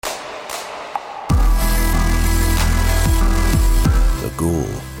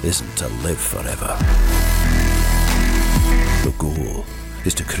isn't to live forever. The goal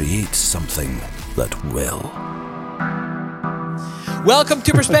is to create something that will. Welcome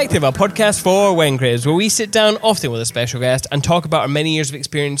to Perspective, a podcast for wedding creatives, where we sit down often with a special guest and talk about our many years of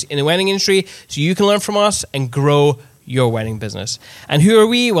experience in the wedding industry so you can learn from us and grow your wedding business. And who are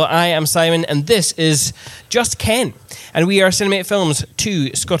we? Well, I am Simon, and this is Just Ken. And we are Cinemate Films,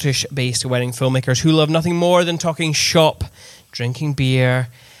 two Scottish-based wedding filmmakers who love nothing more than talking shop, drinking beer,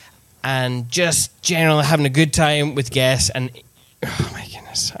 and just generally having a good time with guests. And oh my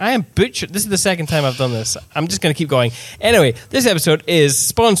goodness, I am butchered. This is the second time I've done this. I'm just going to keep going. Anyway, this episode is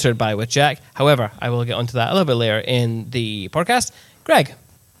sponsored by With Jack. However, I will get onto that a little bit later in the podcast. Greg,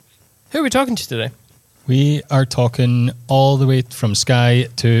 who are we talking to today? We are talking all the way from Skye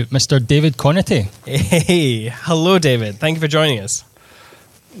to Mr. David Conaty. Hey, hello, David. Thank you for joining us.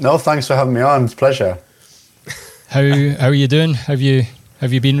 No, thanks for having me on. It's a pleasure. How are you doing? Have you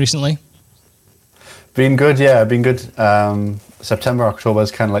been recently? Been good, yeah. Been good. September, October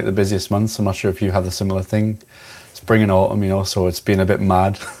is kind of like the busiest months. I'm not sure if you have a similar thing. Spring and autumn, so it's been a bit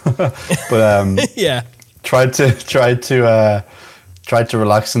mad. But yeah, tried to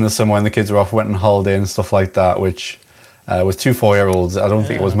relax in the summer when the kids were off, went on holiday and stuff like that, which with two 4-year-olds, I don't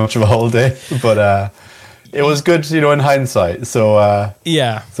think it was much of a holiday, but it was good, in hindsight. So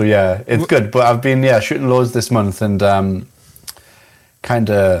yeah, it's good. But I've been shooting loads this month and kind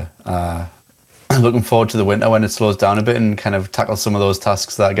of looking forward to the winter when it slows down a bit and kind of tackle some of those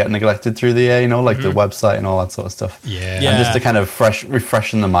tasks that get neglected through the year, like the website and all that sort of stuff. Yeah. And just to kind of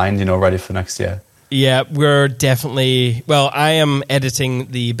refreshing the mind, ready for next year. Yeah, we're definitely... Well, I am editing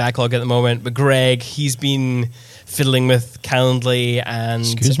the backlog at the moment, but Greg, he's been fiddling with Calendly and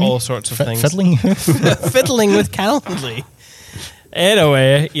all sorts of things. Fiddling? Fiddling with Calendly.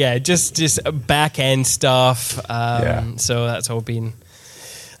 Anyway, yeah, just back-end stuff. So that's all been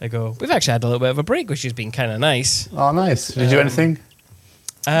a go. We've actually had a little bit of a break, which has been kind of nice. Oh, nice. Did you do anything?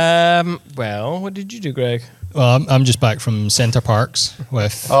 Well, what did you do, Greg? Well, I'm just back from Centre Parks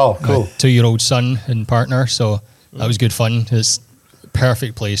with cool. my 2-year-old son and partner, so that was good fun. It's a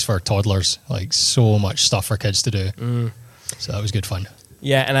perfect place for toddlers, like so much stuff for kids to do. So that was good fun.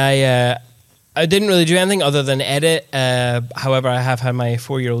 Yeah, and I didn't really do anything other than edit. However, I have had my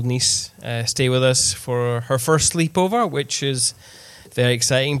 4-year-old niece stay with us for her first sleepover, which is very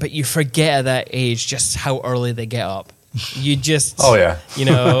exciting. But you forget at that age just how early they get up. You just,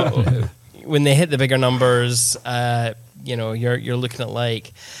 when they hit the bigger numbers, you're looking at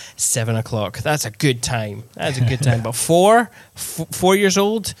like 7 o'clock. That's a good time. That's a good time. But 4 years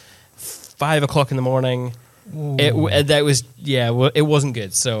old, 5 o'clock in the morning, it wasn't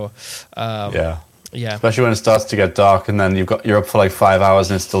good. So, yeah. Especially when it starts to get dark and then you're up for like 5 hours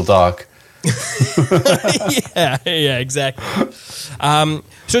and it's still dark. yeah, exactly.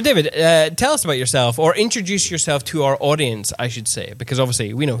 So, David, tell us about yourself, or introduce yourself to our audience, I should say, because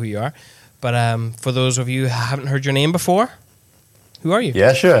obviously we know who you are. But for those of you who haven't heard your name before, who are you?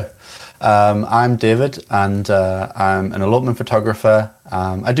 Yeah, sure. I'm David, and I'm an elopement photographer.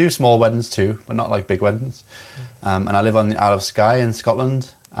 I do small weddings too, but not like big weddings. And I live on the Isle of Skye in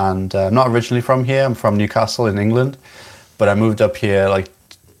Scotland. And I'm not originally from here. I'm from Newcastle in England. But I moved up here like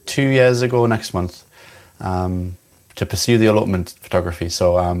 2 years ago next month to pursue the elopement photography.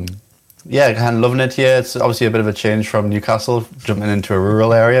 So, kind of loving it here. It's obviously a bit of a change from Newcastle, jumping into a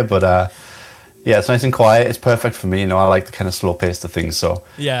rural area, but it's nice and quiet. It's perfect for me. I like the kind of slow pace of things. So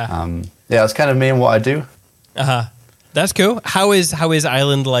it's kind of me and what I do. That's cool. How is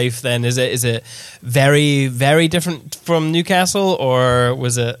island life then? Is it very, very different from Newcastle, or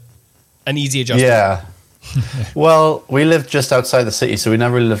was it an easy adjustment? Yeah. Well, we lived just outside the city, so we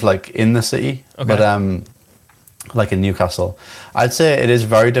never really lived like in the city. Okay. But like in Newcastle, I'd say it is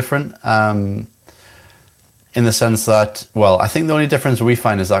very different. In the sense that, I think the only difference we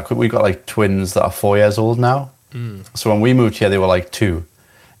find is that we've got like twins that are 4 years old now. So when we moved here, they were like 2.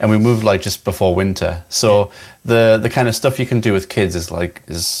 And we moved like just before winter. So the kind of stuff you can do with kids is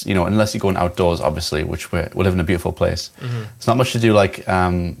unless you're going outdoors, obviously, which we live in a beautiful place. It's not much to do like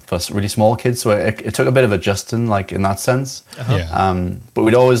for really small kids. So it took a bit of adjusting, like in that sense. But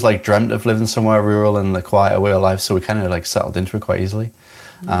we'd always like dreamt of living somewhere rural and a quieter way of life. So we kind of like settled into it quite easily.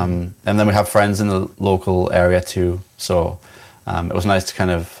 And then we have friends in the local area too. So it was nice to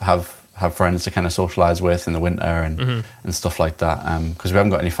kind of have friends to kind of socialize with in the winter and stuff like that, because we haven't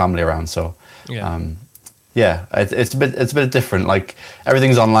got any family around. So it's a bit different. Like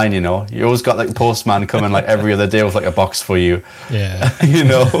everything's online, you always got like the postman coming like every other day with like a box for you.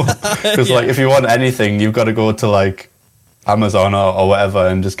 Because like if you want anything, you've got to go to like Amazon or whatever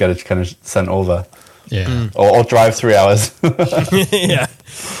and just get it kind of sent over. Yeah. Or drive 3 hours. Yeah.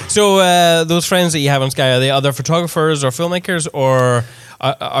 So those friends that you have on Sky, are they other photographers or filmmakers, or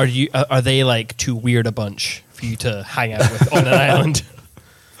are they like too weird a bunch for you to hang out with on an island?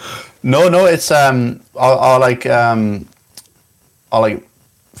 No, it's our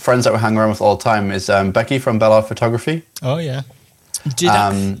friends that we hang around with all the time is Becky from Bellard Photography. Oh yeah.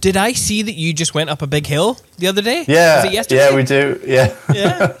 Did I see that you just went up a big hill the other day? Yeah, was it yesterday? Yeah, we do. Yeah,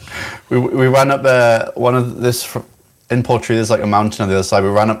 yeah. we ran up one of this in Portree. There's like a mountain on the other side. We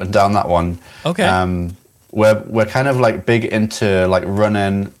ran up and down that one. Okay. We're kind of like big into like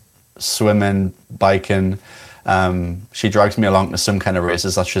running, swimming, biking. She drags me along to some kind of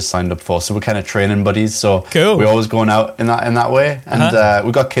races that she's signed up for, so we're kind of training buddies. So cool. We're always going out in that way, and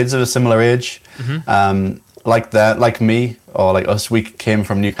we've got kids of a similar age, like me or like us. We came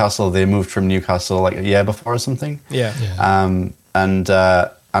from Newcastle. They moved from Newcastle like a year before or something. Yeah.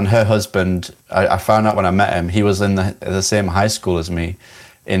 And her husband, I found out when I met him, he was in the same high school as me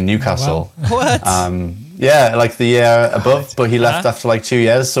in Newcastle. Oh, wow. What? Yeah, like the year above, but he left after like 2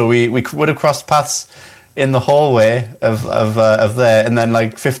 years, so we would have crossed paths in the hallway of there, and then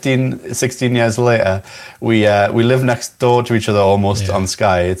like 15, 16 years later, we live next door to each other almost on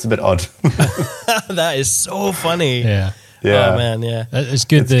Sky. It's a bit odd. That is so funny. Yeah. Yeah. Oh man, yeah. It's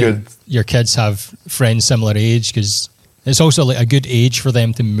good that your kids have friends similar age, because it's also like a good age for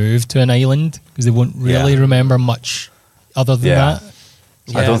them to move to an island, because they won't really remember much other than that.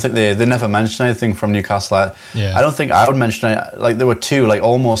 I don't think they never mentioned anything from Newcastle. I don't think I would mention it. Like there were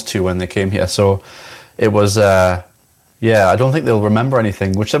almost two when they came here, so it was I don't think they'll remember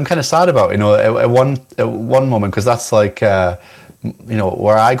anything, which I'm kind of sad about, at one moment, because that's like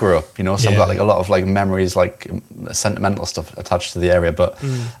where I grew up, so I've got like a lot of like memories, like sentimental stuff attached to the area, but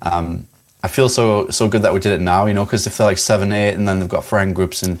I feel so good that we did it now, because if they're like 7, 8 and then they've got friend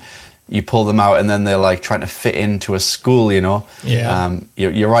groups and you pull them out and then they're like trying to fit into a school, you're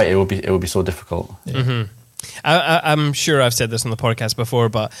right, it would be so difficult. I'm sure I've said this on the podcast before,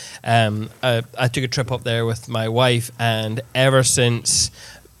 but I took a trip up there with my wife, and ever since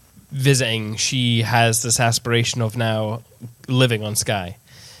visiting, she has this aspiration of now living on Skye,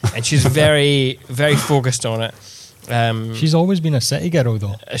 and she's very, very focused on it. She's always been a city girl,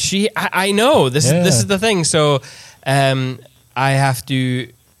 though. I know this is the thing. So I have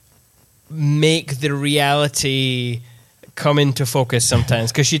to make the reality come into focus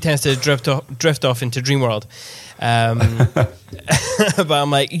sometimes, because she tends to drift off into dream world. But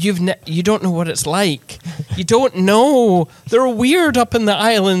I'm like, you don't know what it's like. You don't know. They're weird up in the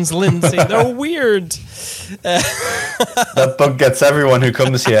islands, Lindsay. They're weird. That bug gets everyone who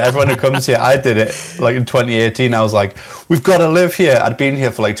comes here. Everyone who comes here. I did it like in 2018. I was like, we've got to live here. I'd been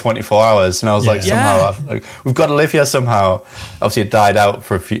here for like 24 hours, and I was like, somehow, we've got to live here somehow. Obviously, it died out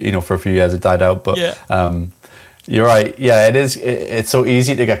for a few years. It died out, but. You're right. Yeah, it is. It's so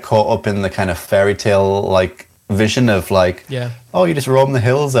easy to get caught up in the kind of fairy tale like vision of like, oh, you just roam the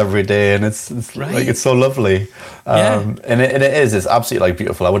hills every day, and it's like it's so lovely. And it is. It's absolutely like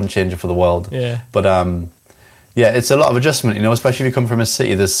beautiful. I wouldn't change it for the world. Yeah. But it's a lot of adjustment. Especially if you come from a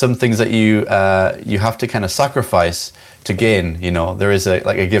city. There's some things that you have to kind of sacrifice to gain. There is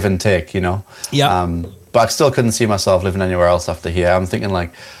a give and take. Yeah. But I still couldn't see myself living anywhere else after here. I'm thinking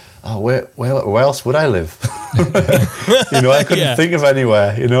like, oh, where else would I live? I couldn't think of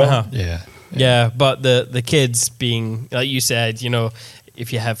anywhere, Yeah, but the kids being, like you said,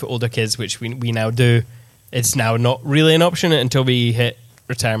 if you have older kids, which we now do, it's now not really an option until we hit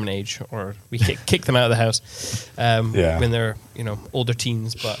retirement age, or we kick them out of the house when they're, older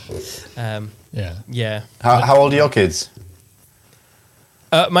teens. But, How old are your kids?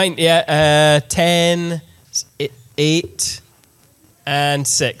 Mine, 10, 8... and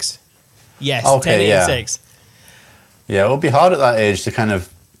 6. Yes, okay, 10, 8, and 6. Yeah, it will be hard at that age to kind of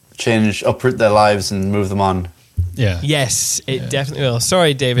uproot their lives and move them on. Yeah. Yes, it definitely will.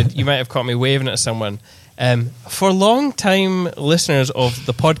 Sorry, David, you might have caught me waving at someone. For long-time listeners of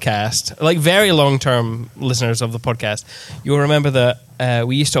the podcast, like very long-term listeners of the podcast, you'll remember that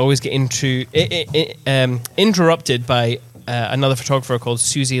we used to always get interrupted by another photographer called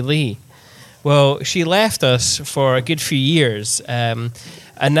Susie Lee. Well, she left us for a good few years, and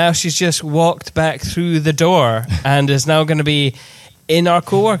now she's just walked back through the door and is now going to be in our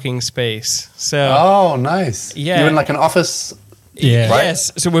co-working space. So, oh, nice! Yeah, you're in like an office. Yeah. Right?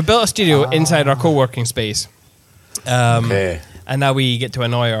 Yes. So we built a studio inside our co-working space. Okay. And now we get to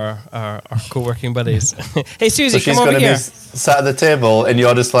annoy our co-working buddies. Hey, Susie, come over here. So she's going to be sat at the table, and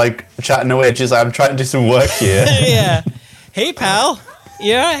you're just like chatting away. She's like, I'm trying to do some work here. Yeah. Hey, pal.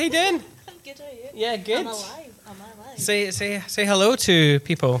 Yeah. How you doing? Yeah, good. I'm alive. Say hello to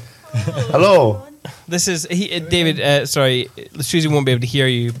people. Hello. This is David. Sorry, Susie won't be able to hear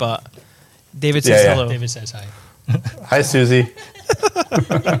you, but David says hello. David says hi. Hi, Susie.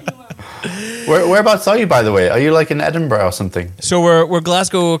 Whereabouts are you, by the way? Are you like in Edinburgh or something? So we're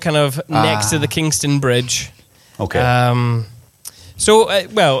Glasgow, kind of next to the Kingston Bridge. Okay.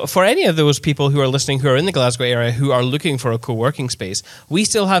 Well, for any of those people who are listening who are in the Glasgow area who are looking for a co-working space, we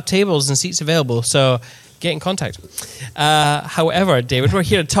still have tables and seats available, so get in contact. However, David, we're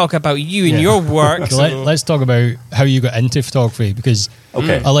here to talk about you and your work. Let's talk about how you got into photography, because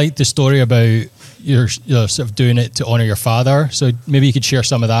I like the story about you're sort of doing it to honour your father, so maybe you could share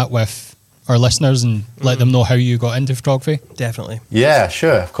some of that with our listeners and let them know how you got into photography. Definitely. Yeah,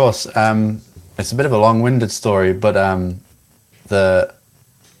 sure, of course. It's a bit of a long-winded story, but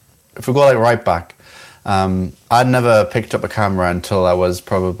if we go like right back, I'd never picked up a camera until I was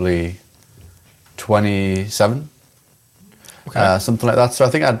probably 27, something like that. So I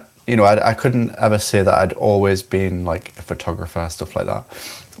think I couldn't ever say that I'd always been like a photographer, stuff like that.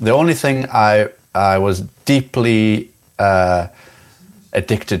 The only thing I was deeply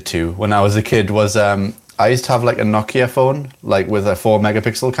addicted to when I was a kid was I used to have like a Nokia phone, like with a 4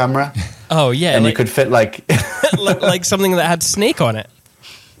 megapixel camera. Oh yeah, and you could fit like like something that had Snake on it.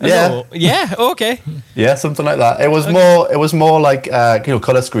 Yeah. Yeah. Okay. Yeah, something like that. It was more like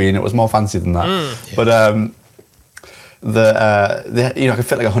color screen. It was more fancy than that. But I could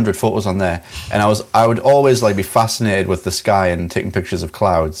fit like 100 photos on there, and I would always like be fascinated with the sky and taking pictures of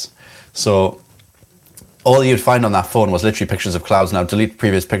clouds. So all you'd find on that phone was literally pictures of clouds, and I'd delete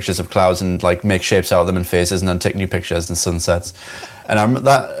previous pictures of clouds and like make shapes out of them and faces, and then take new pictures and sunsets. And I remember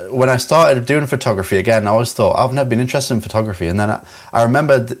that when I started doing photography again, I always thought I've never been interested in photography. And then I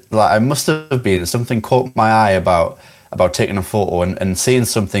remembered I must have been, something caught my eye about taking a photo and seeing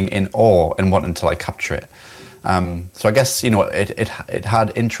something in awe and wanting to like capture it. So I guess it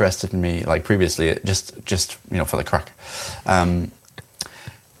had interested me like previously, just for the crack.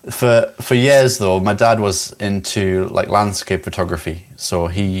 For years though, my dad was into like landscape photography, so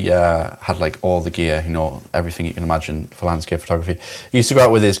he had like all the gear, everything you can imagine for landscape photography. He used to go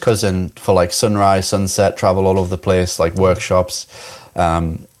out with his cousin for like sunrise, sunset, travel all over the place, like workshops,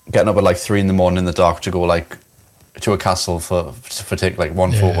 getting up at like 3 a.m. in the dark to go like to a castle for take like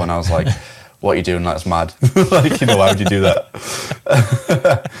one photo, and I was like, what are you doing? That's mad. Like, why would you do that?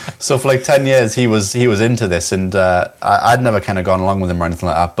 So for like 10 years, he was into this, and I'd never kind of gone along with him or anything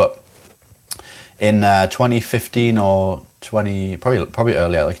like that. But in 2015 or probably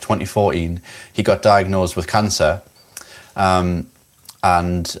earlier, like 2014, he got diagnosed with cancer, and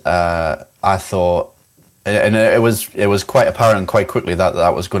I thought, and it was quite apparent quite quickly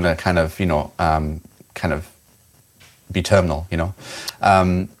that was going to kind of be terminal,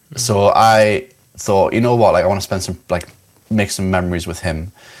 So I thought, I want to spend some, make some memories with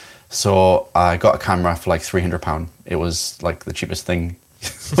him. So I got a camera for like £300. It was like the cheapest thing.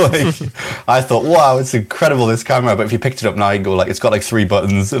 I thought, wow, it's incredible, this camera. But if you picked it up now, you go it's got like 3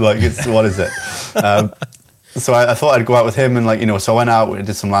 buttons. What is it? So I thought I'd go out with him, and so I went out and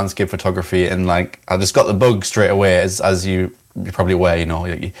did some landscape photography, and I just got the bug straight away, as you're probably aware,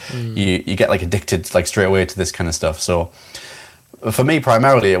 you get like addicted straight away to this kind of stuff. So for me,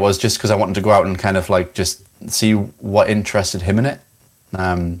 primarily, it was just because I wanted to go out and kind of just see what interested him in it.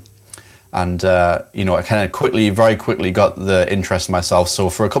 I kind of very quickly got the interest myself. So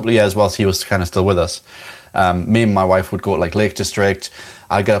for a couple of years, whilst he was kind of still with us, me and my wife would go to Lake District.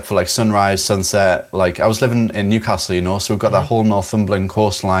 I'd get up for sunrise, sunset. I was living in Newcastle, so we've got that whole Northumberland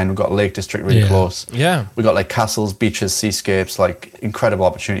coastline. We've got Lake District really close. Yeah. We've got castles, beaches, seascapes, incredible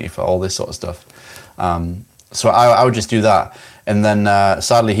opportunity for all this sort of stuff. So I would just do that. And then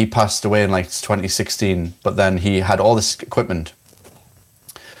sadly he passed away in 2016, but then he had all this equipment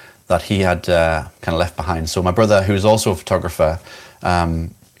that he had kind of left behind. So my brother, who's also a photographer,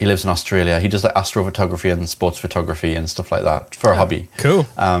 he lives in Australia. He does astrophotography and sports photography and stuff like that for a hobby. Cool.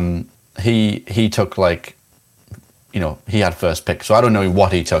 He took he had first pick. So I don't know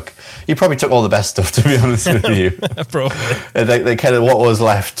what he took. He probably took all the best stuff, to be honest with you. Probably. They kind of what was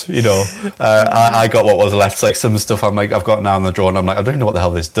left, I got what was left. Some stuff I've got now on the drawer, and I'm I don't even know what the hell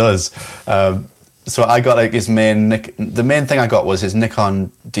this does. So I got his the main thing I got was his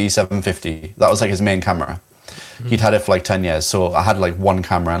Nikon D750. That was his main camera. He'd had it for 10 years. So I had one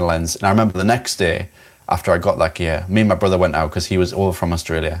camera and a lens. And I remember the next day after I got that gear, me and my brother went out because he was over from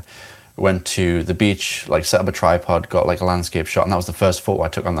Australia. Went to the beach, set up a tripod, got a landscape shot, and that was the first photo I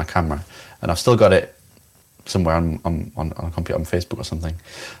took on that camera. And I've still got it somewhere on a computer, on Facebook or something.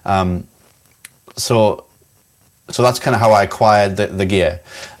 So so that's kind of how I acquired the gear.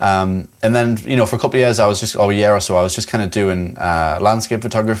 And then, for a couple of years, or a year or so, I was just kind of doing landscape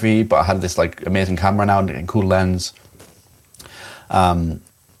photography, but I had this like amazing camera now and cool lens.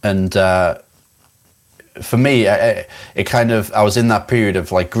 For me, I was in that period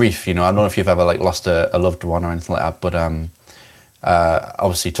of like grief. I don't know if you've ever like lost a loved one or anything like that, but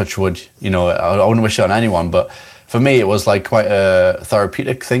obviously, touch wood. I wouldn't wish it on anyone, but for me, it was like quite a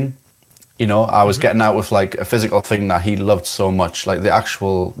therapeutic thing. I was getting out with like a physical thing that he loved so much, like the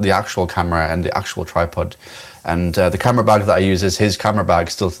actual camera and the actual tripod, and the camera bag that I use is his camera bag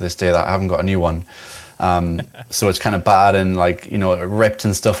still to this day. That I haven't got a new one. So it's kind of bad and like, ripped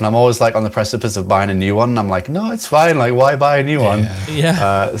and stuff. And I'm always like on the precipice of buying a new one. And I'm like, no, it's fine. Like, why buy a new one?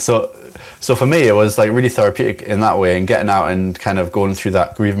 Yeah. So for me, it was like really therapeutic in that way and getting out and kind of going through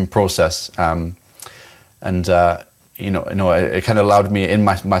that grieving process. It kind of allowed me in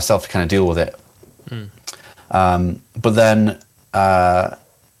myself to kind of deal with it. But then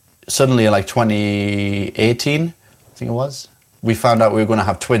suddenly in like 2018, I think it was, we found out we were going to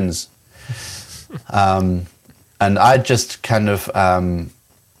have twins. And I just kind of, at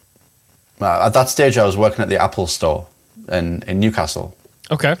that stage I was working at the Apple store in Newcastle.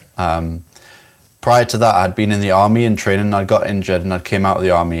 Okay. Prior to that, I'd been in the army and training. I got injured and I came out of the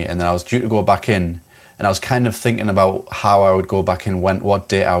army, and then I was due to go back in. And I was kind of thinking about how I would go back in, what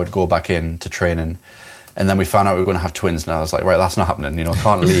date I would go back in to training. And then we found out we were going to have twins, and I was like, right, that's not happening. I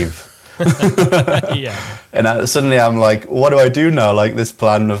can't leave. Yeah. And suddenly I'm like, what do I do now? Like this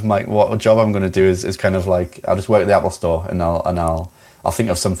plan of what job I'm going to do is kind of like, I'll just work at the Apple store and I'll think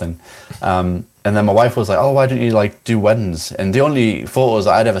of something. And then my wife was like, oh, why don't you like do weddings? And the only photos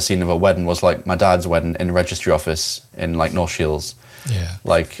I'd ever seen of a wedding was like my dad's wedding in the registry office in like North Shields. Yeah.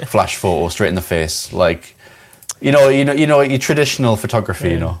 Like flash photo straight in the face. Like, your traditional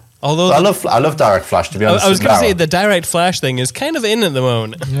photography, Although I love direct flash, to be honest. I was going to say the direct flash thing is kind of in at the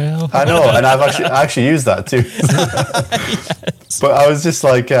moment. Yeah. I know, and I actually used that too. Yes. But I was just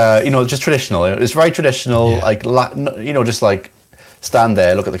like, just traditional. It's very traditional, just like stand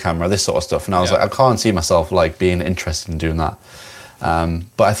there, look at the camera, this sort of stuff. And I was like, I can't see myself like being interested in doing that.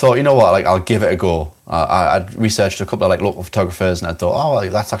 But I thought, like I'll give it a go. I'd researched a couple of like local photographers, and I thought, oh, like,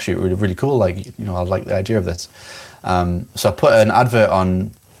 that's actually really, really cool. Like, I like the idea of this. So I put an advert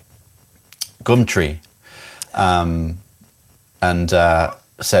on Gumtree, and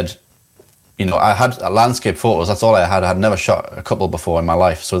said, I had landscape photos. That's all I had. I had never shot a couple before in my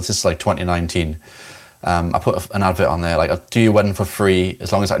life. So this is like 2019. I put an advert on there, like, I'll do your wedding for free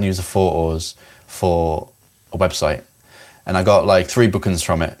as long as I can use the photos for a website. And I got like 3 bookings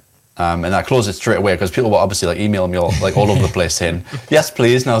from it. And I closed it straight away because people were obviously like emailing me all over the place saying, yes,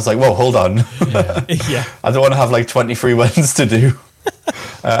 please. And I was like, whoa, hold on. Yeah. I don't want to have like 23 weddings to do.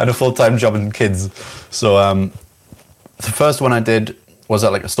 And a full-time job and kids. So the first one I did was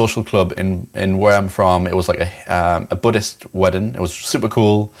at like a social club in where I'm from. It was like a Buddhist wedding. It was super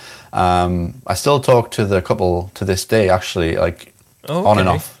cool. I still talk to the couple to this day, actually, like on and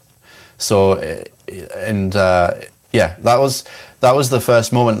off. So, that was the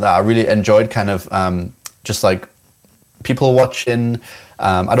first moment that I really enjoyed, kind of just like people watching.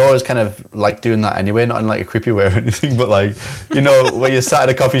 I'd always kind of like doing that anyway, not in like a creepy way or anything, but like, where you're sat at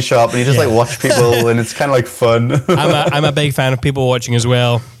a coffee shop and you just like watch people and it's kind of like fun. I'm a big fan of people watching as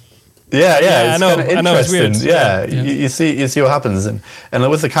well. Yeah, I know, it's weird. Yeah. You see what happens, and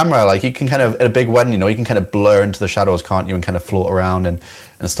with the camera, like you can kind of at a big wedding, you can kind of blur into the shadows, can't you, and kind of float around and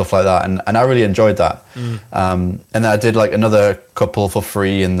stuff like that, and I really enjoyed that. And then I did like another couple for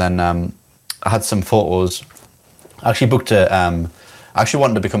free, and then I had some photos. I actually booked I actually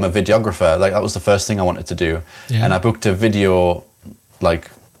wanted to become a videographer. Like that was the first thing I wanted to do, and I booked a video like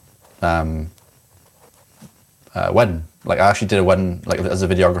wedding. Like I actually did a wedding like as a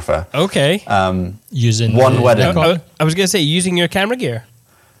videographer. Okay. Using one wedding. I was going to say using your camera gear.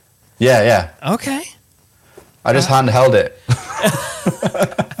 Yeah. Okay. I just handheld it.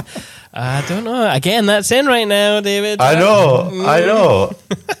 I don't know. Again, that's in right now, David. I know.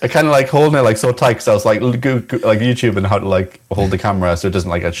 I kind of like holding it like so tight because I was like YouTube and how to like hold the camera so it doesn't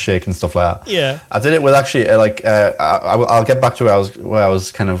like shake and stuff like that. Yeah. I did it with actually I'll get back to where I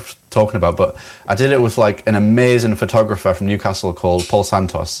was kind of talking about, but I did it with like an amazing photographer from Newcastle called Paul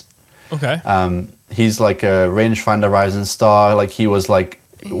Santos. Okay. He's like a rangefinder rising star. Like he was like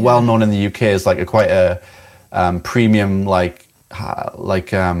well known in the UK as like quite a premium like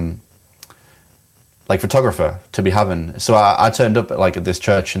photographer to be having. So I turned up at this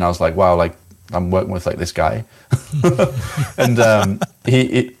church and I was like, wow, like I'm working with like this guy. And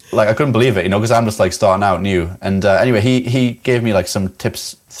like I couldn't believe it, because I'm just like starting out new. And anyway, he gave me like some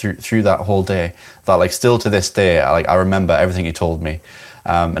tips through that whole day that like still to this day, I remember everything he told me.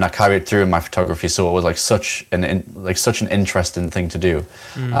 And I carried it through in my photography, so it was like such an interesting thing to do.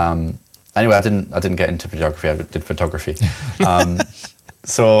 Anyway, I didn't get into photography. I did photography.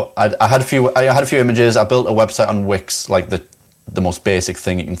 So I had a few images. I built a website on Wix, like the most basic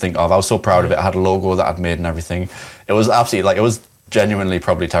thing you can think of. I was so proud of it. I had a logo that I'd made and everything. It was absolutely it was genuinely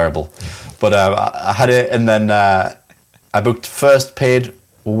probably terrible, but I had it, and then I booked first paid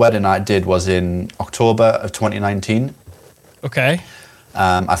wedding I did was in October of 2019. Okay.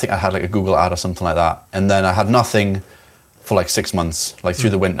 I think I had like a Google ad or something like that, and then I had nothing for like 6 months, like through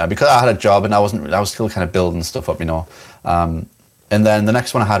the winter, because I had a job and I was still kind of building stuff up, and then the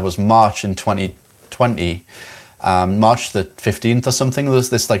next one I had was March in 2020, March the 15th or something. It was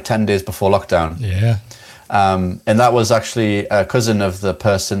this like 10 days before lockdown. Yeah. And that was actually a cousin of the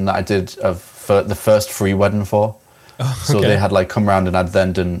person that I did for the first free wedding for. Oh, okay. So they had like come around, and I'd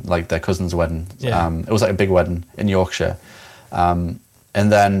then done like their cousin's wedding. Yeah. It was like a big wedding in Yorkshire. And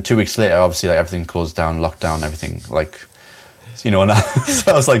then 2 weeks later, obviously like everything closed down, lockdown, everything like, and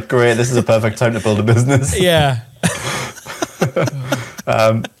so I was like, great, this is a perfect time to build a business. Yeah.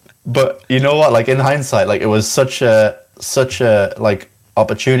 But you know what, like in hindsight, like it was such a like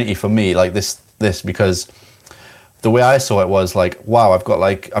opportunity for me, like this, because the way I saw it was like, wow, I've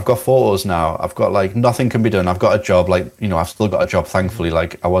got photos now. I've got like nothing can be done. I've got a job, like, I've still got a job, thankfully.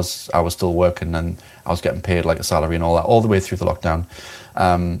 Like I was still working, and I was getting paid like a salary and all that all the way through the lockdown.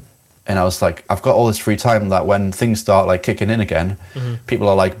 And I was like, I've got all this free time that when things start like kicking in again, people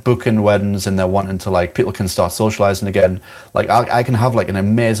are like booking weddings, and they're wanting to like, people can start socializing again. Like I can have like an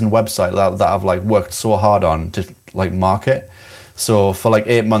amazing website that I've like worked so hard on to like market. So for like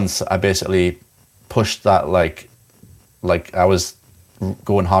 8 months, I basically pushed that like I was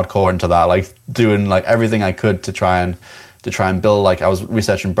going hardcore into that, like doing like everything I could to try and build. Like I was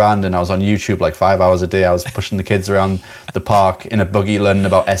researching branding. I was on YouTube like 5 hours a day. I was pushing the kids around the park in a buggy, learning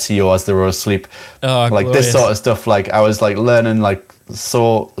about SEO as they were asleep. Oh, like glorious. This sort of stuff. Like I was like learning like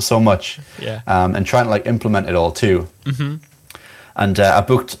so much. Yeah. And trying to like implement it all too. Mm-hmm. And I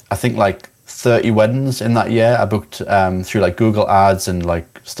booked, I think like 30 weddings in that year. I booked through like Google Ads and like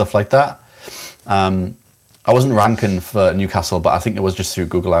stuff like that. I wasn't ranking for Newcastle, but I think it was just through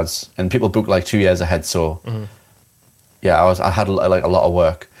Google Ads, and people booked like 2 years ahead. So yeah, I had like a lot of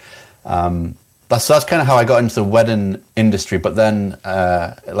work. That's kind of how I got into the wedding industry. But then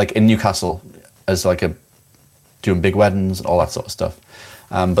like in Newcastle, as like doing big weddings and all that sort of stuff.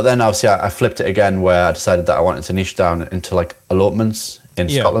 But then obviously I flipped it again, where I decided that I wanted to niche down into like elopements in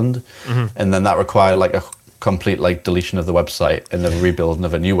Scotland, and then that required like a complete like deletion of the website and the rebuilding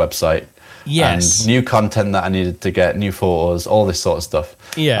of a new website. Yes. And new content that I needed to get, new photos, all this sort of stuff.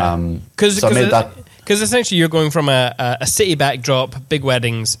 Yeah. Because essentially you're going from a city backdrop, big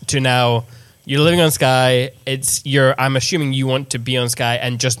weddings, to now you're living on Skye. I'm assuming you want to be on Skye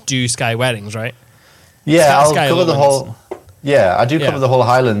and just do Skye weddings, right? Yeah, I'll cover the whole. Yeah, I do cover the whole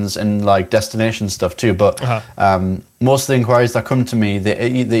Highlands and like destination stuff too. But most of the inquiries that come to me, they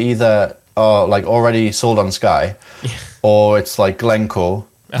either are like already sold on Skye, or it's like Glencoe.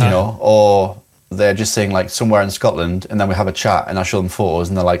 Or they're just saying like somewhere in Scotland, and then we have a chat and I show them photos,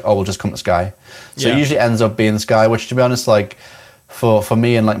 and they're like, oh, we'll just come to Skye. So it usually ends up being Skye, which to be honest, like for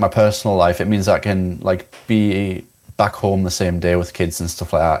me and like my personal life, it means I can like be back home the same day with kids and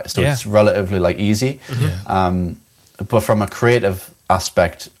stuff like that. So it's relatively like easy. But from a creative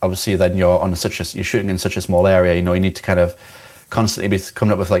aspect, obviously then you're shooting in such a small area, you need to kind of constantly be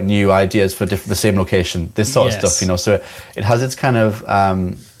coming up with like new ideas for the same location, this sort of stuff, so it has its kind of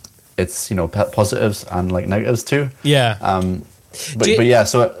its positives and like negatives too. But yeah,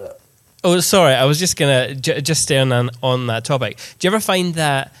 so sorry, I was just gonna just stay on that topic. Do you ever find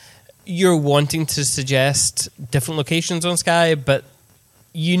that you're wanting to suggest different locations on Skye, but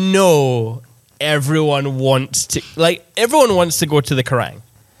everyone wants to go to the Kerrang?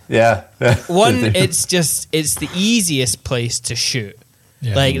 Yeah. One, it's the easiest place to shoot.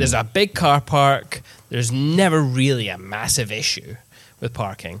 Yeah. Like, there's a big car park. There's never really a massive issue with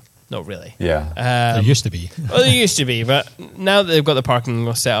parking. Not really. Yeah. There used to be. Well, there used to be, but now that they've got the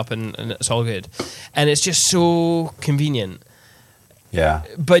parking set up and it's all good. And it's just so convenient. Yeah.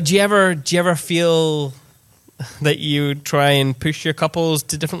 But do you ever feel that you try and push your couples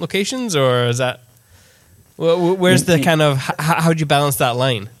to different locations, or is that... Where's the kind of... How do you balance that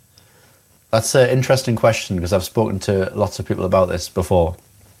line? That's an interesting question, because I've spoken to lots of people about this before.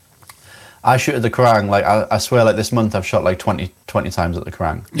 I shoot at the Kerrang, like I swear, like this month I've shot like 20 times at the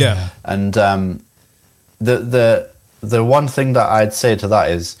Kerrang. Yeah. And the the one thing that I'd say to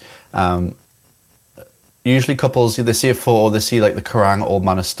that is, usually couples, they see a photo, they see like the Kerrang Old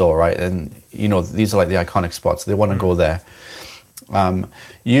Manor store, right? And, these are like the iconic spots. They want to go there.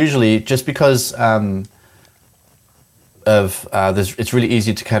 Usually, just because it's really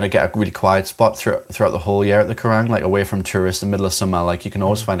easy to kind of get a really quiet spot throughout the whole year at the Kerrang, like away from tourists in the middle of summer. Like you can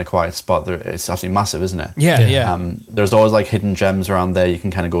always find a quiet spot there. It's absolutely massive, isn't it? Yeah. There's always like hidden gems around there you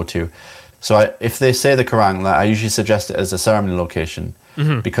can kind of go to. So if they say the Kerrang, I usually suggest it as a ceremony location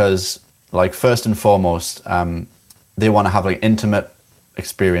because, like, first and foremost, they want to have like intimate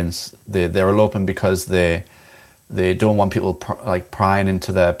experience. They're eloping because they don't want people prying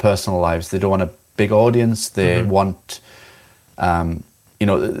into their personal lives. They don't want a big audience. They want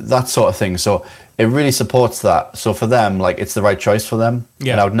that sort of thing. So it really supports that. So for them, like, it's the right choice for them.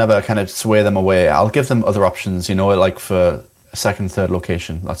 Yeah. And I would never kind of sway them away. I'll give them other options, like for a second, third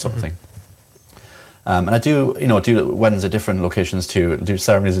location, that sort of thing. And I do weddings at different locations too. Do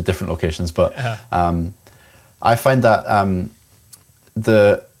ceremonies at different locations, but I find that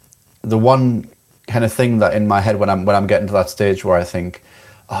the one kind of thing that in my head when I'm getting to that stage where I think,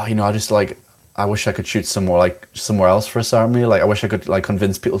 I wish I could shoot somewhere else for a ceremony. Like I wish I could like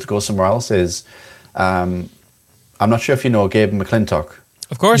convince people to go somewhere else. I'm not sure if you know Gabe McClintock.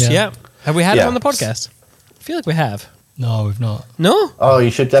 Of course, yeah. Have we had him on the podcast? I feel like we have. No, we've not. No? Oh,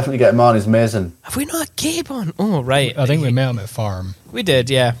 you should definitely get him on. He's amazing. Have we not Gabe on? Oh, right. I think we met him at Farm. We did,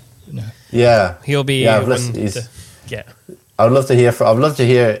 yeah. No. Yeah. He'll be. Yeah, I would love to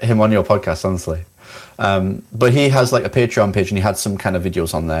hear him on your podcast, honestly. But he has like a Patreon page, and he had some kind of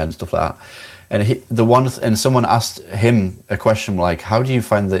videos on there and stuff like that. And someone asked him a question like, "How do you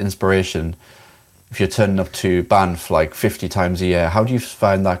find the inspiration if you're turning up to Banff like 50 times a year? How do you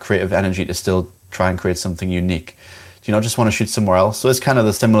find that creative energy to still try and create something unique? Do you not just want to shoot somewhere else?" So it's kind of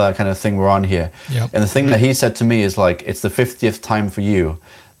the similar kind of thing we're on here. Yep. And the thing that he said to me is like, it's the 50th time for you,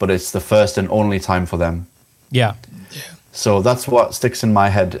 but it's the first and only time for them. Yeah. So that's what sticks in my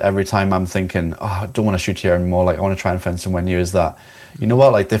head every time I'm thinking, I don't want to shoot here anymore. Like I want to try and find somewhere new. Is that, you know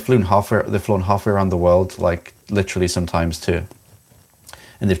what? Like they've flown halfway around the world, like literally sometimes too.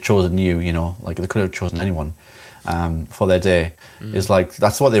 And they've chosen you, like they could have chosen anyone for their day. Is like,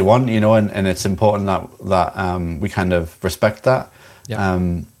 that's what they want, and it's important that we kind of respect that. Yeah.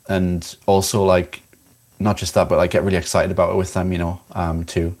 And also like, not just that, but like get really excited about it with them,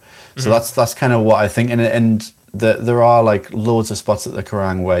 too. So that's kind of what I think. And there are like loads of spots at the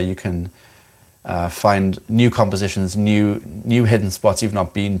Kerrang where you can find new compositions, new hidden spots you've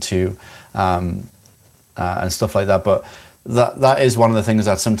not been to, and stuff like that. But that is one of the things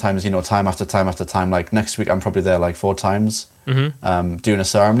that sometimes, time after time after time, like next week I'm probably there like 4 times doing a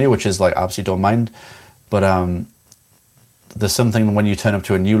ceremony, which is like absolutely don't mind. But there's something when you turn up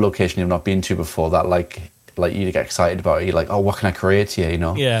to a new location you've not been to before that like you get excited about it. You're like, oh, what can I create here,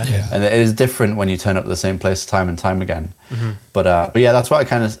 Yeah. And it is different when you turn up to the same place time and time again. But yeah, that's what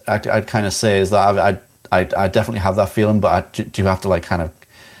I'd kind of say is that I definitely have that feeling, but I do have to like kind of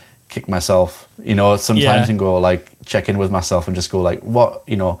kick myself, sometimes and go like check in with myself and just go like, what,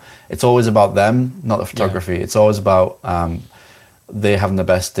 it's always about them, not the photography. It's always about they having the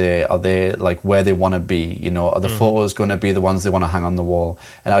best day. Are they like where they want to be? Are the photos going to be the ones they want to hang on the wall?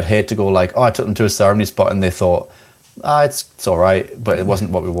 And I'd hate to go like, oh, I took them to a ceremony spot and they thought, it's all right, but it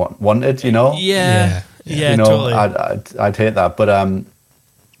wasn't what we wanted. Yeah, totally. I'd hate that,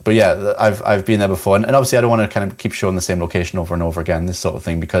 but yeah, I've been there before, and obviously I don't want to kind of keep showing the same location over and over again, this sort of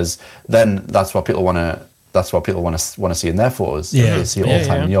thing, because then that's what people want to see in their photos. Yeah, they see it all the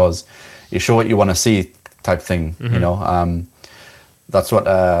time in yours. You show what you want to see, type thing. That's what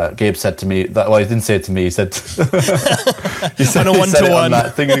Gabe said to me. He didn't say it to me. He said, he said on a 1-to-1.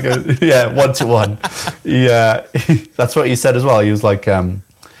 That thing. Yeah, 1-to-1. Yeah, that's what he said as well. He was like, kind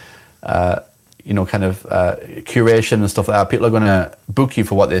of curation and stuff like that. People are going to book you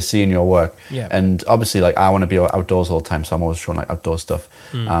for what they see in your work. Yeah. And obviously, like I want to be outdoors all the time, so I'm always showing like outdoor stuff.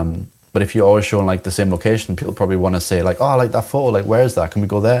 But if you're always showing like the same location, people probably want to say like, oh, I like that photo. Like, where is that? Can we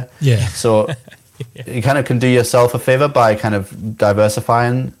go there? Yeah. So. You kind of can do yourself a favor by kind of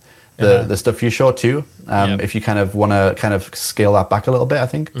diversifying the stuff you show too. If you kind of want to kind of scale that back a little bit, I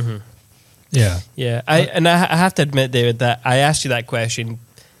think. Yeah. I have to admit, David, that I asked you that question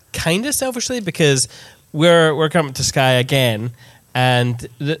kind of selfishly because we're coming to Skye again, and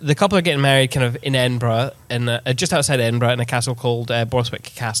the couple are getting married kind of in Edinburgh, and just outside Edinburgh in a castle called Borthwick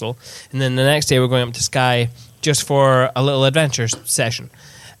Castle, and then the next day we're going up to Skye just for a little adventure session,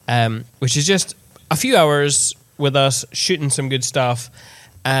 which is just a few hours with us shooting some good stuff,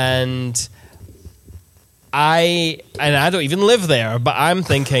 and I don't even live there, but I'm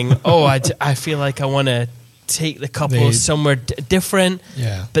thinking, I feel like I want to take the couple somewhere different.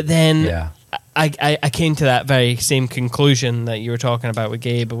 Yeah. But then I came to that very same conclusion that you were talking about with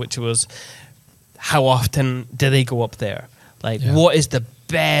Gabe, which was, how often do they go up there? Like, what is the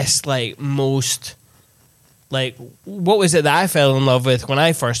best, like, most, like, what was it that I fell in love with when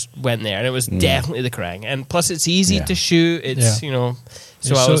I first went there? And it was definitely the Kerrang. And plus, it's easy to shoot. It's, you know,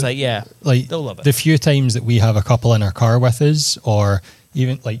 so I was like, like, they'll love it. The few times that we have a couple in our car with us, or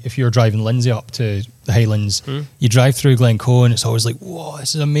even, like, if you're driving Lindsay up to the Highlands, you drive through Glencoe and it's always like, whoa,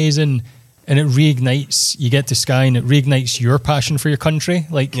 this is amazing. And it reignites, you get to Skye and it reignites your passion for your country.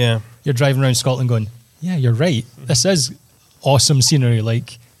 Like, you're driving around Scotland going, yeah, you're right. This is awesome scenery.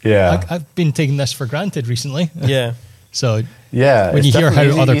 Like, I've been taking this for granted recently. Yeah. So, when you hear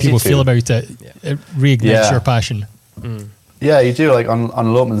how other people feel about it, it reignites your passion. Yeah, you do. Like, on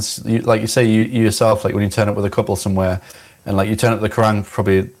elopements, like you say, you yourself, like, when you turn up with a couple somewhere, and, like, you turn up the Kerrang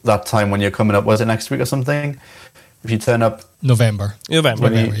probably that time when you're coming up, was it next week or something? If you turn up... November,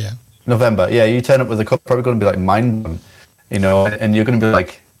 yeah. November, yeah. You turn up with a couple, probably going to be, like, mind-blown, you know, and you're going to be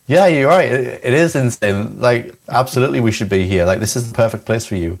like, yeah, you're right. It is insane. Like, absolutely, we should be here. Like, this is the perfect place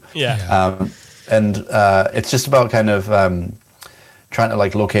for you. Yeah. And it's just about kind of trying to,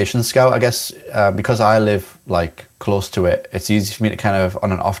 like, location scout, I guess, because I live, like, close to it. It's easy for me to kind of,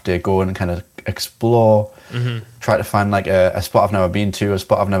 on an off day, go and kind of explore, try to find, like, a spot I've never been to, a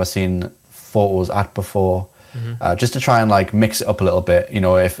spot I've never seen photos at before, just to try and, like, mix it up a little bit. You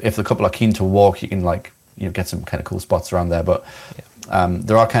know, if the couple are keen to walk, you can, like, you know, get some kind of cool spots around there. But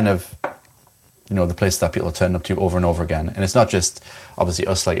there are kind of, you know, the places that people are turning up to over and over again. And it's not just, obviously,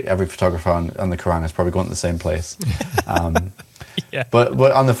 us. Like, every photographer on the Kerrang is probably going to the same place.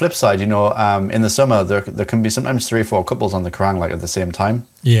 But on the flip side, you know, in the summer, there can be sometimes 3 or 4 couples on the Kerrang, like, at the same time.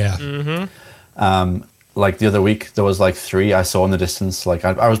 Yeah. Like, the other week, there was, like, 3 I saw in the distance. Like,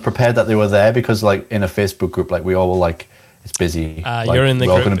 I was prepared that they were there because, like, in a Facebook group, like, we all were like, it's busy. Like, you're in the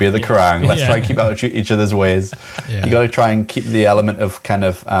we're all group. going to be at the Kerrang. Let's try and keep out of each other's ways. You got to try and keep the element of kind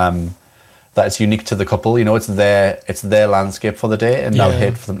of that it's unique to the couple. You know, it's their landscape for the day, and I'd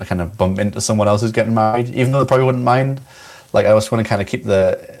hate for them to kind of bump into someone else who's getting married, even though they probably wouldn't mind. Like, I just want to kind of keep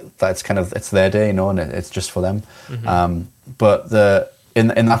that it's their day, you know, and it's just for them. But in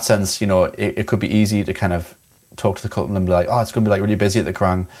that sense, you know, it could be easy to kind of talk to the couple and be like, oh, it's going to be, like, really busy at the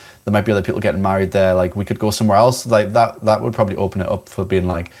Kerrang. There might be other people getting married there. Like, we could go somewhere else. Like, that would probably open it up for being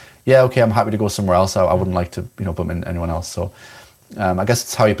like, yeah, okay, I'm happy to go somewhere else. I wouldn't like to, you know, bump into anyone else. So I guess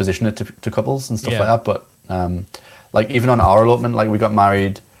it's how you position it to couples and stuff like that. But like, even on our elopement, like, we got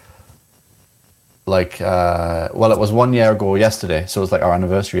married, like, well, it was 1 year ago yesterday. So it was, like, our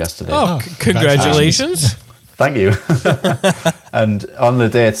anniversary yesterday. Oh, congratulations. Thank you. And on the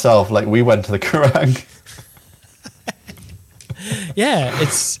day itself, like, we went to the Kerrang. Yeah,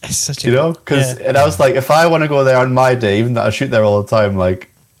 it's such a... You know? And I was like, if I want to go there on my day, even though I shoot there all the time,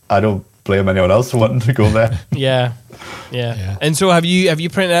 like, I don't blame anyone else for wanting to go there. Yeah. And so have you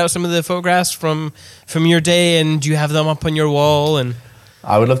printed out some of the photographs from your day, and do you have them up on your wall? And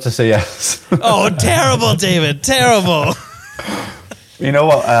I would love to say yes. Oh, terrible, David, terrible. You know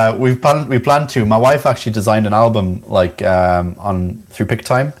what? We planned to. My wife actually designed an album, like, through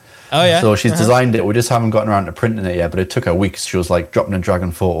PicTime. Oh, yeah? So she's designed it. We just haven't gotten around to printing it yet, but it took her weeks. She was, like, dropping and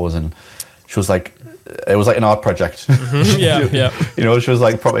dragging photos, and she was like, it was like an art project. Yeah. You know, she was,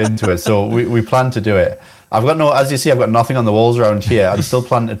 like, proper into it. So we planned to do it. As you see, I've got nothing on the walls around here. I'm still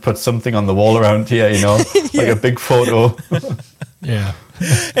planning to put something on the wall around here, you know, like a big photo. Yeah.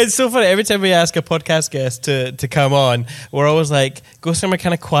 It's so funny. Every time we ask a podcast guest to come on, we're always like, go somewhere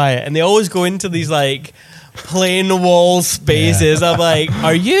kind of quiet. And they always go into these, like, plain wall spaces. I'm like,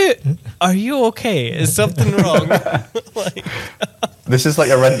 are you okay? Is something wrong? Like, this is like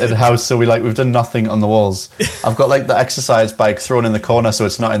a rented house, so we've done nothing on the walls. I've got, like, the exercise bike thrown in the corner so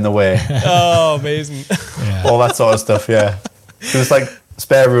it's not in the way. Oh, amazing. All that sort of stuff, yeah. So it's like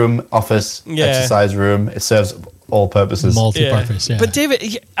spare room, office, exercise room. It serves all purposes. Multi-purpose, yeah. But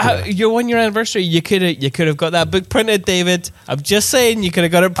David, your 1 year anniversary, you could have got that book printed, David. I'm just saying, you could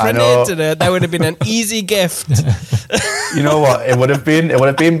have got it printed, and that would have been an easy gift. You know what? It would have been,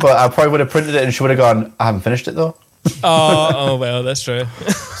 but I probably would have printed it, and she would have gone, I haven't finished it though. Oh well, that's true.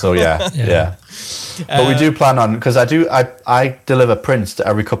 So yeah. But we do plan on, because I deliver prints to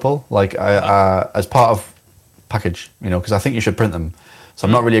every couple, like, as part of package, you know, because I think you should print them. So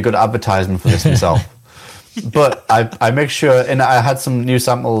I'm not really a good advertisement for this myself. But I make sure, and I had some new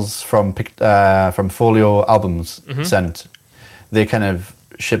samples from Folio albums sent. They kind of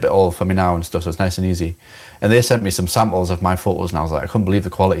ship it all for me now and stuff, so it's nice and easy. And they sent me some samples of my photos, and I was like, I couldn't believe the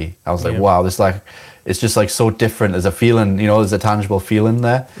quality. I was like, wow, this like, it's just like so different. There's a feeling, you know, there's a tangible feeling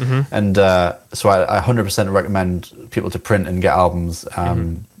there. And so I 100% recommend people to print and get albums.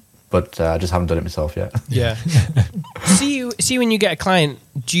 But I just haven't done it myself yet. Yeah. See, when you get a client,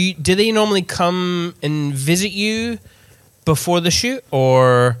 do they normally come and visit you before the shoot,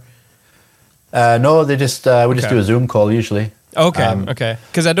 or? No, they just we just do a Zoom call usually. Okay.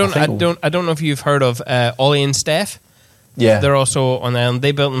 Because I don't know if you've heard of Ollie and Steph. Yeah, they're also on the island.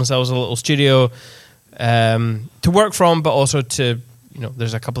 They built themselves a little studio to work from, but also to, you know,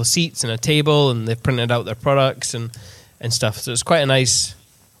 there's a couple of seats and a table, and they've printed out their products and stuff. So it's quite a nice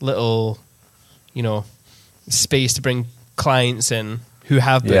little, you know, space to bring clients in who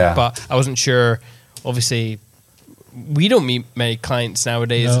have been. Yeah. But I wasn't sure. Obviously, we don't meet many clients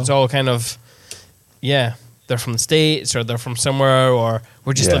nowadays. No. It's all kind of, they're from the States, or they're from somewhere, or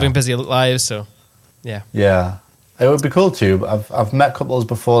we're just living busy lives. So, yeah. It would be cool too. But I've met couples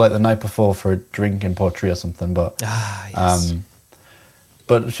before, like the night before, for a drink in Portree or something. But yes.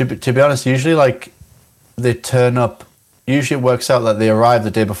 But to be honest, usually like they turn up. Usually it works out that they arrive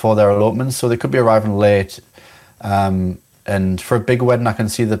the day before their elopement, so they could be arriving late. And for a big wedding, I can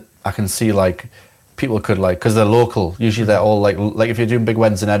see like people could, like, because they're local. Usually they're all like if you're doing big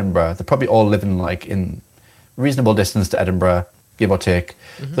weddings in Edinburgh, they're probably all living like in reasonable distance to Edinburgh, give or take.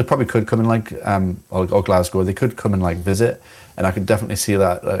 They probably could come in like or Glasgow. They could come and like visit, and I could definitely see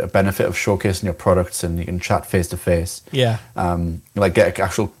that a benefit of showcasing your products, and you can chat face to face. Yeah. Like get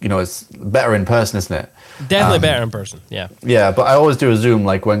actual, you know, it's better in person, isn't it? Definitely better in person. Yeah. Yeah, but I always do a Zoom,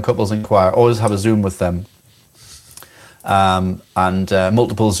 like when couples inquire, I always have a Zoom with them. And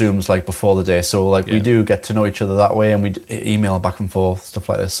multiple Zooms like before the day, so like we do get to know each other that way, and we email back and forth, stuff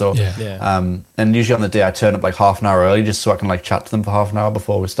like this. So and usually on the day I turn up like half an hour early, just so I can like chat to them for half an hour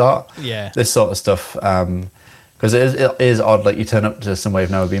before we start. This sort of stuff, because it is odd, like you turn up to somewhere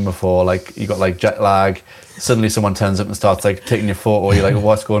you've never been before, like you got like jet lag, suddenly someone turns up and starts like taking your photo, you're like,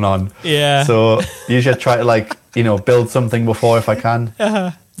 what's going on? So usually I try to like, you know, build something before if I can.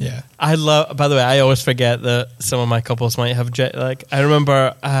 Yeah. By the way, I always forget that some of my couples might have jet lag. I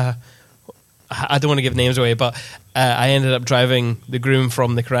remember, I don't want to give names away, but I ended up driving the groom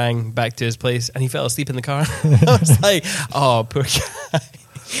from the Kerrang back to his place, and he fell asleep in the car. I was like, oh, poor guy.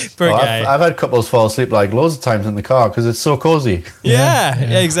 Poor guy. I've had couples fall asleep like loads of times in the car because it's so cozy. Yeah,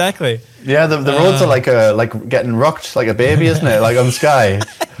 exactly. Yeah, the roads are like getting rocked like a baby, isn't it? Like on Sky.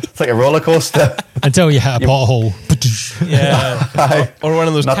 It's like a roller coaster. Until you hit a pothole. Yeah. or one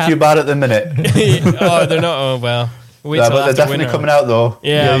of those. Not too bad at the minute. Oh, they're not. Oh, well. But they're definitely coming out though.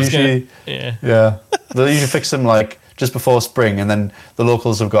 Yeah, usually. Yeah. They'll usually fix them like just before spring, and then the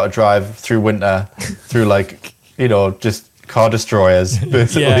locals have got to drive through winter through like, you know, just car destroyers,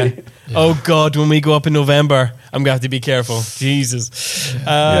 basically. Oh God, when we go up in November, I'm gonna have to be careful. Jesus.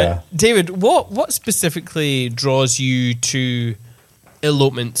 David, what specifically draws you to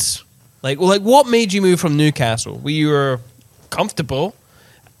elopements? Like what made you move from Newcastle, where you were comfortable,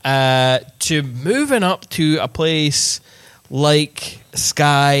 to moving up to a place like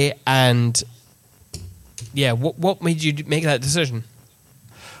Skye? And what made you make that decision?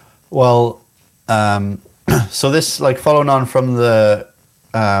 Well, so this, like, following on from the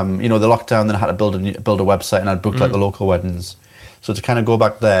you know, the lockdown, then I had to build a website, and I'd booked like the local weddings. So to kind of go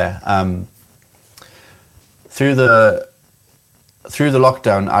back there, through the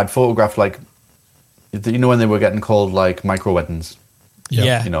lockdown, I'd photographed, like, you know, when they were getting called like micro weddings.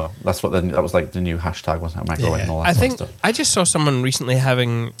 Yeah. You know, that was like the new hashtag, wasn't it? Micro wedding, all that sort of stuff. I just saw someone recently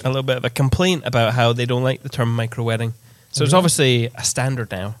having a little bit of a complaint about how they don't like the term micro wedding. So it's obviously a standard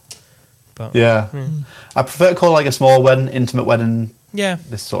now. But I prefer to call it like a small wedding, intimate wedding. Yeah.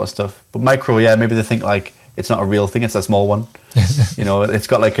 This sort of stuff. But micro, maybe they think like it's not a real thing, it's a small one. You know, it's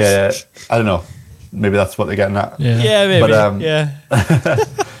got like I don't know. Maybe that's what they're getting at. Yeah, maybe. But,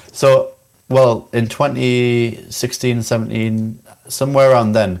 so, well, in 2016, 17, somewhere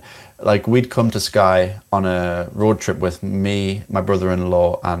around then, like, we'd come to Skye on a road trip with me, my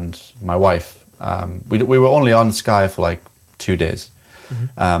brother-in-law, and my wife. We were only on Skye for like 2 days.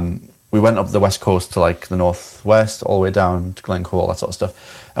 We went up the west coast to like the northwest, all the way down to Glencoe, all that sort of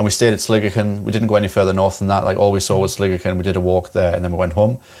stuff. And we stayed at Sligachan. We didn't go any further north than that. Like, all we saw was Sligachan. We did a walk there, and then we went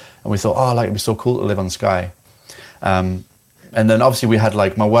home. And we thought, like, it'd be so cool to live on Skye. And then obviously we had,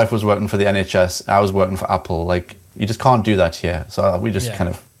 like, my wife was working for the NHS, I was working for Apple. Like, you just can't do that here. So we just kind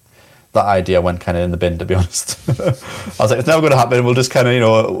of that idea went kind of in the bin, to be honest. I was like, it's never going to happen. We'll just kind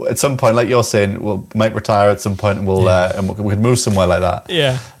of, at some point, like you're saying, we might retire at some point, and we can move somewhere like that.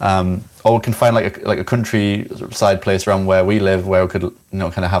 Yeah. Or we can find like a countryside place around where we live, where we could, kind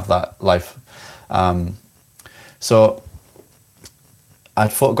of have that life. So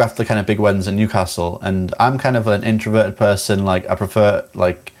I'd photographed the kind of big weddings in Newcastle, and I'm kind of an introverted person. Like, I prefer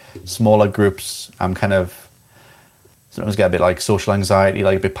like smaller groups. I'm kind of sometimes get a bit like social anxiety,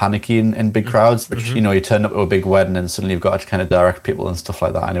 like a bit panicky in big crowds. Which you turn up to a big wedding and suddenly you've got to kind of direct people and stuff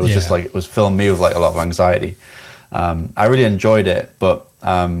like that. And it was just like, it was filling me with like a lot of anxiety. I really enjoyed it, but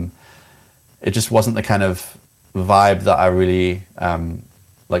it just wasn't the kind of vibe that I really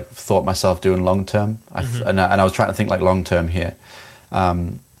like thought myself doing long term. And I was trying to think like long term here.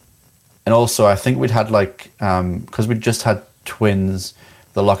 And also I think we'd had like, because we'd just had twins,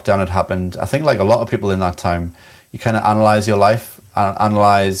 the lockdown had happened. I think like a lot of people in that time, you kind of analyze your life,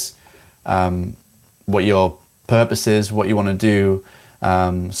 analyze what your purpose is, what you want to do.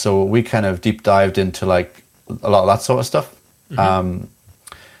 So we kind of deep dived into like a lot of that sort of stuff,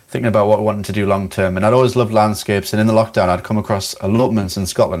 thinking about what we wanted to do long term. And I'd always loved landscapes. And in the lockdown, I'd come across elopements in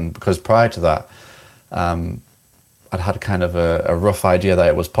Scotland, because prior to that, I'd had kind of a rough idea that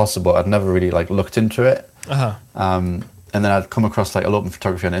it was possible. I'd never really like looked into it. And then I'd come across like elopement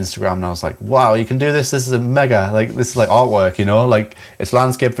photography on Instagram, and I was like, wow, you can do this. This is a mega, like, this is like artwork, like it's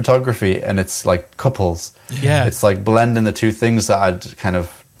landscape photography and it's like couples. Yeah. It's like blending the two things that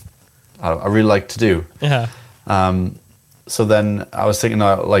I really like to do. Yeah. So then I was thinking,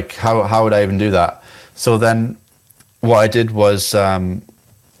 like, how would I even do that? So then what I did was I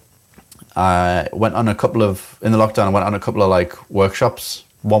went on in the lockdown, I went on a couple of like workshops.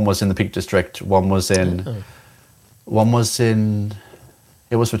 One was in the Peak District, one was in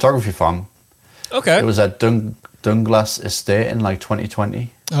it was Photography Farm. Okay. It was at Dunglass Estate in like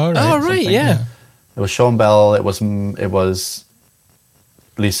 2020. Oh right, yeah. It was Sean Bell, it was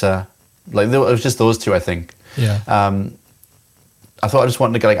Lisa. Like, it was just those two, I think. Yeah. I thought I just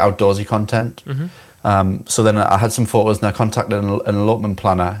wanted to get like outdoorsy content. So then I had some photos, and I contacted an elopement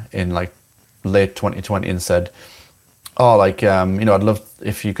planner in like late 2020 and said, I'd love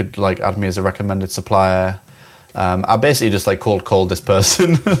if you could like add me as a recommended supplier. I basically just like called this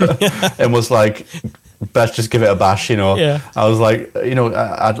person and was like, best just give it a bash, Yeah. I was like,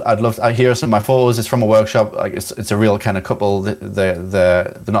 I'd love to, here are some of my photos. It's from a workshop. Like, it's a real kind of couple.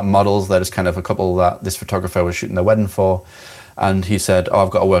 They're not models. They're just kind of a couple that this photographer was shooting their wedding for. And he said, I've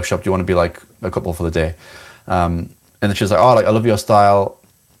got a workshop. Do you want to be like a couple for the day? And then she was like, I love your style.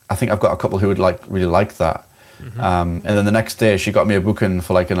 I think I've got a couple who would like really like that. And then the next day she got me a booking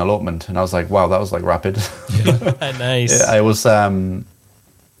for like an elopement, and I was like, wow, that was like rapid. Nice. Yeah,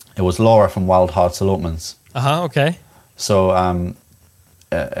 it was Laura from Wild Hearts Elopements. Okay. So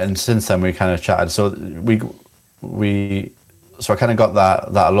and since then we kind of chatted. So so I kind of got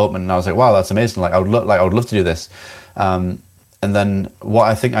that elopement, and I was like, wow, that's amazing. Like, I would love to do this. And then what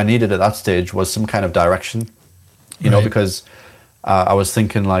I think I needed at that stage was some kind of direction, because I was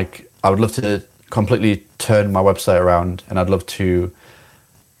thinking like, I would love to completely turn my website around, and I'd love to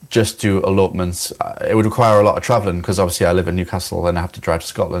just do elopements. It would require a lot of traveling, because obviously I live in Newcastle and I have to drive to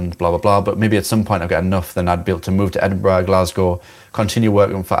Scotland, blah, blah, blah. But maybe at some point I'll get enough, then I'd be able to move to Edinburgh, Glasgow, continue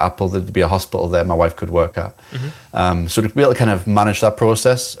working for Apple. There'd be a hospital there my wife could work at. So to be able to kind of manage that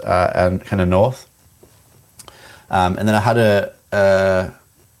process and kind of north. And then I had and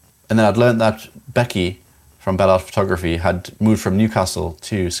then I'd learned that Becky from Bellart Photography had moved from Newcastle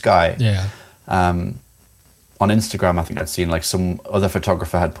to Skye. Yeah. On Instagram, I think I'd seen like some other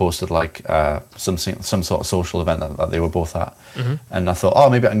photographer had posted like some sort of social event that they were both at, and I thought,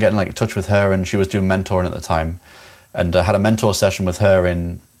 maybe I can get in like in touch with her. And she was doing mentoring at the time, and I had a mentor session with her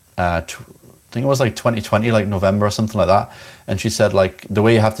in I think it was like 2020, like November or something like that. And she said like, the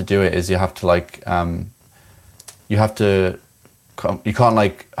way you have to do it is you have to like you can't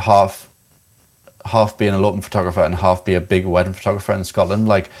like half be an elopement photographer and half be a big wedding photographer in Scotland.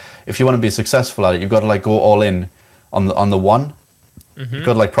 Like, if you want to be successful at it, you've got to like go all in on the one. You've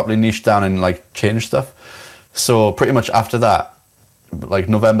got to like properly niche down and like change stuff. So pretty much after that, like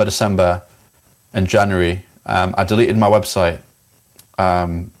November, December and January, I deleted my website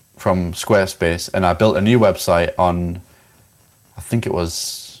from Squarespace, and I built a new website on, I think it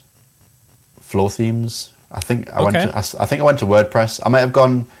was Flow Themes. I think I went to WordPress. I might have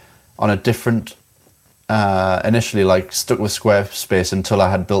gone on a different initially like stuck with Squarespace until I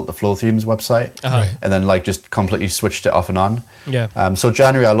had built the Flow Themes website, and then like just completely switched it off and on. So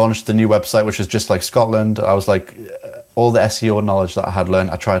January I launched the new website, which is just like Scotland. I was like, all the SEO knowledge that I had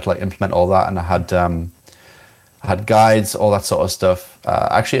learned, I tried to like implement all that, and I had I had guides, all that sort of stuff.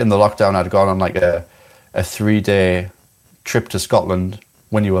 Actually, in the lockdown, I'd gone on like a 3-day trip to Scotland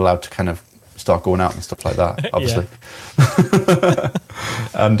when you were allowed to kind of start going out and stuff like that, obviously.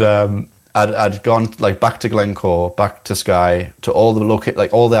 And I'd gone like back to Glencore, back to Skye, to all the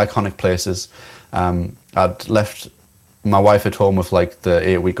all the iconic places. I'd left my wife at home with like the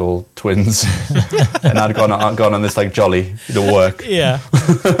 8-week-old twins, and I'd gone on this like jolly work. Yeah.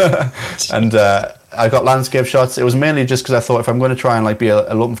 And I got landscape shots. It was mainly just because I thought if I'm going to try and like be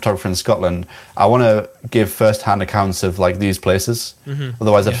a local photographer in Scotland, I want to give first-hand accounts of like these places.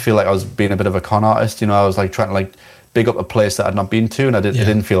 Otherwise, I'd feel like I was being a bit of a con artist. I was like trying to like big up a place that I'd not been to, and it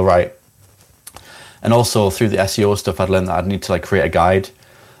didn't feel right. And also through the SEO stuff, I'd learned that I'd need to like create a guide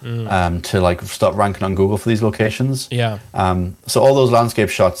to like start ranking on Google for these locations. Yeah. So all those landscape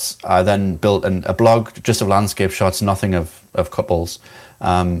shots, I then built a blog just of landscape shots, nothing of couples.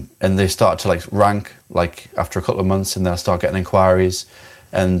 And they started to like rank like after a couple of months, and then I started getting inquiries.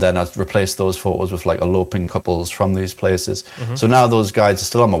 And then I'd replace those photos with like eloping couples from these places. So now those guides are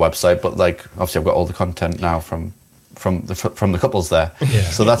still on my website, but like obviously I've got all the content now from the couples there.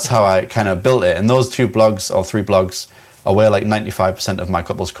 So that's how I kind of built it. And those 2 blogs or 3 blogs are where like 95% of my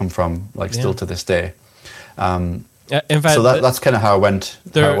couples come from, like still to this day. In fact, so that's kind of how it went.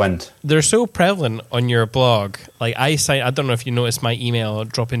 They're so prevalent on your blog. Like I don't know if you noticed my email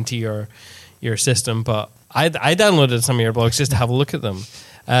drop into your system, but I downloaded some of your blogs just to have a look at them.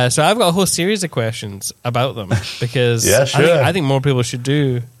 So I've got a whole series of questions about them because I think more people should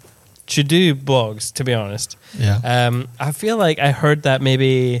do blogs, to be honest. Yeah. I feel like I heard that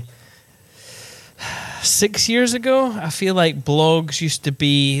maybe 6 years ago. I feel like blogs used to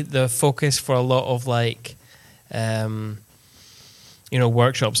be the focus for a lot of like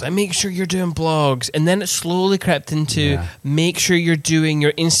workshops. And make sure you're doing blogs, and then it slowly crept into make sure you're doing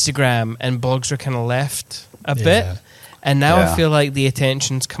your Instagram, and blogs are kind of left a bit. And now I feel like the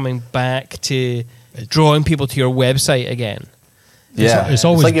attention's coming back to drawing people to your website again. It's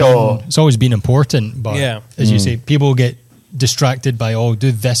always been important, but as you say, people get distracted by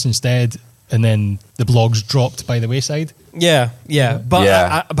do this instead, and then the blog's dropped by the wayside. But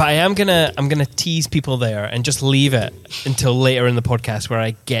I am gonna tease people there and just leave it until later in the podcast where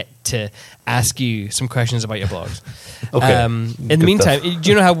I get to ask you some questions about your blogs. Okay. In the meantime, do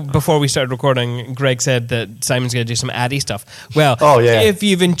you know how before we started recording, Greg said that Simon's going to do some addy stuff? Well, if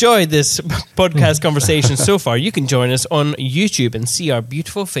you've enjoyed this podcast conversation so far, you can join us on YouTube and see our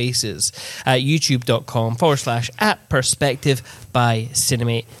beautiful faces at youtube.com/@perspective by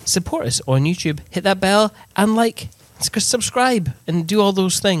Cinemate. Support us on YouTube. Hit that bell and subscribe and do all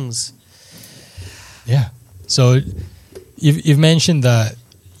those things. Yeah. So you've mentioned that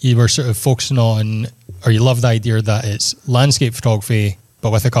you were sort of focusing on, or you love the idea that it's landscape photography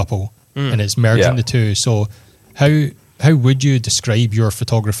but with a couple, and it's merging the two. So how would you describe your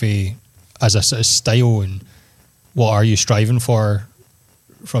photography as a sort of style, and what are you striving for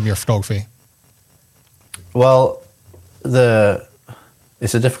from your photography? Well,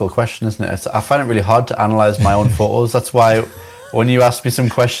 it's a difficult question, isn't it? I find it really hard to analyze my own photos. That's why when you asked me some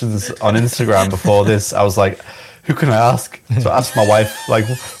questions on Instagram before this, I was like, who can I ask? So I asked my wife, like,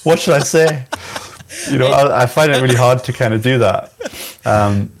 what should I say? I find it really hard to kind of do that.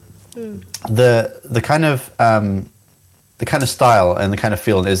 The kind of style and the kind of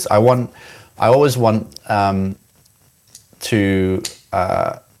feeling is I always want to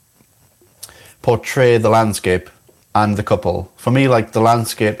portray the landscape and the couple. For me, like, the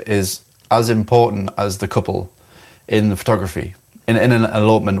landscape is as important as the couple in the photography, in an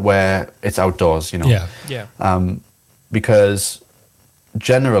elopement where it's outdoors, because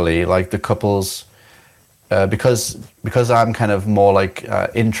generally, like, the couples, because I'm kind of more like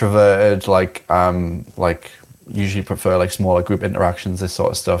introverted, like usually prefer like smaller group interactions, this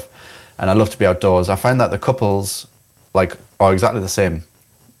sort of stuff, and I love to be outdoors. I find that the couples like are exactly the same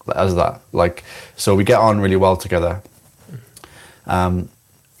as that. Like, so we get on really well together.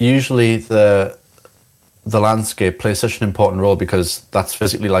 Usually the landscape plays such an important role because that's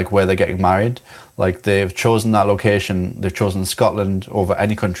physically like where they're getting married. Like, they've chosen that location, they've chosen Scotland over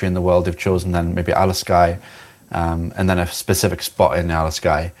any country in the world. They've chosen then maybe Isle of Skye, and then a specific spot in Isle of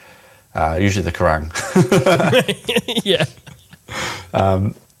Skye, usually the Kerrang.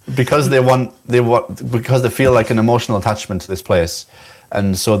 Because because they feel like an emotional attachment to this place.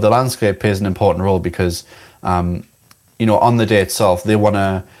 And so the landscape plays an important role because, on the day itself, they want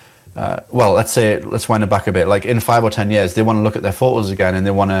to, let's wind it back a bit. Like, in 5 or 10 years, they want to look at their photos again and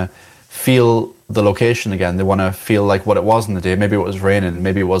they want to feel the location again. They want to feel like what it was in the day. Maybe it was raining.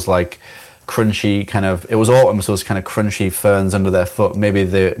 Maybe it was like crunchy it was autumn, so it was kind of crunchy ferns under their foot. Maybe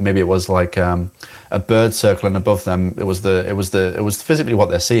it was like a a bird circling above them. It was physically what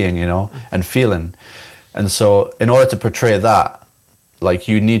they're seeing, you know, and feeling. And so in order to portray that, like,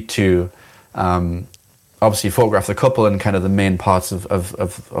 you need to obviously photograph the couple and kind of the main parts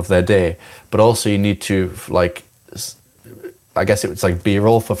of their day, but also you need to, like, I guess it's like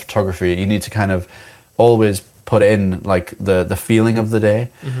B-roll for photography. You need to kind of always put in like the feeling of the day,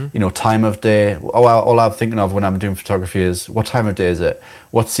 you know, time of day. All I'm thinking of when I'm doing photography is, what time of day is it?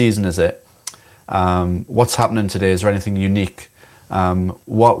 What season is it? What's happening today? Is there anything unique?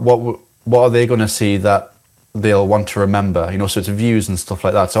 What are they going to see that they'll want to remember? You know, so it's views and stuff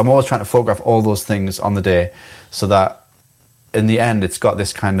like that. So I'm always trying to photograph all those things on the day, so that in the end it's got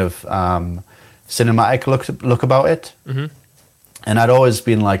this kind of cinematic look about it. And I'd always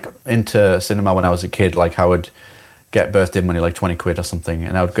been like into cinema when I was a kid. Like, I would get birthday money, like 20 quid or something,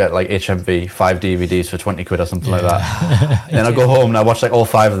 and I would get like HMV 5 DVDs for 20 quid or something like that. And then I'd go home and I'd watch like all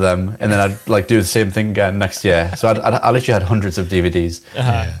 5 of them, and then I'd like do the same thing again next year. So I literally had hundreds of DVDs.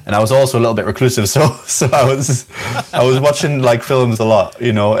 And I was also a little bit reclusive, so I was watching like films a lot,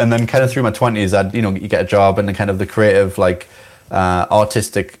 you know. And then kind of through my 20s, I'd, you know, you get a job, and then kind of the creative, like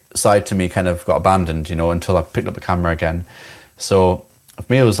artistic side to me kind of got abandoned, you know, until I picked up the camera again. So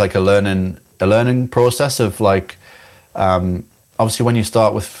for me, it was like a learning process of like, obviously when you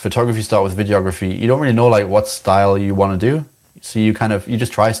start with photography, you start with videography, you don't really know like what style you want to do. So you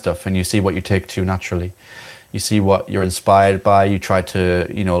just try stuff and you see what you take to naturally. You see what you're inspired by. You try to,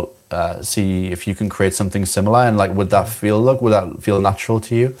 you know, see if you can create something similar, and like, would that feel natural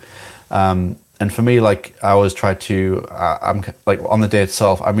to you? And for me, like, I always try to, I'm like, on the day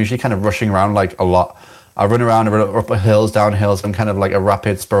itself, I'm usually kind of rushing around like a lot. I run around up hills, down hills. I'm kind of like a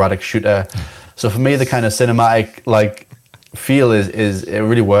rapid, sporadic shooter. So for me, the kind of cinematic like feel is it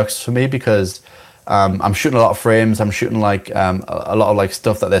really works for me, because I'm shooting a lot of frames. I'm shooting like a lot of like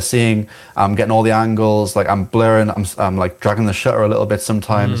stuff that they're seeing. I'm getting all the angles. Like, I'm blurring. I'm like dragging the shutter a little bit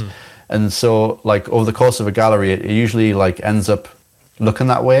sometimes. And so like over the course of a gallery, it usually like ends up looking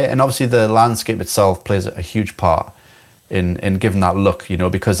that way. And obviously the landscape itself plays a huge part in giving that look, you know,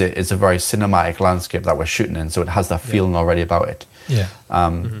 because it's a very cinematic landscape that we're shooting in, so it has that feeling already about it.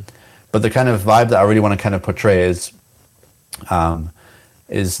 But the kind of vibe that I really want to kind of portray is something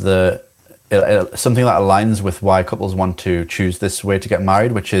that aligns with why couples want to choose this way to get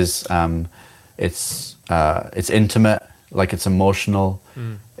married, which is it's intimate, like, it's emotional,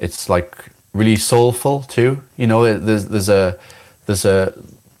 it's like really soulful too. You know, there's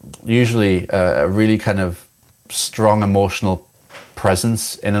usually a really kind of strong emotional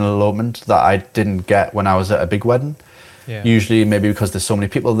presence in an elopement that I didn't get when I was at a big wedding. Usually maybe because there's so many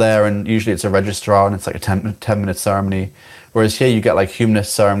people there, and usually it's a registrar and it's like a 10-minute ceremony, whereas here you get like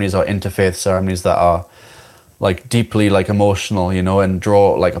humanist ceremonies or interfaith ceremonies that are like deeply like emotional, you know, and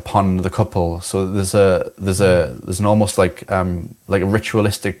draw like upon the couple. So there's an almost like a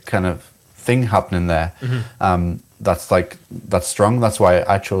ritualistic kind of thing happening there. That's strong. That's why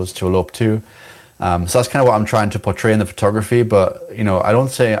I chose to elope too. So that's kind of what I'm trying to portray in the photography. But, you know, I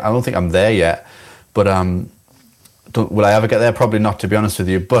don't think I'm there yet. But will I ever get there? Probably not, to be honest with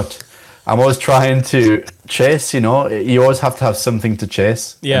you. But I'm always trying to chase. You know, you always have to have something to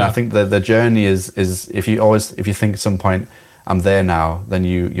chase. And I think the journey is if you think at some point I'm there now, then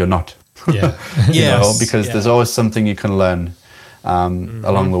you're not. You know, because there's always something you can learn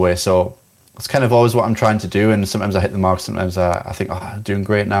along the way. So it's kind of always what I'm trying to do. And sometimes I hit the mark. Sometimes I think, I'm doing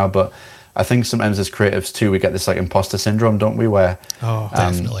great now. But I think sometimes as creatives too, we get this like imposter syndrome, don't we? Where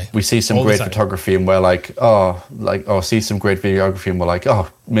definitely we see some great photography and we're like, see some great videography and we're like,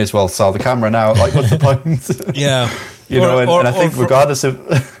 may as well sell the camera now. Like, what's the point? You know, and I think regardless of...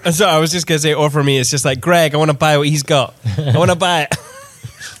 So I was just going to say, or for me, it's just like, Greg, I want to buy what he's got. I want to buy it.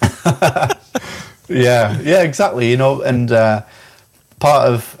 yeah, exactly. You know, and part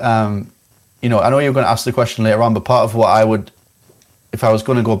of, you know, I know you're going to ask the question later on, but part of what I would... If I was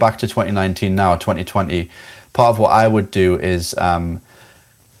going to go back to 2019 now, 2020, part of what I would do is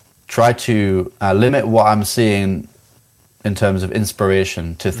try to limit what I'm seeing in terms of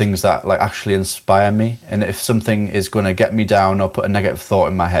inspiration to things that like actually inspire me. And if something is going to get me down or put a negative thought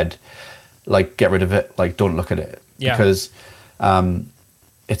in my head, like, get rid of it. Like, don't look at it. Because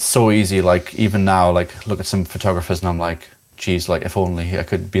it's so easy. Like, even now, like, look at some photographers and I'm like, geez, like, if only I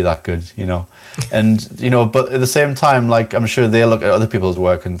could be that good, you know. And, you know, but at the same time, like, I'm sure they look at other people's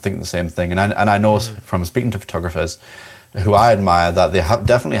work and think the same thing. And I know from speaking to photographers who I admire that they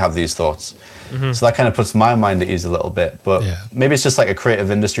definitely have these thoughts. So that kind of puts my mind at ease a little bit. But maybe it's just like a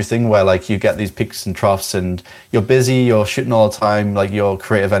creative industry thing where like you get these peaks and troughs and you're busy, you're shooting all the time, like your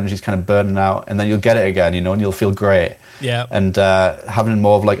creative energy is kind of burning out, and then you'll get it again, you know, and you'll feel great. Yeah. And having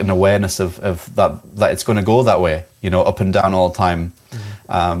more of like an awareness of that it's going to go that way, you know, up and down all the time,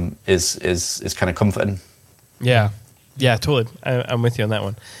 is kind of comforting. Yeah. Yeah, totally. I'm with you on that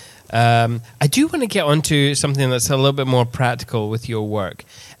one. I do want to get onto something that's a little bit more practical with your work,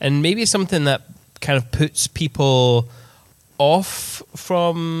 and maybe something that kind of puts people off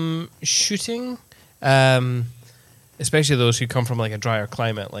from shooting, especially those who come from like a drier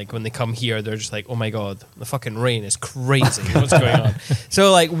climate. Like when they come here, they're just like, "Oh my god, the fucking rain is crazy. What's going on?"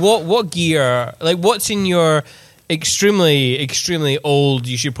 So, like, what gear? Like, what's in your extremely old,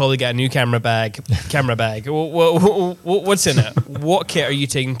 you should probably get a new camera bag. What's in it? What kit are you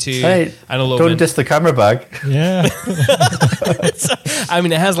taking to an elopement? Don't diss the camera bag. Yeah. I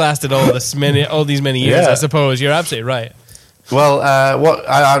mean, it has lasted all these many years, I suppose. You're absolutely right. Well,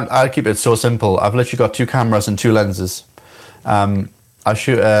 I keep it so simple. I've literally got 2 cameras and 2 lenses. I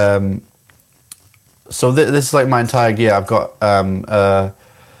shoot. So this is like my entire gear. I've got.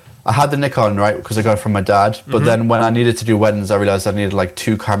 I had the Nikon, right, because I got it from my dad. But then when I needed to do weddings, I realized I needed like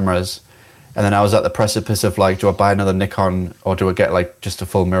 2 cameras. And then I was at the precipice of like, do I buy another Nikon or do I get like just a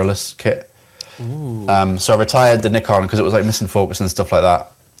full mirrorless kit? So I retired the Nikon because it was like missing focus and stuff like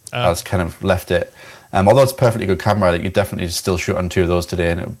that. I just kind of left it. Although it's a perfectly good camera, like, you definitely still shoot on 2 of those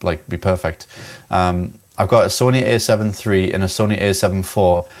today and it would like be perfect. I've got a Sony A7 III and a Sony A7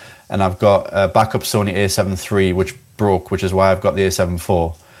 IV. And I've got a backup Sony A7 III which broke, which is why I've got the A7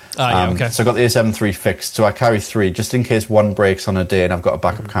 IV. So I got the A7 III fixed. So I carry 3 just in case one breaks on a day, and I've got a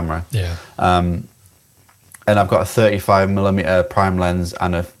backup camera. Yeah. And I've got a 35mm prime lens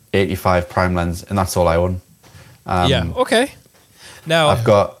and a 85 prime lens, and that's all I own. Okay. Now I've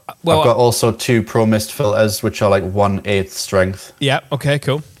got also 2 Pro Mist filters, which are like 1/8 strength. Yeah. Okay.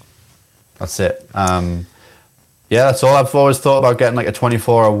 Cool. That's it. That's all. I've always thought about getting like a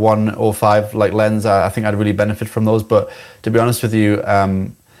 24 or 105 like lens. I think I'd really benefit from those. But to be honest with you,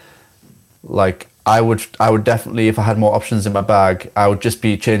 like I would definitely, if I had more options in my bag, I would just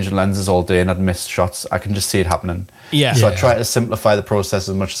be changing lenses all day and I'd miss shots. I can just see it happening. So I try to simplify the process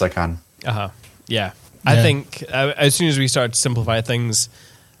as much as I can. I think as soon as we started to simplify things,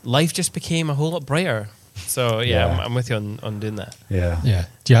 life just became a whole lot brighter. So I'm with you on doing that.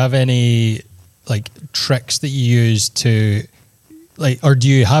 Do you have any like tricks that you use to like, or do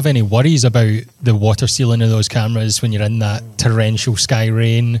you have any worries about the water sealing of those cameras when you're in that torrential sky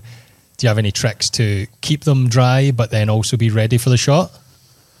rain? Do you have any tricks to keep them dry but then also be ready for the shot?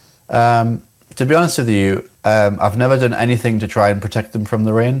 To be honest with you, I've never done anything to try and protect them from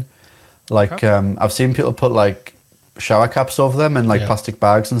the rain. Like I've seen people put like shower caps over them and like plastic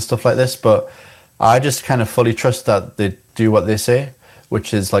bags and stuff like this, but I just kind of fully trust that they do what they say,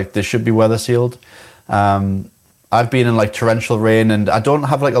 which is like they should be weather sealed. I've been in like torrential rain and I don't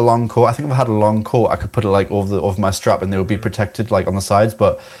have like a long coat. I think if I had a long coat, I could put it like over my strap and they would be protected like on the sides,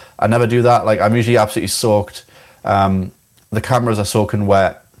 but I never do that. Like I'm usually absolutely soaked. The cameras are soaking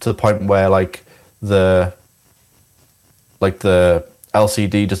wet to the point where like the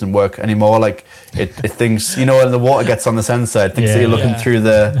LCD doesn't work anymore. Like it thinks, you know, when the water gets on the sensor, it thinks that you're looking through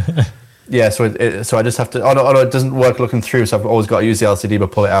the... so I just have to... Oh no, it doesn't work looking through, so I've always got to use the LCD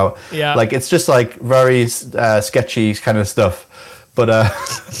but pull it out. Yeah. Like it's just like very sketchy kind of stuff. But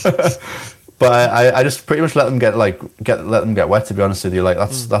but I just pretty much let them get wet, to be honest with you. Like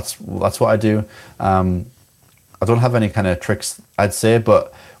that's what I do. I don't have any kind of tricks, I'd say,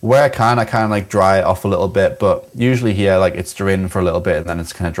 but where I can like dry it off a little bit. But usually here, like it's raining for a little bit and then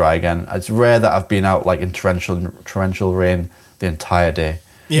it's kind of dry again. It's rare that I've been out like in torrential rain the entire day.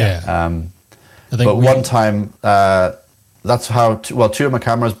 But one time, that's how 2 of my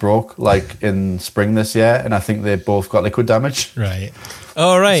cameras broke like in spring this year, and I think they both got liquid damage. Right.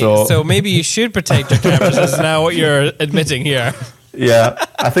 Oh, right. So maybe you should protect your cameras. Is now what you're admitting here. Yeah,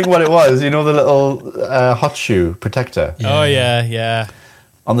 I think what it was, you know, the little hot shoe protector. Oh yeah.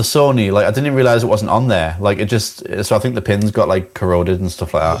 On the Sony, like I didn't even realize it wasn't on there. Like it just, so I think the pins got like corroded and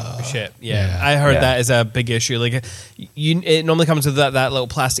stuff like that. Shit, yeah. I heard that is a big issue. Like it normally comes with that little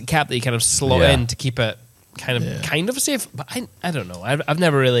plastic cap that you kind of slot in to keep it kind of safe. But I don't know. I've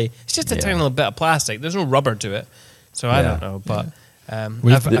never really. It's just a tiny little bit of plastic. There's no rubber to it, so I don't know. But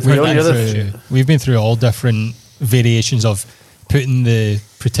we've been through all different variations of putting the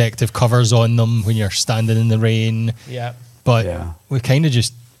protective covers on them when you're standing in the rain. Yeah. But we kind of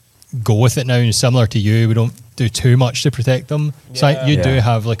just go with it now, and similar to you, we don't do too much to protect them. So you do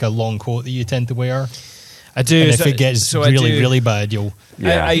have like a long coat that you tend to wear. I do. And if it gets really bad, you'll...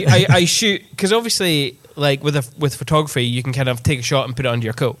 Yeah. I shoot, because obviously, like with photography, you can kind of take a shot and put it under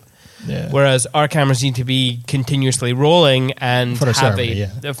your coat. Yeah. Whereas our cameras need to be continuously rolling and for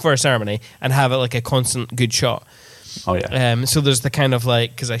a ceremony and have it like a constant good shot. Oh yeah. So there's the kind of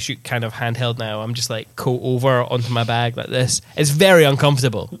like, because I shoot kind of handheld now, I'm just like coat over onto my bag like this. It's very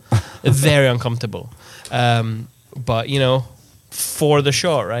uncomfortable. Very uncomfortable. But you know, for the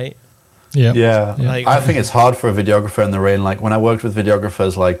shot, right? Yeah. Yeah. Like, I think it's hard for a videographer in the rain. Like when I worked with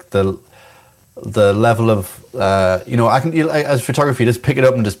videographers, like the level of as photography, just pick it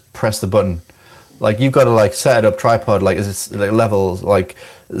up and just press the button. Like you've got to like set it up, tripod, like is it like level, like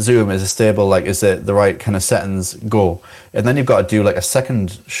zoom, is it stable, like is it the right kind of settings, go. And then you've got to do like a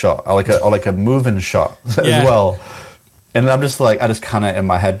second shot or like a moving shot as well. And I'm just like, I just kind of in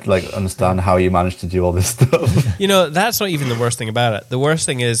my head like understand how you manage to do all this stuff. You know, that's not even the worst thing about it. The worst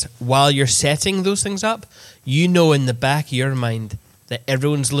thing is while you're setting those things up, you know in the back of your mind that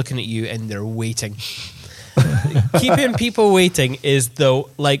everyone's looking at you and they're waiting. Keeping people waiting is though,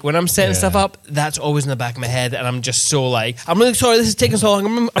 like when I'm setting stuff up, that's always in the back of my head, and I'm just so like, I'm really sorry this is taking so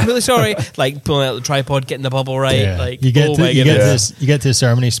long. I'm really sorry. Like pulling out the tripod, getting the bubble right. Yeah. Like you get to the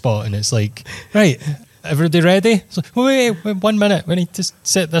ceremony spot, and it's like, right, everybody ready? It's like, wait, 1 minute. We need to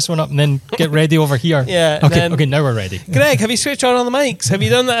set this one up and then get ready over here. Yeah. Okay, now we're ready. Greg, have you switched on the mics? Have you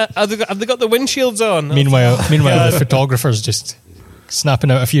done that? Have they got the windshields on? Meanwhile, the photographer's just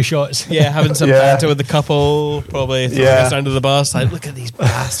snapping out a few shots. Yeah, having some banter with the couple, probably throwing us under the bus. Like, look at these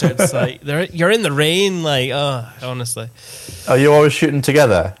bastards. Like, you're in the rain. Like, honestly. Are you always shooting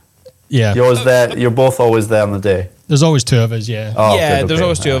together? Yeah. You're always there. You're both always there on the day. There's always two of us. Yeah. Oh, yeah, good, there's okay.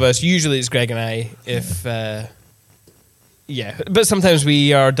 always two of us. Usually it's Greg and I. If but sometimes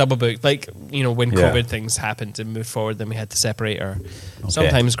we are double booked. Like, you know, when COVID things happened and moved forward, then we had to separate. Or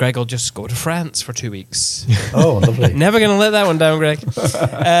sometimes Greg will just go to France for 2 weeks. Oh, lovely. Never gonna let that one down, Greg.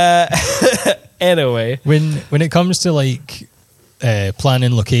 Anyway, when it comes to like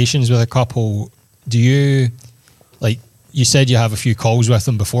planning locations with a couple, do you, like you said, you have a few calls with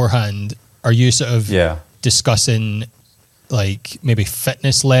them beforehand? Are you sort of discussing like maybe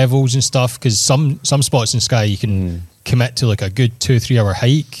fitness levels and stuff? Because some spots in Skye you can commit to like a good 2-3 hour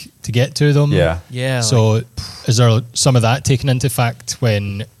hike to get to them. Yeah. So is there some of that taken into fact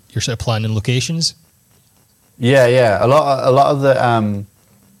when you're sort of planning locations? Yeah. A lot of the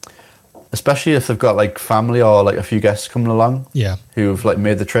especially if they've got like family or like a few guests coming along who've like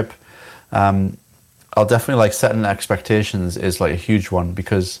made the trip, I'll definitely like setting expectations is like a huge one,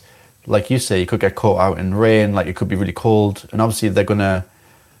 because like you say, you could get caught out in rain, like it could be really cold, and obviously they're gonna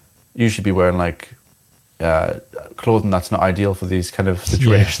usually be wearing like clothing that's not ideal for these kind of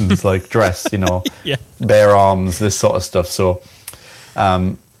situations, like dress, you know, bare arms, this sort of stuff. So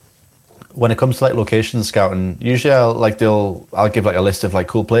when it comes to like location scouting, usually I'll give like a list of like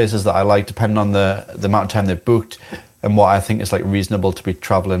cool places that I like, depending on the amount of time they've booked and what I think is like reasonable to be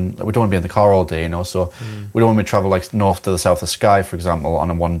traveling. We don't want to be in the car all day, you know, so we don't want to travel like north to the south of Skye, for example,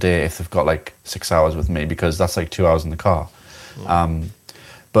 on a one day if they've got like 6 hours with me, because that's like 2 hours in the car.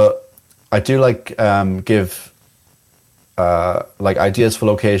 But I do like give like ideas for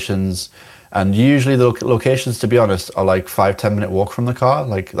locations, and usually the locations, to be honest, are like 5-10 minute walk from the car.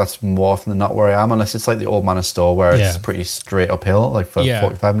 Like that's more often than not where I am, unless it's like the Old Manor store where it's pretty straight uphill, like for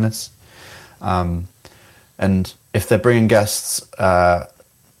 45 minutes. And if they're bringing guests,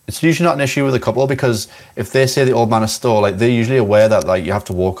 it's usually not an issue with a couple, because if they say the Old Manor store, like they're usually aware that like you have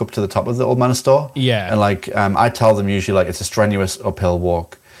to walk up to the top of the Old Manor store. Yeah. And like I tell them usually like it's a strenuous uphill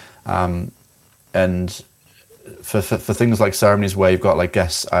walk. And for things like ceremonies where you've got like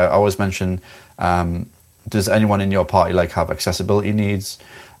guests, I always mention, does anyone in your party like have accessibility needs?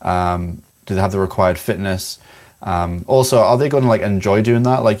 Do they have the required fitness? Also, are they going to like enjoy doing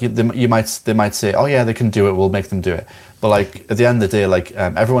that? Like they might say, oh yeah, they can do it, we'll make them do it. But like at the end of the day, like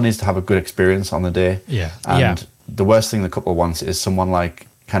everyone needs to have a good experience on the day. And the worst thing the couple wants is someone like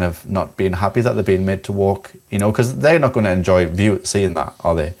kind of not being happy that they're being made to walk, you know, because they're not going to enjoy seeing that,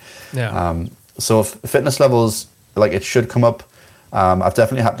 are they? So fitness levels, like it should come up. I've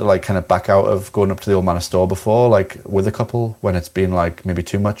definitely had to like kind of back out of going up to the Old Manor store before, like with a couple, when it's been like maybe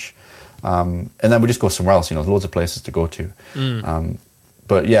too much. And then we just go somewhere else, you know, there's loads of places to go to.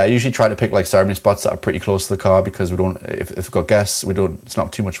 But yeah, I usually try to pick like ceremony spots that are pretty close to the car, because we don't, if we've got guests, it's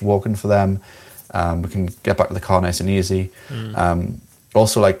not too much walking for them. We can get back to the car nice and easy.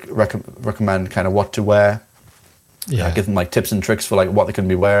 Also like recommend kind of what to wear. Give them like tips and tricks for like what they can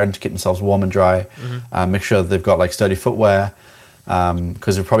be wearing to keep themselves warm and dry. Make sure that they've got like sturdy footwear.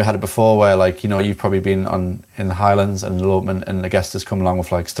 Because we've probably had it before where, like, you know, you've probably been in the Highlands and elopement, and a guest has come along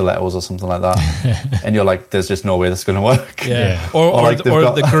with like stilettos or something like that, and you're like, there's just no way this is going to work. Or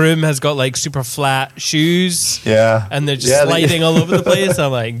the groom has got like super flat shoes, and they're just sliding all over the place.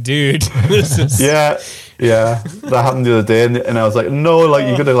 I'm like, dude, this is that happened the other day, and I was like, no, like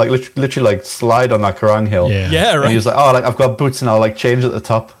you're gonna like literally like slide on that Kerrang hill. Right. And he was like, oh, like I've got boots and I'll like change at the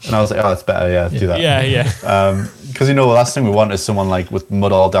top, and I was like, oh, that's better, do that. Because you know, the last thing we want is someone like with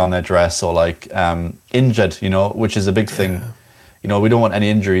mud all down their dress or like injured, you know, which is a big thing. You know, we don't want any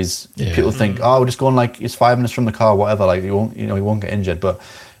injuries. People think, oh, we're just going like it's 5 minutes from the car, whatever. Like you won't get injured, but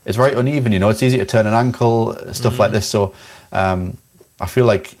it's very uneven. You know, it's easy to turn an ankle, stuff like this. So I feel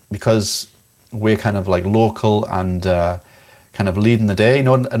like because we're kind of like local and kind of leading the day, you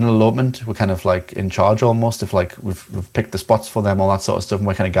know, in an elopement, we're kind of like in charge almost. If like we've picked the spots for them, all that sort of stuff, and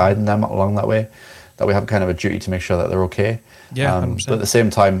we're kind of guiding them along that way. That we have kind of a duty to make sure that they're okay. But at the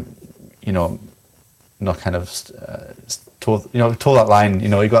same time, you know, not kind of toe that line. You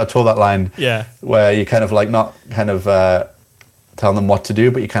know, you got to toe that line. Where you kind of like not kind of telling them what to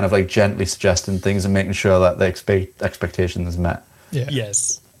do, but you kind of like gently suggesting things and making sure that the expectation is met.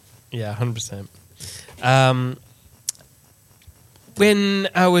 Yes. Yeah, 100%. When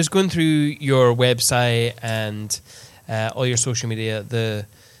I was going through your website and all your social media,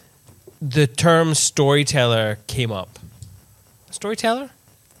 the term storyteller came up. Storyteller?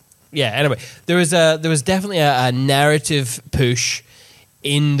 Yeah, anyway, there was definitely a narrative push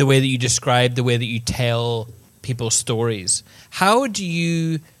in the way that you describe the way that you tell people's stories. How do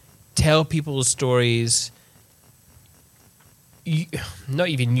you tell people's stories, not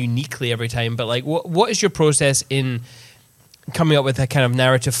even uniquely every time, but like what is your process in coming up with a kind of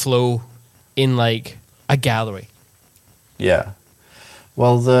narrative flow in like a gallery? Yeah.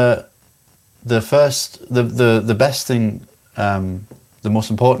 Well, the best thing, the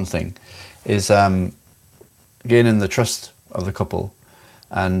most important thing is gaining the trust of the couple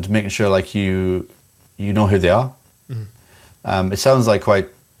and making sure like you know who they are. It sounds like quite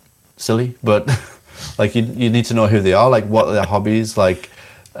silly, but like you need to know who they are, like what are their hobbies, like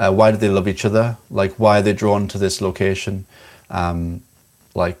why do they love each other, like why are they drawn to this location, what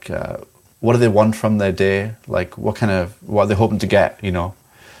do they want from their day, like what are they hoping to get, you know,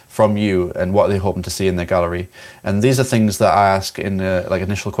 from you, and what are they hoping to see in their gallery. And these are things that I ask in like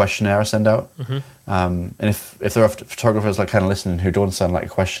initial questionnaire I send out. And if there are photographers like kind of listening who don't send like a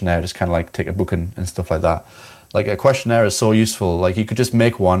questionnaire, just kind of like take a booking and stuff like that, like a questionnaire is so useful. Like you could just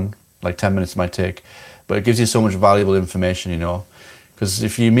make one, like 10 minutes might take, but it gives you so much valuable information, you know. Because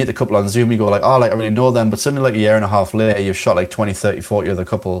if you meet the couple on Zoom, you go like, oh, like I really know them, but suddenly like a year and a half later, you've shot like 20, 30, 40 other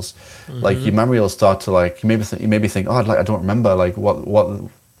couples. Like your memory will start to like, you maybe think, oh, like I don't remember like what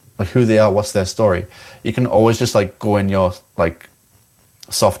like who they are, what's their story. You can always just like go in your like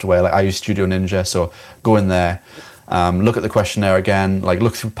software, like I use Studio Ninja, so go in there, look at the questionnaire again, like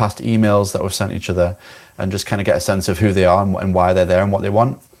look through past emails that we've sent each other, and just kind of get a sense of who they are and why they're there and what they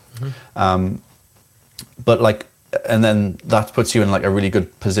want. But like, and then that puts you in like a really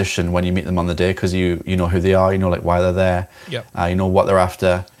good position when you meet them on the day, because you know who they are, you know like why they're there, you know what they're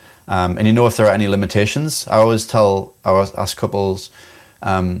after, and you know if there are any limitations. I always ask couples,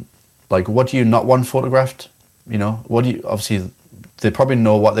 like, what do you not want photographed? You know, obviously they probably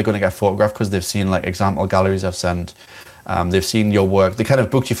know what they're going to get photographed because they've seen like example galleries I've sent. They've seen your work. They kind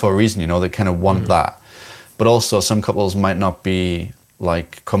of booked you for a reason, you know, they kind of want that. But also some couples might not be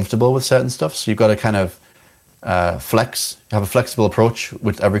like comfortable with certain stuff. So you've got to kind of have a flexible approach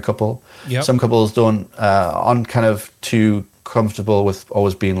with every couple. Some couples aren't kind of too comfortable with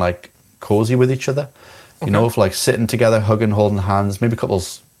always being like cozy with each other. You know, if like sitting together, hugging, holding hands. Maybe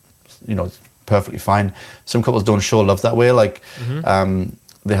couples, you know, perfectly fine. Some couples don't show love that way. Like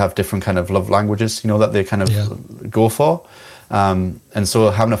they have different kind of love languages, you know, that they kind of go for. And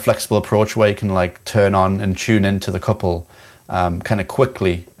so having a flexible approach where you can like turn on and tune into the couple kind of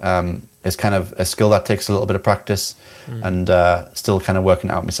quickly is kind of a skill that takes a little bit of practice, and still kind of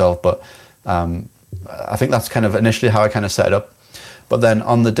working it out myself. But I think that's kind of initially how I kind of set it up. But then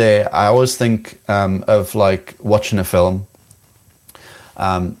on the day, I always think of like watching a film.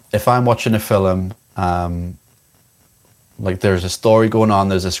 If I'm watching a film, like there's a story going on,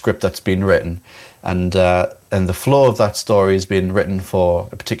 there's a script that's been written, and the flow of that story is being written for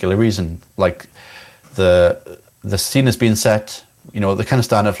a particular reason. Like the scene has been set, you know, the kind of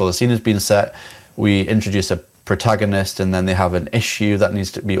standard flow. The scene has been set. We introduce a protagonist, and then they have an issue that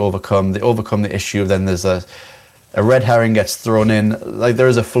needs to be overcome. They overcome the issue. Then there's a red herring gets thrown in. Like there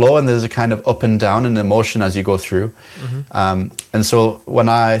is a flow, and there's a kind of up and down in emotion as you go through. And so when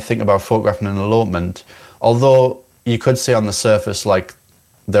I think about photographing an elopement, although you could say on the surface like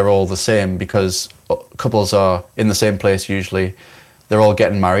they're all the same because couples are in the same place usually. They're all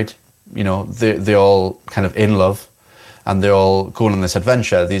getting married, you know, they're all kind of in love, and they're all going on this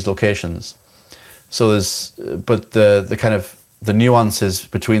adventure, these locations. So but the kind of the nuances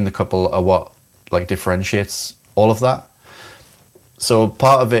between the couple are what like differentiates all of that. So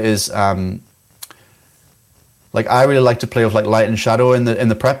part of it is like I really like to play with like light and shadow in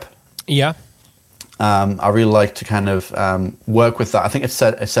the prep. Yeah. I really like to kind of work with that. I think it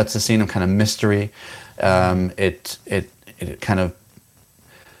sets a scene of kind of mystery. It kind of,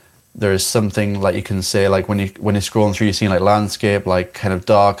 there is something like you can say like when you're scrolling through, you're seeing like landscape, like kind of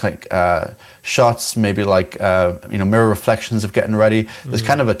dark, like shots, maybe like mirror reflections of getting ready. There's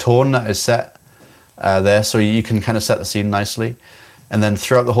kind of a tone that is set there, so you can kind of set the scene nicely. And then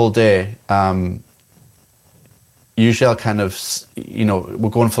throughout the whole day, usually I'll kind of, we're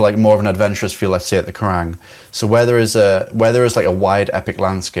going for like more of an adventurous feel, let's say at the Kerrang. So where there is like a wide epic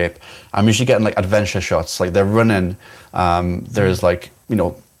landscape, I'm usually getting like adventure shots, like they're running. There's like,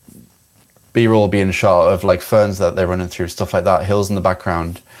 B-roll being shot of like ferns that they're running through, stuff like that, hills in the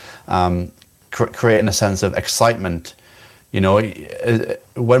background, creating a sense of excitement.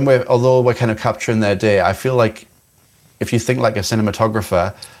 Although we're kind of capturing their day, I feel like if you think like a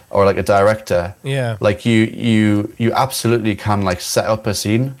cinematographer or like a director, yeah, like you absolutely can like set up a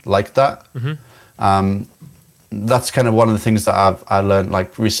scene like that. Mm-hmm. That's kind of one of the things that I learned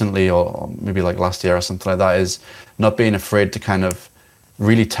like recently, or maybe like last year or something like that, is not being afraid to kind of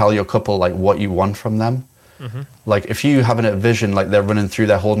really tell your couple like what you want from them. Mm-hmm. Like if you have a vision, like they're running through,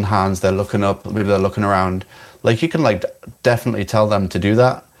 they're holding hands, they're looking up, maybe they're looking around, like you can like definitely tell them to do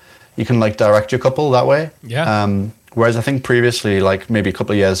that. You can like direct your couple that way. Yeah. Whereas I think previously, like maybe a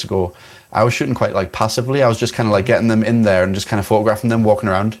couple of years ago, I was shooting quite like passively. I was just kind of like getting them in there and just kind of photographing them walking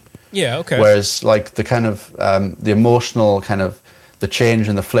around. Yeah, okay. Whereas like the kind of the emotional kind of the change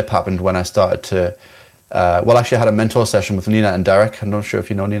and the flip happened when I started to actually I had a mentor session with Nina and Derek. I'm not sure if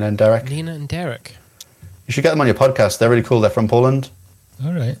you know Nina and Derek. Nina and Derek. You should get them on your podcast. They're really cool. They're from Poland.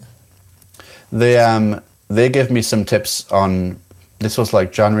 All right. They gave me some tips on, this was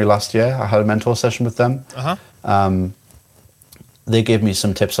like January last year. I had a mentor session with them. Uh-huh. They gave me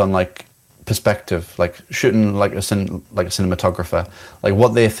some tips on like perspective, like shooting like a cinematographer, like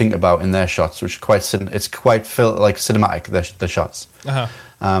what they think about in their shots, which is quite cinematic, the shots. Uh-huh.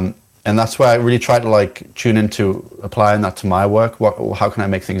 And that's where I really try to like tune into applying that to my work. How can I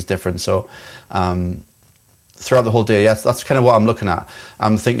make things different? So throughout the whole day, yes, that's kind of what I'm looking at.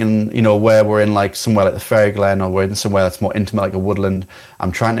 I'm thinking, where we're in like somewhere like the Fairy Glen, or we're in somewhere that's more intimate, like a woodland.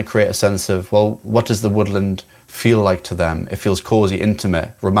 I'm trying to create a sense of, well, what does the woodland feel like to them? It feels cozy,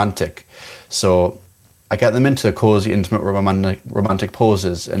 intimate, romantic. So I get them into cozy, intimate, romantic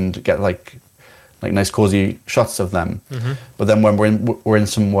poses and get like nice cozy shots of them. Mm-hmm. But then when we're in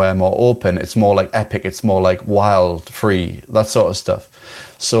somewhere more open, it's more like epic, it's more like wild, free, that sort of stuff.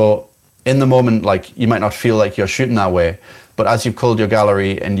 So in the moment, like you might not feel like you're shooting that way, but as you've culled your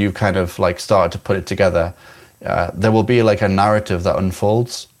gallery and you kind of like started to put it together, there will be like a narrative that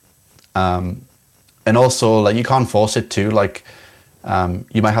unfolds. And also like you can't force it to, like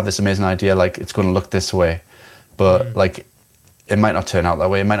you might have this amazing idea, like it's going to look this way, but like it might not turn out that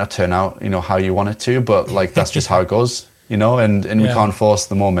way. It might not turn out, how you want it to, but like that's just how it goes, and we can't force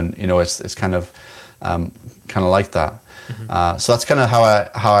the moment. It's kind of like that. Mm-hmm. So that's kind of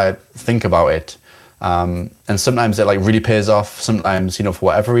how I think about it. And sometimes it like really pays off. Sometimes, for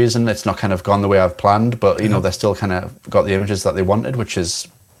whatever reason, it's not kind of gone the way I've planned, but they're still kind of got the images that they wanted, which is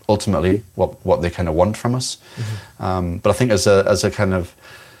ultimately what they kind of want from us. Mm-hmm. But I think as a kind of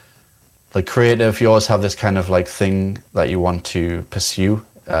like creative, you always have this kind of like thing that you want to pursue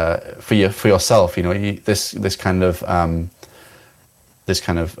for yourself. This kind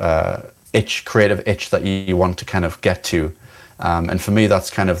of creative itch that you want to kind of get to. And for me, that's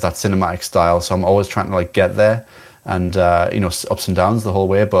kind of that cinematic style. So I'm always trying to like get there, and ups and downs the whole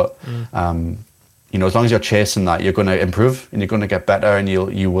way. But as long as you're chasing that, you're going to improve and you're going to get better, and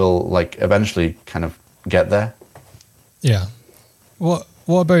you will like eventually kind of get there. Yeah. What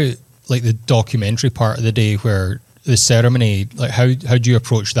about like the documentary part of the day, where the ceremony? Like how do you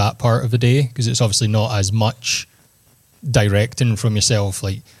approach that part of the day? Because it's obviously not as much directing from yourself.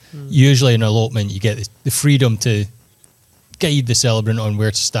 Like usually in an elopement, you get the freedom to guide the celebrant on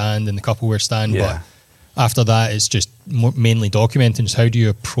where to stand and the couple where to stand. Yeah. But after that, it's just mainly documenting. So how do you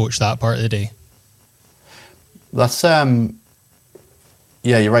approach that part of the day? That's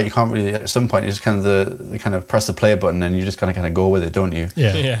yeah, you're right. You can't really, at some point, you just kind of the kind of press the play button and you just kind of go with it, don't you?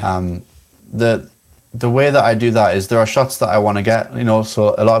 Yeah. the way that I do that is there are shots that I want to get,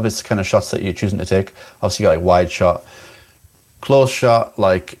 so a lot of it's kind of shots that you're choosing to take. Obviously, you got like wide shot, close shot,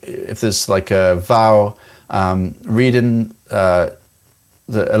 like if there's like a vow, reading, a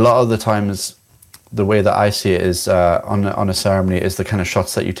lot of the times, the way that I see it is on a ceremony is the kind of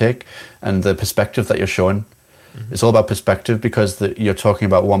shots that you take and the perspective that you're showing. Mm-hmm. It's all about perspective because you're talking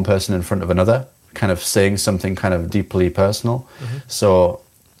about one person in front of another, kind of saying something kind of deeply personal. Mm-hmm. So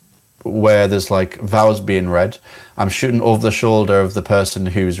where there's like vows being read, I'm shooting over the shoulder of the person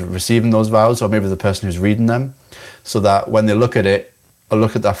who's receiving those vows, or maybe the person who's reading them, so that when they look at it or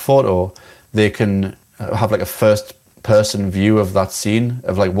look at that photo, they can have like a first person view of that scene,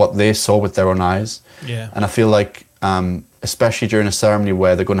 of like what they saw with their own eyes. Yeah. And I feel like especially during a ceremony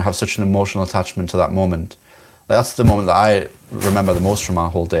where they're going to have such an emotional attachment to that moment, like that's the moment that I remember the most from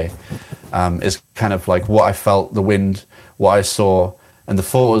our whole day, is kind of like what I felt, the wind, what I saw. And the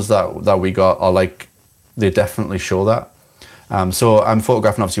photos that we got are like, they definitely show that. So I'm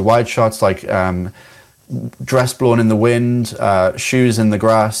photographing obviously wide shots, like dress blown in the wind, shoes in the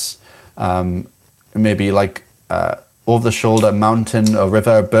grass, maybe like over the shoulder, mountain, a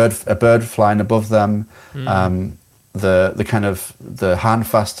river, a bird flying above them, the kind of the hand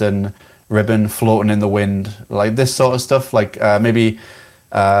fasten ribbon floating in the wind, like this sort of stuff. Like maybe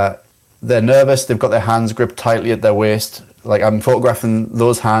they're nervous, they've got their hands gripped tightly at their waist. Like I'm photographing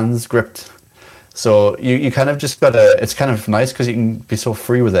those hands gripped. So you kind of just gotta, it's kind of nice because you can be so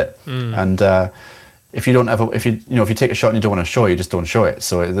free with it. And if you take a shot and you don't want to show it, you just don't show it.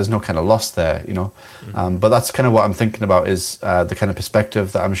 So there's no kind of loss there, But that's kind of what I'm thinking about is the kind of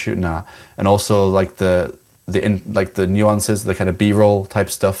perspective that I'm shooting at, and also like the nuances, the kind of B-roll type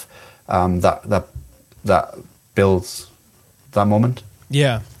stuff that builds that moment.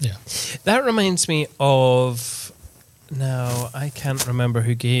 Yeah. That reminds me of. Now, I can't remember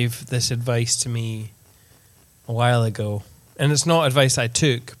who gave this advice to me a while ago. And it's not advice I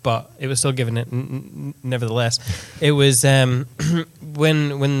took, but it was still given it nevertheless. It was when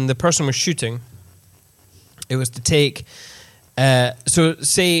the person was shooting, it was to take... so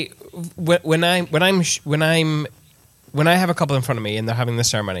say when I have a couple in front of me and they're having the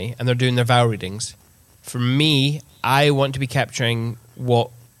ceremony and they're doing their vow readings, for me, I want to be capturing what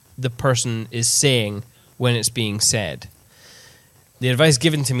the person is saying when it's being said. The advice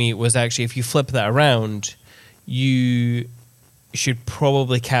given to me was actually, if you flip that around, you should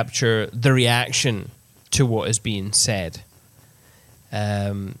probably capture the reaction to what is being said.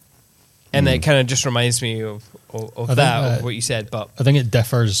 And it kind of just reminds me of what you said. But I think it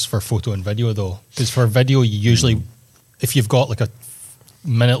differs for photo and video though, because for video you usually, if you've got like a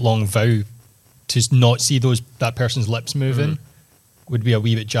minute-long vow, to not see that person's lips moving would be a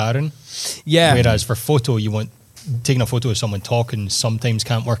wee bit jarring. Yeah. Whereas for photo, taking a photo of someone talking sometimes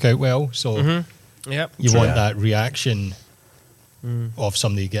can't work out well. So you want that reaction of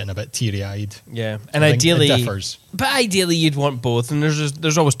somebody getting a bit teary-eyed. Yeah. And ideally, it differs. But ideally you'd want both. And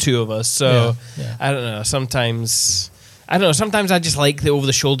there's always two of us. So I don't know. Sometimes I just like the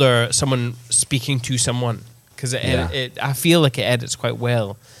over-the-shoulder, someone speaking to someone. Because I feel like it edits quite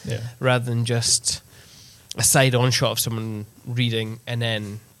well. Yeah. Rather than just a side-on shot of someone reading, and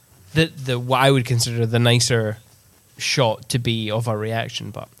then the what I would consider the nicer shot to be of a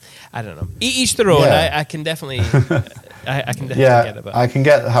reaction. But I don't know. Each their own. I can definitely, I can definitely get it. But I can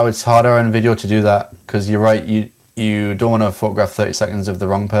get how it's harder on video to do that, because you're right. You don't want to photograph 30 seconds of the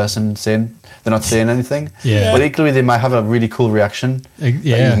wrong person saying they're not saying anything. Yeah. But equally, they might have a really cool reaction that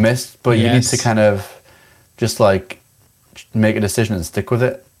you've missed. But you need to kind of just like make a decision and stick with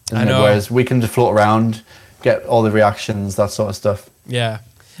it. I know. Whereas we can just float around, get all the reactions, that sort of stuff. Yeah.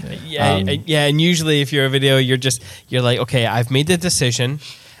 And usually if you're a video, you're like, okay, I've made the decision,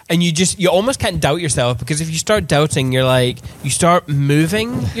 and you almost can't doubt yourself, because if you start doubting, you start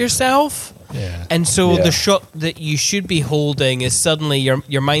moving yourself. Yeah. And so the shot that you should be holding is suddenly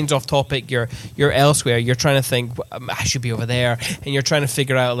your mind's off topic, you're elsewhere, you're trying to think, I should be over there, and you're trying to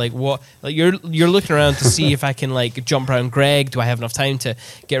figure out you're looking around to see if I can jump around Greg, do I have enough time to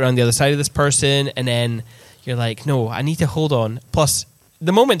get around the other side of this person, and then you're like, no, I need to hold on. Plus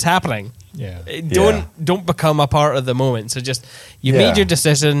the moment's happening. Don't become a part of the moment. So just you made your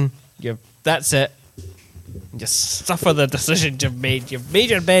decision, that's it. Just suffer the decision you've made. You've made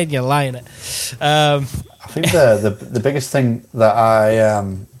your bed, you lie in it. I think the biggest thing that I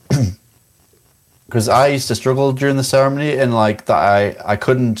because I used to struggle during the ceremony, and that I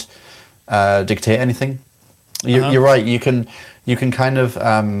couldn't dictate anything. You're right. You can kind of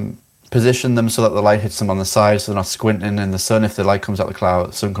position them so that the light hits them on the side, so they're not squinting in the sun if the light comes out the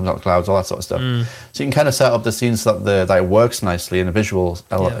cloud, sun comes out the clouds, all that sort of stuff. So you can kind of set up the scene so that it works nicely in a visual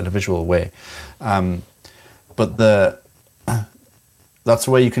way. But that's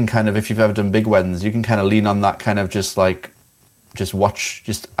where you can kind of, if you've ever done big weddings, you can kind of lean on that kind of just watch,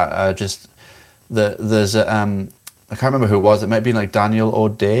 there's a, I can't remember who it was. It might have been like Daniel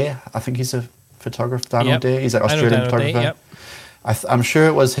O'Day. I think he's a photographer. Daniel O'Day. He's an Australian photographer. O'Day, yep. I'm sure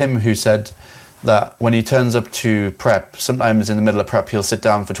it was him who said that when he turns up to prep, sometimes in the middle of prep, he'll sit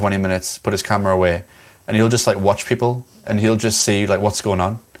down for 20 minutes, put his camera away, and he'll just like watch people, and he'll just see like what's going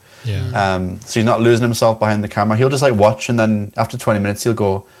on. Yeah. So he's not losing himself behind the camera. He'll just like watch, and then after 20 minutes, he'll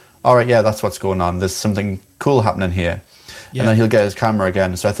go, all right, yeah, that's what's going on. There's something cool happening here. Yeah. And then he'll get his camera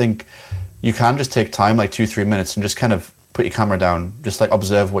again. So I think you can just take time, like 2-3 minutes, and just kind of put your camera down, just like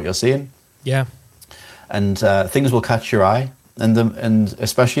observe what you're seeing. Yeah. And things will catch your eye. And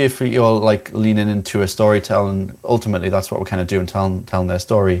especially if you're like leaning into a storytelling, ultimately that's what we're kind of doing, telling their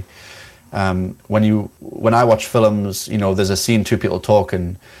story. When I watch films, there's a scene, two people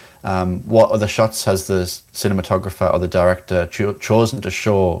talking. What other shots has the cinematographer or the director chosen to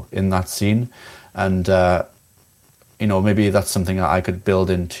show in that scene? And maybe that's something that I could build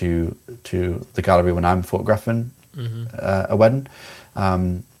into the gallery when I'm photographing a wedding.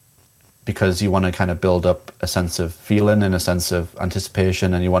 Because you want to kind of build up a sense of feeling and a sense of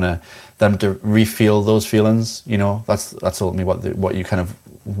anticipation, and you want them to re-feel those feelings. That's ultimately what you kind of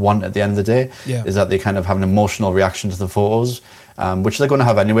want at the end of the day. Yeah. Is that they kind of have an emotional reaction to the photos, which they're going to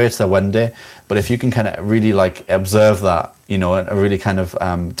have anyway. It's their wedding day, but if you can kind of really like observe that, and really kind of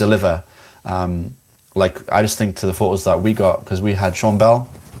deliver. Like I just think to the photos that we got, because we had Sean Bell.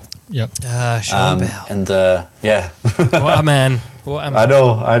 Yep. Sean Bell. And yeah. What a man. I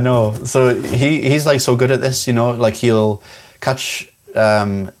know. So he's like so good at this, like he'll catch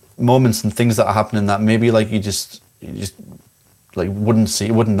moments and things that are happening that maybe like you just like wouldn't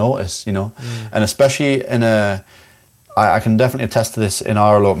notice, and especially I can definitely attest to this in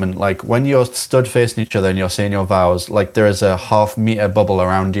our elopement. Like when you're stood facing each other and you're saying your vows, like there is a 0.5 meter bubble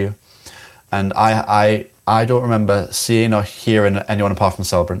around you, and I don't remember seeing or hearing anyone apart from the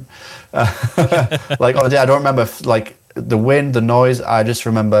celebrant. Like on the day, I don't remember like the wind, the noise. I just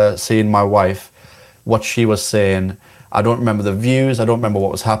remember seeing my wife, what she was saying. I don't remember the views. I don't remember what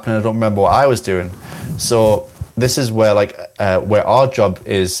was happening. I don't remember what I was doing. So this is where where our job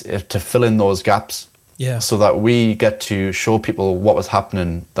is to fill in those gaps. Yeah. So that we get to show people what was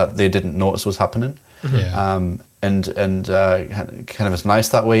happening that they didn't notice was happening. Yeah. And kind of it's nice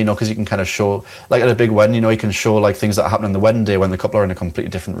that way, because you can kind of show, like at a big wedding, you can show like things that happen on the wedding day when the couple are in a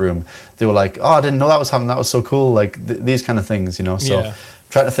completely different room. They were like, oh, I didn't know that was happening. That was so cool. Like these kind of things, So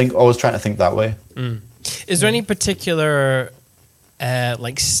always trying to think that way. Is there any particular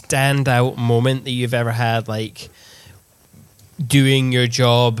like standout moment that you've ever had, like doing your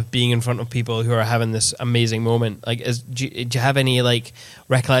job, being in front of people who are having this amazing moment? Like, do you have any like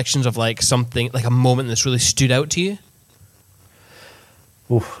recollections of like something, like a moment that's really stood out to you?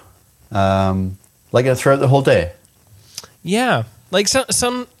 Oof. Like throughout the whole day? Yeah, like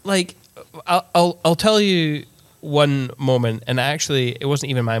some like I'll tell you one moment, and actually it wasn't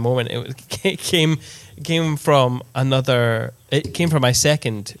even my moment. It came from another. It came from my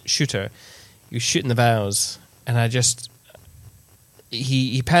second shooter. He was shooting the vows, and I just.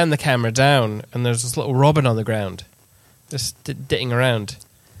 He panned the camera down, and there's this little robin on the ground, just ditting around.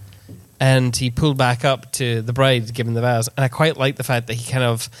 And he pulled back up to the bride giving the vows, and I quite like the fact that he kind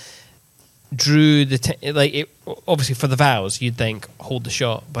of drew obviously for the vows you'd think hold the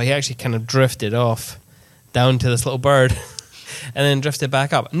shot, but he actually kind of drifted off down to this little bird, and then drifted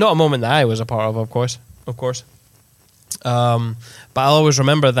back up. Not a moment that I was a part of course. But I'll always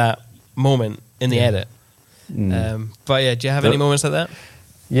remember that moment in the edit. But yeah, do you have any moments like that?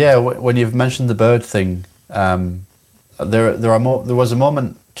 Yeah, when you've mentioned the bird thing, there was a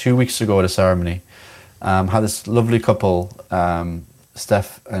moment 2 weeks ago at a ceremony. Had this lovely couple,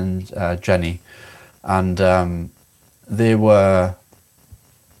 Steph and Jenny, and they were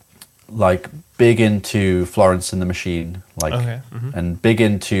like big into Florence and the Machine, and big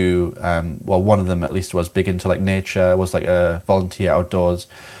into one of them at least was big into like nature. Was like a volunteer outdoors.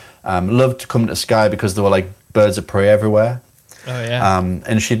 Loved to come to Skye because there were like birds of prey everywhere. Oh yeah.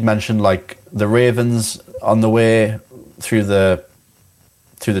 And she'd mentioned like the ravens on the way through the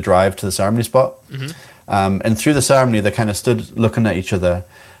drive to the ceremony spot. And through the ceremony, they kind of stood looking at each other,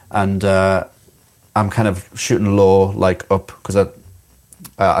 and I'm kind of shooting low, like up, because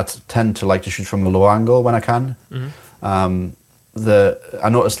I tend to like to shoot from a low angle when I can. I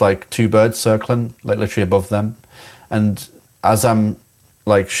noticed like two birds circling, like literally above them, and as I'm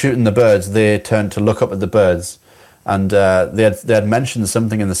like shooting the birds, they turned to look up at the birds, and they had mentioned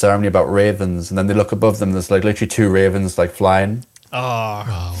something in the ceremony about ravens, and then they look above them. There's like literally 2 ravens like flying. Oh,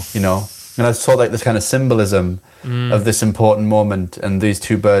 Wow. You know, and I saw like this kind of symbolism of this important moment, and these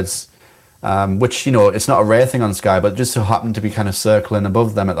 2 birds, which, you know, it's not a rare thing on Sky, but just so happened to be kind of circling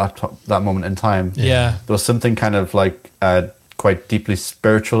above them at that moment in time. yeah. There was something kind of like quite deeply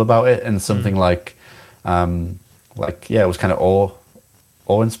spiritual about it, and something like it was kind of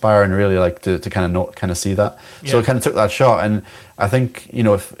awe-inspiring, really, like to kind of see that. So I kind of took that shot, and I think, you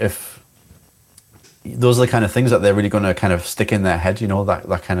know, if those are the kind of things that they're really going to kind of stick in their head, you know,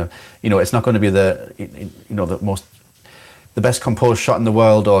 that kind of, you know, it's not going to be the best composed shot in the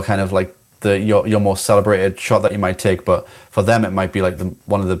world, or kind of like your most celebrated shot that you might take, but for them it might be like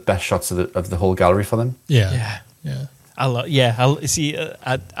one of the best shots of the whole gallery for them. Yeah. I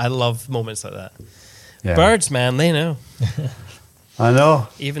love moments like that. Yeah. Birds, man, they know. I know.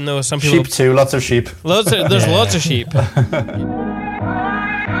 Even though some people... Sheep too, lots of sheep. There's lots of sheep.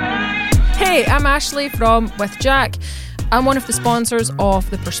 Hey, I'm Ashley from With Jack. I'm one of the sponsors of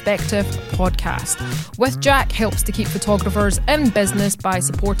the Perspective podcast. With Jack helps to keep photographers in business by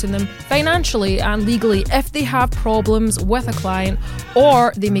supporting them financially and legally if they have problems with a client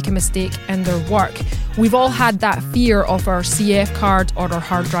or they make a mistake in their work. We've all had that fear of our CF card or our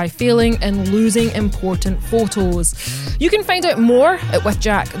hard drive failing and losing important photos. You can find out more at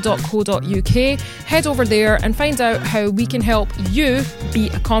withjack.co.uk. Head over there and find out how we can help you be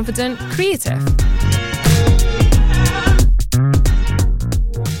a confident creative.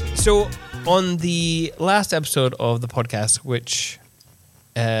 So, on the last episode of the podcast, which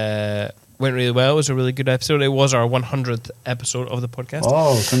went really well, it was a really good episode. It was our 100th episode of the podcast.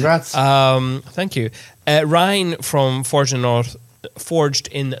 Oh, congrats. Thank you. Ryan from Forged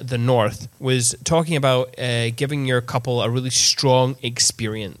in the North was talking about giving your couple a really strong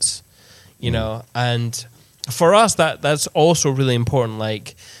experience, you know, and for us, that's also really important,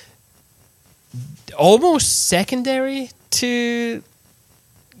 like almost secondary to...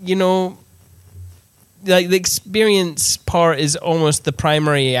 You know, like the experience part is almost the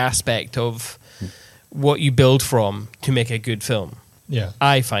primary aspect of what you build from to make a good film. Yeah,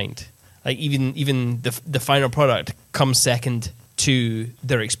 I find, like even the final product comes second to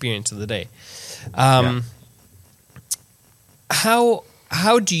their experience of the day. How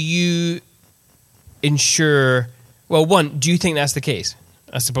do you ensure? Well, one, do you think that's the case?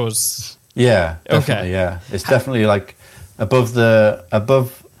 I suppose. Yeah. Definitely, Okay. Yeah, it's definitely like above.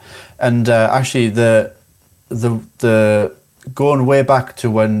 And actually, the going way back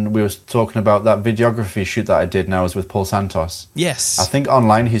to when we were talking about that videography shoot that I did now is with Paul Santos. Yes. I think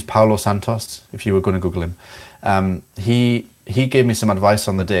online he's Paulo Santos, if you were going to Google him. He gave me some advice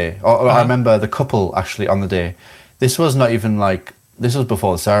on the day. I remember the couple actually on the day. This was not even like, this was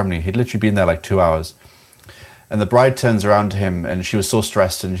before the ceremony. He'd literally been there like 2 hours. And the bride turns around to him and she was so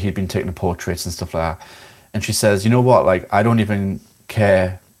stressed and he'd been taking the portraits and stuff like that. And she says, you know what, like, I don't even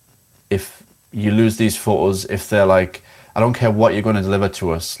care if you lose these photos, if they're like, I don't care what you're going to deliver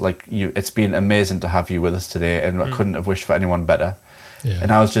to us. Like, it's been amazing to have you with us today, and I couldn't have wished for anyone better. Yeah.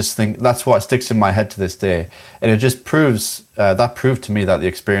 And I was just thinking, that's what sticks in my head to this day. And it just proves, that proved to me that the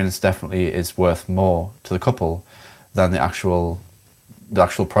experience definitely is worth more to the couple than the actual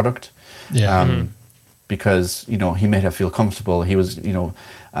product. Yeah. Because, you know, he made her feel comfortable. He was, you know,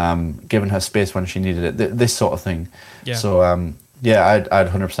 giving her space when she needed it. This sort of thing. Yeah. So, yeah, I'd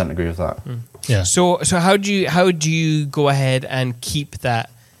 100% agree with that. Yeah. So how do you go ahead and keep that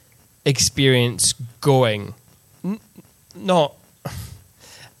experience going? Not,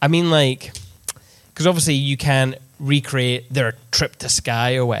 I mean, like, because obviously you can recreate their trip to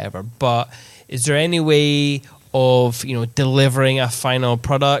Skye or whatever, but is there any way of, you know, delivering a final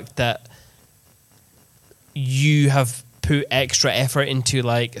product that you have put extra effort into,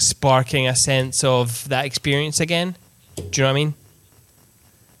 like sparking a sense of that experience again? Do you know what I mean?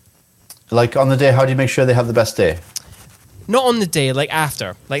 Like on the day, how do you make sure they have the best day? Not on the day, like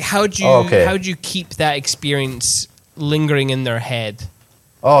after. Like how do you keep that experience lingering in their head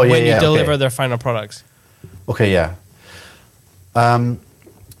when you deliver their final products? Okay, yeah.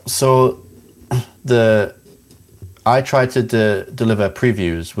 So I try to deliver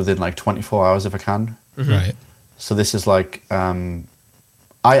previews within like 24 hours if I can. Mm-hmm. Right. So this is like,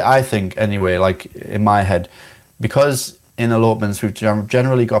 I think anyway, like in my head, because in elopements we've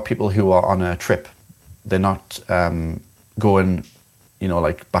generally got people who are on a trip. They're not going, you know,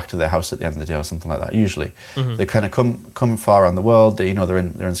 like back to their house at the end of the day or something like that. Usually, they kind of come far around the world. They, you know, they're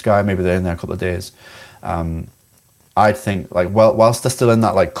in Skye. Maybe they're in there a couple of days. I think like whilst they're still in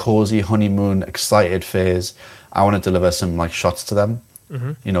that like cozy honeymoon excited phase, I want to deliver some like shots to them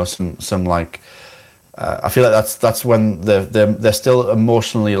You know, some like. I feel like that's when they're still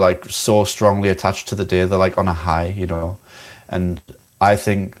emotionally like so strongly attached to the day. They're like on a high, you know. And I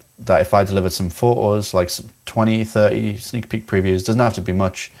think that if I delivered some photos, like some 20, 30 sneak peek previews, doesn't have to be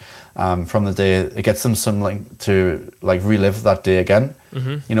much, from the day, it gets them some like to like relive that day again.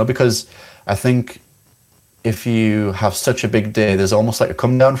 You know, because I think if you have such a big day, there's almost like a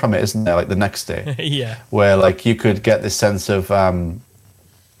come down from it, isn't there? Like the next day, yeah, where like you could get this sense of.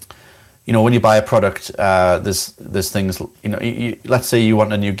 You know, when you buy a product, there's things. You know, let's say you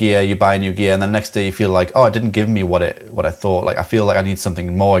want a new gear, you buy a new gear, and the next day you feel like, oh, it didn't give me what I thought. Like I feel like I need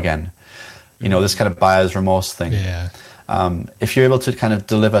something more again. You know, this kind of buyer's remorse thing. Yeah. If you're able to kind of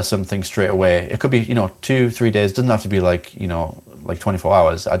deliver something straight away, it could be 2-3 days. It doesn't have to be like like 24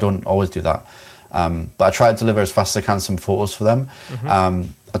 hours. I don't always do that, but I try to deliver as fast as I can some photos for them.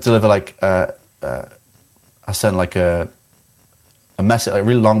 I deliver like I send like a message, a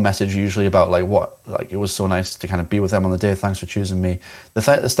really long message, usually about like it was so nice to kind of be with them on the day. Thanks for choosing me.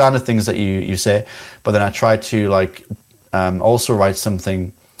 The standard things that you say, but then I try to like also write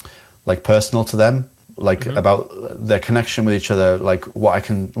something like personal to them, like about their connection with each other, like what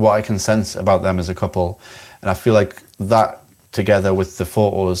I can sense about them as a couple, and I feel like that together with the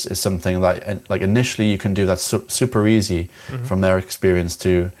photos is something that like initially you can do that's super easy from their experience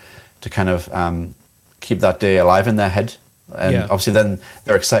to kind of keep that day alive in their head. And obviously then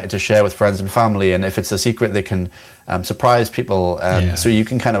they're excited to share with friends and family, and if it's a secret they can surprise people, so you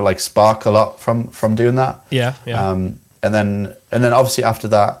can kind of like spark a lot from doing that. And then obviously after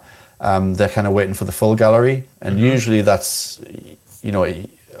that they're kind of waiting for the full gallery, and usually that's, you know,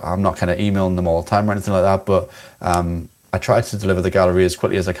 I'm not kind of emailing them all the time or anything like that, but I try to deliver the gallery as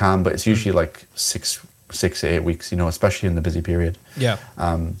quickly as I can, but it's usually like 6 to 8 weeks, you know, especially in the busy period. Yeah,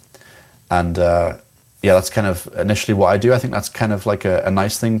 that's kind of initially what I do. I think that's kind of like a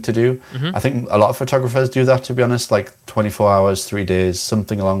nice thing to do. I think a lot of photographers do that, to be honest, like 24 hours, 3 days,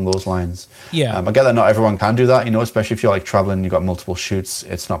 something along those lines. I get that not everyone can do that, you know, especially if you're like traveling, you've got multiple shoots,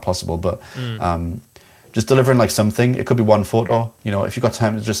 it's not possible. But just delivering like something, it could be one photo, you know, if you've got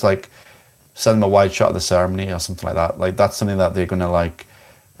time to just like send them a wide shot of the ceremony or something like that. Like that's something that they're going to like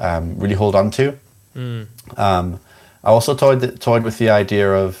really hold on to. I also toyed with the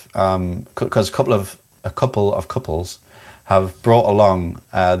idea of, because a couple of couples have brought along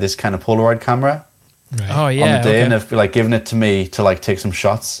this kind of Polaroid camera on the day, and have like given it to me to like take some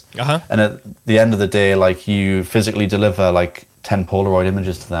shots. And at the end of the day, like you physically deliver like 10 Polaroid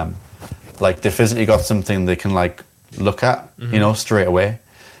images to them. Like they physically got something they can like look at, you know, straight away.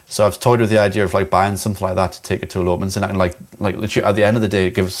 So I've toyed with the idea of like buying something like that to take it to elopements, and I can like literally at the end of the day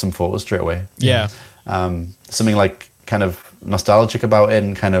give some photos straight away. Something like kind of nostalgic about it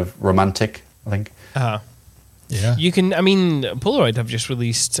and kind of romantic, I think. You can. I mean, Polaroid have just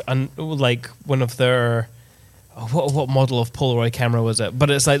released like one of their what model of Polaroid camera was it? But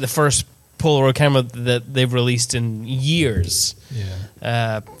it's like the first Polaroid camera that they've released in years.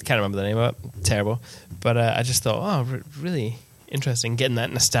 Can't remember the name of it. Terrible. But I just thought, really interesting, getting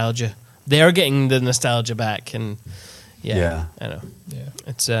that nostalgia. They are getting the nostalgia back, and I know.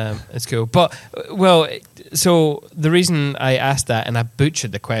 It's cool. But well, so the reason I asked that, and I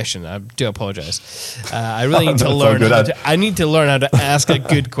butchered the question, I do apologize. I really need to learn. I need to learn how to ask a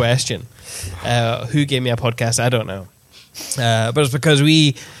good question. Who gave me a podcast? I don't know. But it's because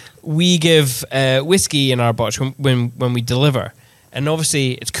we give whiskey in our box when we deliver. And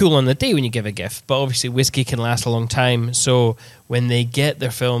obviously, it's cool on the day when you give a gift, but obviously, whiskey can last a long time. So when they get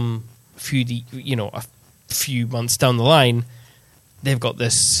their film, a few months down the line, they've got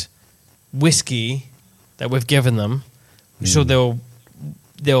this whiskey that we've given them. So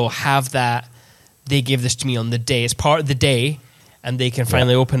they'll have that. They give this to me on the day. It's part of the day, and they can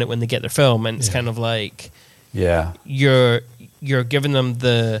finally open it when they get their film. And it's kind of like you're giving them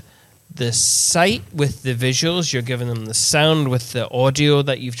the sight with the visuals, you're giving them the sound with the audio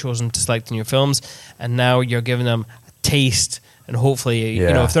that you've chosen to select in your films, and now you're giving them a taste. And hopefully,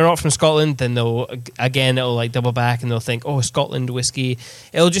 you know, if they're not from Scotland, then it'll like double back, and they'll think, oh, Scotland whiskey.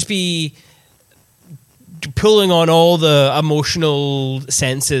 It'll just be pulling on all the emotional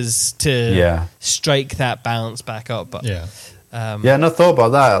senses to strike that balance back up. But no thought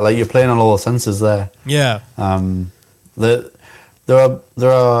about that. Like you're playing on all the senses there.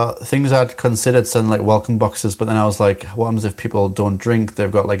 There are things I'd considered sending like welcome boxes, but then I was like, what happens if people don't drink?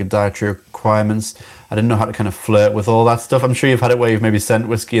 They've got like a dietary requirements. I didn't know how to kind of flirt with all that stuff. I'm sure you've had it where you've maybe sent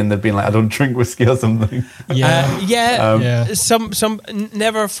whiskey and they've been like, I don't drink whiskey or something. Some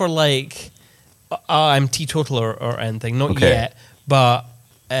never for like, I'm teetotal or anything, not yet. But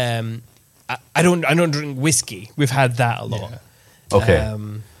I don't drink whiskey. We've had that a lot. Okay.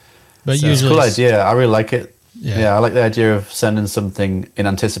 But So- usually, Cool idea. I really like it. Yeah. Yeah, I like the idea of sending something in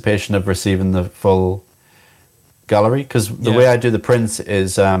anticipation of receiving the full gallery. Because the Yeah. way I do the prints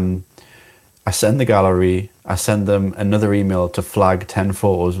is I send the gallery, I send them another email to flag 10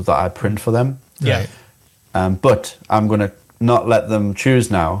 photos that I print for them. Yeah. Right. But I'm going to not let them choose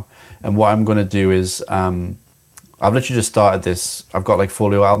now. And what I'm going to do is I've literally just started this. I've got like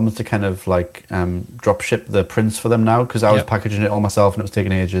folio albums to kind of like drop ship the prints for them now, because I was Yep. packaging it all myself and it was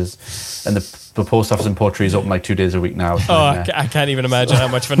taking ages. And the post office in Portree is open like 2 days a week now. Oh, I can't even imagine how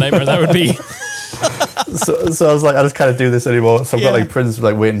much of a nightmare that would be. So I was like, I just can't do this anymore. So I've got Yeah. like prints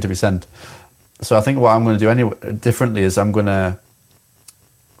like waiting to be sent. So I think what I'm going to do anyway differently is I'm going to,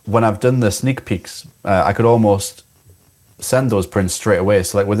 when I've done the sneak peeks, I could almost send those prints straight away.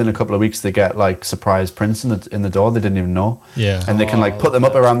 So like within a couple of weeks, they get like surprise prints in the door they didn't even know. Yeah. And they can like put them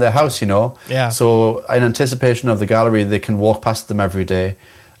up around their house, you know. Yeah. So in anticipation of the gallery, they can walk past them every day,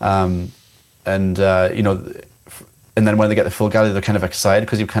 and you know, and then when they get the full gallery, they're kind of excited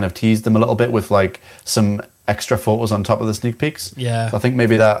because you've kind of teased them a little bit with like some extra photos on top of the sneak peeks. Yeah. So I think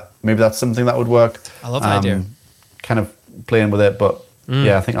maybe that's something that would work. I love the idea. Kind of playing with it, but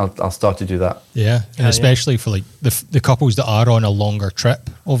yeah, I think I'll start to do that. Yeah, and especially for like the couples that are on a longer trip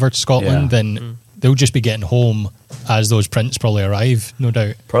over to Scotland, then they'll just be getting home as those prints probably arrive, no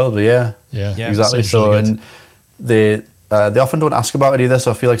doubt. Probably, yeah. Yeah, Yeah. Exactly. Sounds So, really good. and they often don't ask about it either.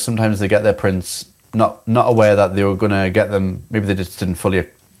 So I feel like sometimes they get their prints not aware that they were going to get them. Maybe they just didn't fully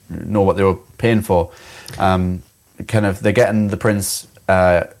know what they were paying for. Kind of they're getting the prints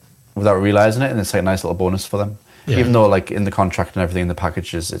without realizing it, and it's like a nice little bonus for them. Yeah. Even though, like in the contract and everything in the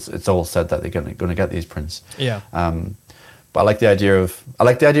packages, it's all said that they're going to get these prints. Yeah. But I like the idea of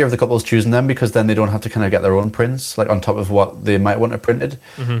the couples choosing them, because then they don't have to kind of get their own prints like on top of what they might want to printed.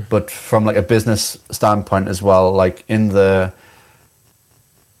 But from like a business standpoint as well, like in the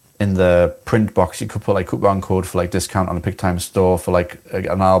print box, you could put like coupon code for like discount on a Pick Time store for like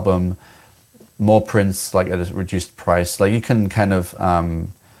an album, more prints like at a reduced price. Like you can kind of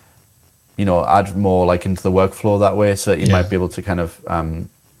you know, add more like into the workflow that way, so that you might be able to kind of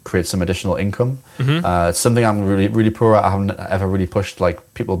create some additional income. It's something I'm really pro at. I haven't ever really pushed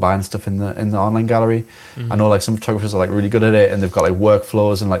like people buying stuff in the online gallery. I know like some photographers are like really good at it, and they've got like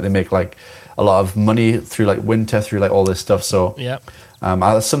workflows, and like they make like a lot of money through like winter, through like all this stuff. So Yeah.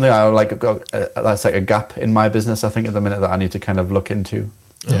 that's something I like. That's like a gap in my business, I think, at the minute, that I need to kind of look into.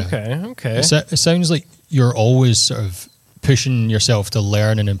 Yeah. Okay. It sounds like you're always sort of pushing yourself to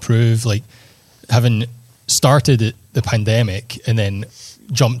learn and improve, like having started at the pandemic and then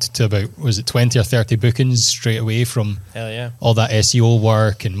jumped to about, was it 20 or 30 bookings straight away from Hell yeah. all that SEO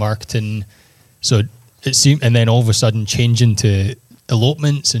work and marketing. So it seemed, and then all of a sudden changing to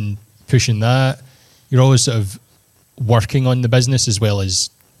elopements and pushing that. You're always sort of working on the business as well as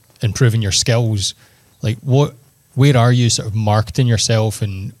improving your skills. Like where are you sort of marketing yourself,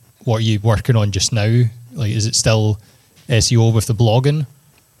 and what are you working on just now? Like, is it still SEO with the blogging?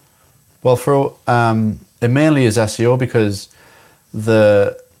 Well, for it mainly is SEO, because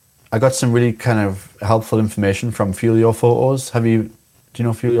I got some really kind of helpful information from Fuel Your Photos. Do you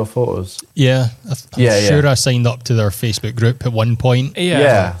know Fuel Your Photos? Yeah, I'm Yeah. sure I signed up to their Facebook group at one point.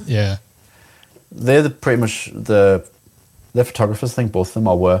 Yeah. Yeah. They're pretty much the photographers, I think both of them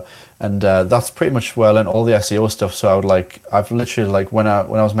were, and that's pretty much where I learned all the SEO stuff. So I've literally like when I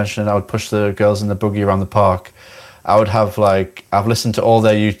was mentioning I would push the girls in the buggy around the park, I would have like, I've listened to all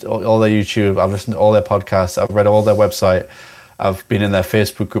their YouTube, I've listened to all their podcasts, I've read all their website, I've been in their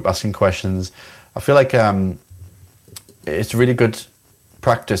Facebook group asking questions. I feel like it's really good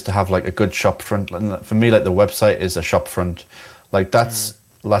practice to have like a good shop front. And for me, like the website is a shop front. Like that's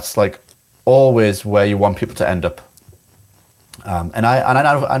like always where you want people to end up. And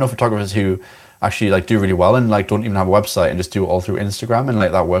I know photographers who actually like do really well and like don't even have a website and just do it all through Instagram, and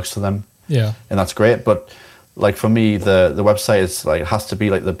like that works for them. Yeah. And that's great. But like for me, the website is like, has to be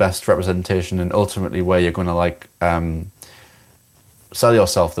like the best representation and ultimately where you're going to like sell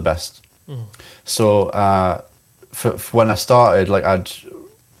yourself the best. So for when I started, like I'd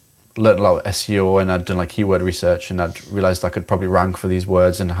learned a lot of SEO and I'd done like keyword research, and I'd realized I could probably rank for these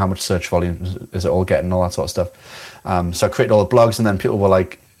words and how much search volume is it all getting, all that sort of stuff. So I created all the blogs, and then people were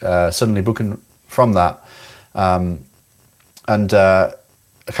like suddenly booking from that. And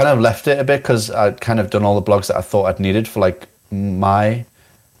I kind of left it a bit because I'd kind of done all the blogs that I thought I'd needed for like my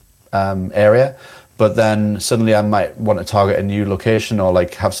area. But then suddenly I might want to target a new location, or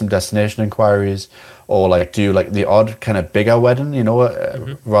like have some destination inquiries, or like do like the odd kind of bigger wedding, you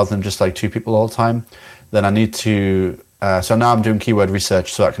know, rather than just like 2 people all the time. Then I need to, so now I'm doing keyword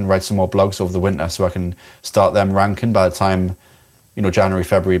research so I can write some more blogs over the winter, so I can start them ranking by the time January,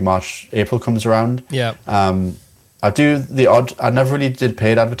 February, March, April comes around. Yeah. I do the odd. I never really did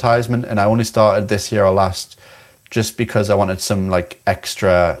paid advertisement, and I only started this year or last just because I wanted some like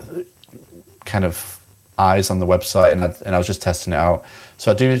extra kind of eyes on the website, and I was just testing it out.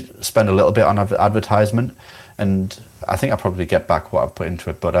 So I do spend a little bit on advertisement, and I think I'll probably get back what I've put into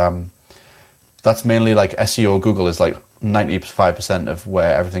it. But that's mainly like SEO. Google is like 95% of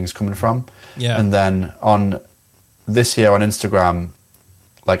where everything's coming from. Yeah. And then on this year on Instagram,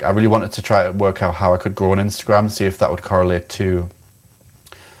 like I really wanted to try to work out how I could grow on Instagram, see if that would correlate to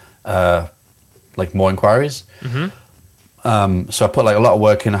like more inquiries. Mm-hmm. So I put like a lot of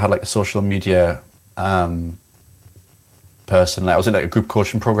work in. I had like a social media person. Like I was in like a group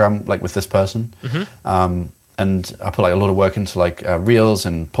coaching program like with this person. Mm-hmm. And I put like a lot of work into like reels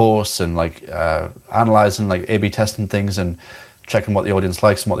and posts and like analyzing, like A/B testing things and checking what the audience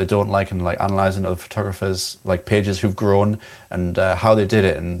likes and what they don't like, and like analyzing other photographers, like pages who've grown and how they did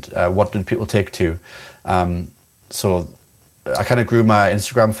it and what did people take to. So I kind of grew my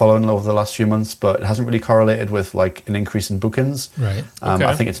Instagram following over the last few months, but it hasn't really correlated with like an increase in bookings. Right. Okay.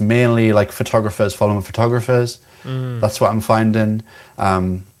 I think it's mainly like photographers following photographers. That's what I'm finding.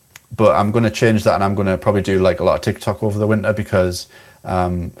 But I'm going to change that, and I'm going to probably do like a lot of TikTok over the winter because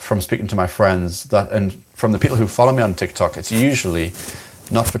from speaking to my friends and from the people who follow me on TikTok, it's usually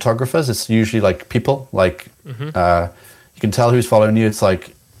not photographers. It's usually like people. Like you can tell who's following you. It's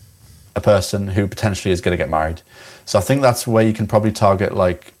like a person who potentially is going to get married. So I think that's where you can probably target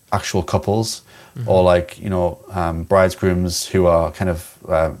like actual couples or like bridegrooms who are kind of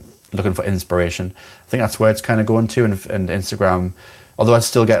looking for inspiration. I think that's where it's kind of going to, and Instagram. Although I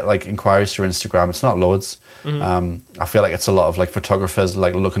still get like inquiries through Instagram, it's not loads. I feel like it's a lot of like photographers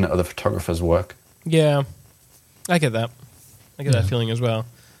like looking at other photographers' work. Yeah, I get that. I get that feeling as well.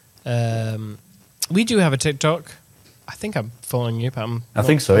 We do have a TikTok. I think I'm following you, but I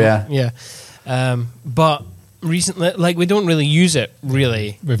think so. Yeah. Yeah. But recently, like we don't really use it.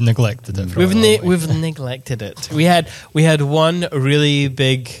 Really, We've neglected it. we've neglected it. We had one really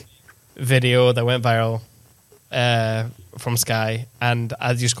big video that went viral from Sky, and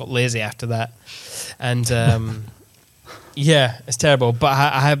I just got lazy after that. And yeah, it's terrible. But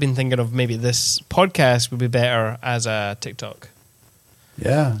I have been thinking of maybe this podcast would be better as a TikTok.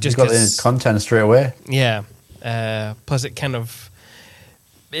 Yeah, Just you got the content straight away. Yeah. Plus,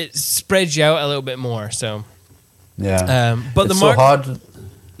 it spreads you out a little bit more. So yeah, but it's the so hard.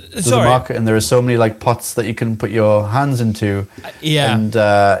 There's Sorry. a market, and there are so many like pots that you can put your hands into. Yeah. And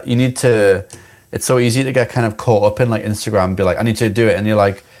you need to. It's so easy to get kind of caught up in like Instagram and be like, I need to do it, and you're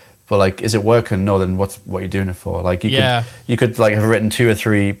like, but like, is it working? No, then what are you doing it for? Like you could like have written 2 or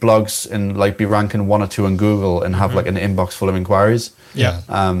 3 blogs and like be ranking 1 or 2 in Google and have like an inbox full of inquiries. Yeah.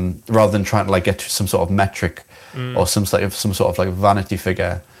 Rather than trying to like get to some sort of metric or some sort of like vanity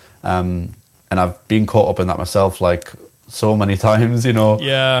figure. And I've been caught up in that myself, like so many times,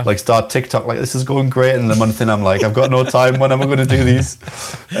 Yeah. like start TikTok, like this is going great, and the month in I'm like, I've got no time, when am I going to do these?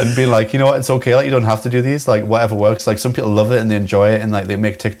 And being like, you know what, it's okay, like you don't have to do these, like whatever works. Like some people love it and they enjoy it, and like they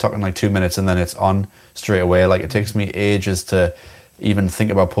make TikTok in like 2 minutes and then it's on straight away. Like it takes me ages to even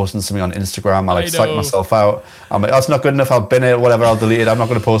think about posting something on Instagram. I psych myself out. I'm like, that's not good enough, I'll bin it, whatever, I'll delete it, I'm not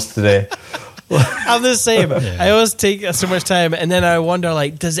going to post today. I'm the same. Yeah. I always take so much time, and then I wonder,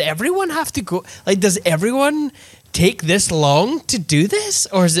 like, does everyone have to go? Like, does everyone take this long to do this,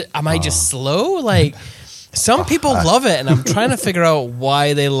 or am I just slow? Like, some people love it, and I'm trying to figure out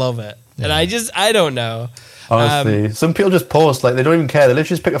why they love it, and I don't know. Honestly, some people just post, like they don't even care. They literally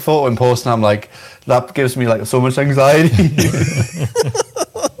just pick a photo and post, and I'm like, that gives me like so much anxiety.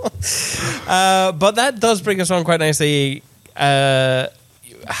 But that does bring us on quite nicely.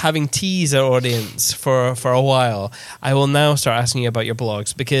 Having teased our audience for a while, I will now start asking you about your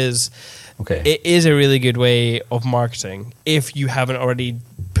blogs, because it is a really good way of marketing if you haven't already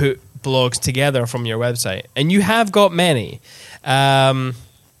put blogs together from your website, and you have got many. Some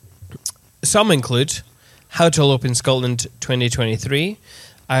include How to Elope in Scotland 2023,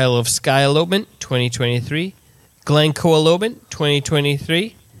 Isle of Skye Elopement 2023, Glencoe Elopement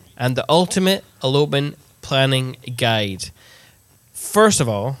 2023, and the Ultimate Elopement Planning Guide. First of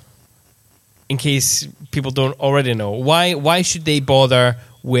all, in case people don't already know, why should they bother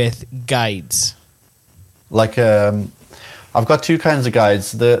with guides? Like, I've got 2 kinds of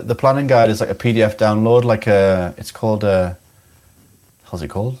guides. The planning guide is like a PDF download, like it's called how's it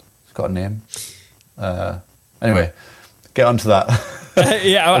called? It's got a name. Anyway, get onto that.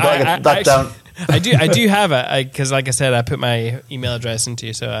 I do have it, because like I said, I put my email address into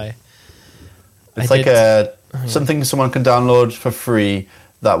you, so It's something someone can download for free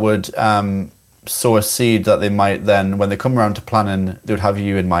that would sow a seed that they might then, when they come around to planning, they would have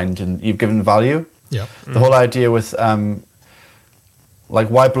you in mind and you've given value. Yeah. The whole idea with like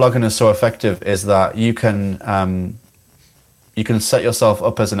why blogging is so effective is that you can set yourself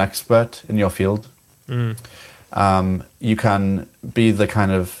up as an expert in your field. You can be the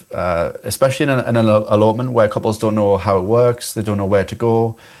kind of, especially in an elopement where couples don't know how it works, they don't know where to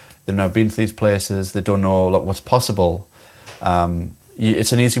go, they've never been to these places, they don't know what's possible.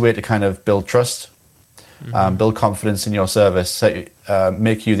 It's an easy way to kind of build trust, build confidence in your service,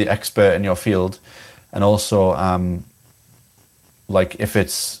 make you the expert in your field, and also like if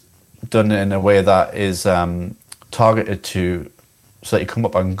it's done in a way that is targeted to, so that you come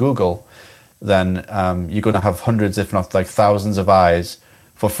up on Google, then you're going to have hundreds, if not like thousands of eyes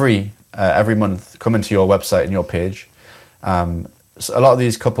for free every month coming to your website and your page. So a lot of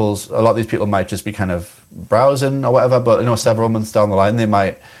these couples, a lot of these people might just be kind of browsing or whatever, but several months down the line they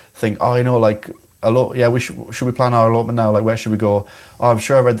might think, like should we plan our elopement now? Like, where should we go? Oh, I'm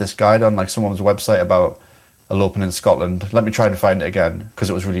sure I read this guide on like someone's website about eloping in Scotland. Let me try and find it again because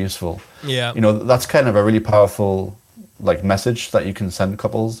it was really useful. Yeah, that's kind of a really powerful like message that you can send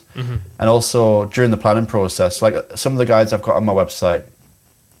couples. And also during the planning process, like some of the guides I've got on my website,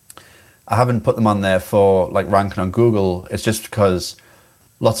 I haven't put them on there for like ranking on Google. It's just because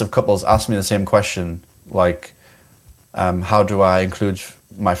lots of couples ask me the same question, like how do I include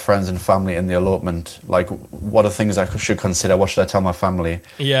my friends and family in the elopement? Like, what are things I should consider? What should I tell my family?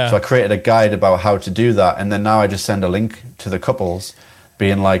 Yeah. So I created a guide about how to do that, and then now I just send a link to the couples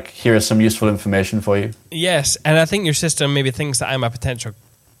being like, here is some useful information for you. Yes, and I think your system maybe thinks that I'm a potential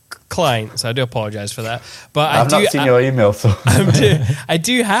client, so I do apologize for that. But I've not seen your email, so I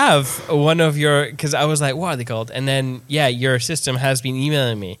do have one of your, because I was like, what are they called? And then your system has been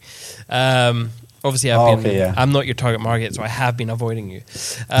emailing me. Obviously, I'm not your target market, so I have been avoiding you.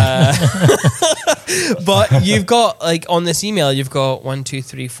 But you've got, like, on this email, you've got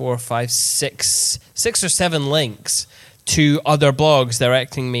 6 or 7 links to other blogs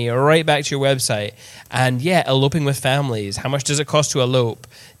directing me right back to your website. And eloping with families. How much does it cost to elope?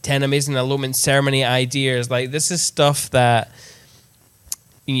 10 amazing elopement ceremony ideas. Like, this is stuff that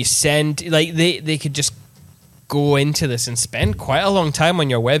you send, like, they could just go into this and spend quite a long time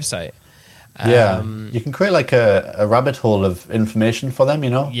on your website. You can create like a rabbit hole of information for them,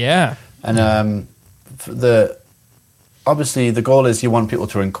 Yeah. And obviously the goal is you want people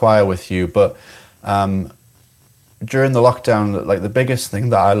to inquire with you, but during the lockdown, like the biggest thing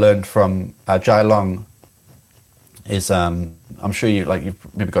that I learned from Jai Long is I'm sure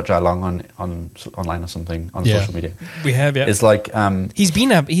you've maybe got Jai Long on online or something on social media. We have, yeah. It's like he's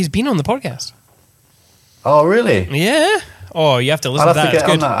been on the podcast. Oh, really? Yeah. Oh, you have to listen to that. It's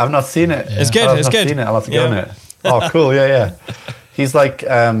good. I've not seen it. Yeah. It's good. It's good. I'll have to get on it. Oh, cool. Yeah. He's like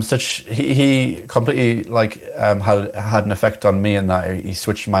he completely like had an effect on me in that he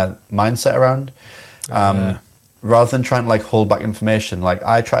switched my mindset around. Rather than trying to like hold back information, like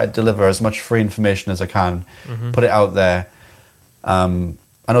I try to deliver as much free information as I can, put it out there.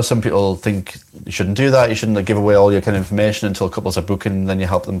 I know some people think you shouldn't do that. You shouldn't like, give away all your kind of information until couples are booking, and then you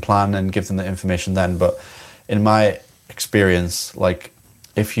help them plan and give them the information then. But in my experience, like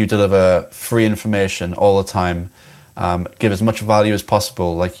if you deliver free information all the time, give as much value as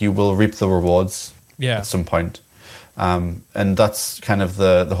possible, like you will reap the rewards at some point. And that's kind of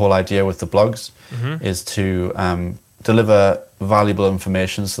the whole idea with the blogs, is to deliver valuable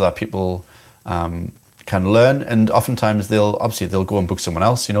information so that people can learn. And oftentimes they'll go and book someone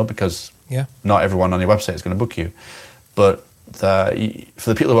else, because not everyone on your website is going to book you. But for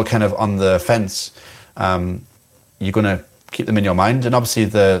the people who are kind of on the fence, you're going to keep them in your mind. And obviously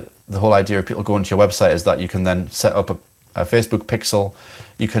the whole idea of people going to your website is that you can then set up a Facebook pixel.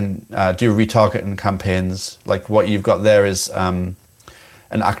 You can do retargeting campaigns. Like what you've got there is an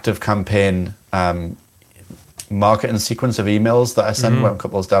active campaign marketing sequence of emails that I send when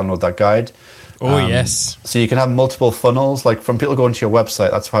couples download that guide. Yes. So you can have multiple funnels, like from people going to your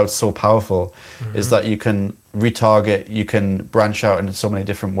website. That's why it's so powerful, is that you can retarget, you can branch out in so many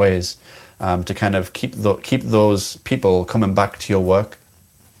different ways to kind of keep those people coming back to your work.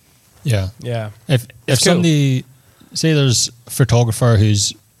 Yeah. If cool. somebody, say there's a photographer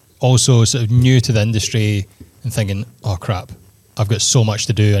who's also sort of new to the industry and thinking, oh crap, I've got so much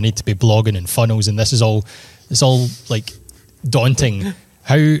to do. I need to be blogging and funnels, and it's all like daunting.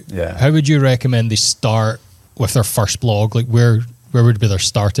 How would you recommend they start with their first blog? Like where would be their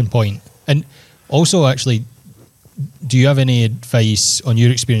starting point? And also, actually, do you have any advice on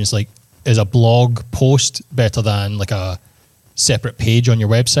your experience? Like, is a blog post better than like a separate page on your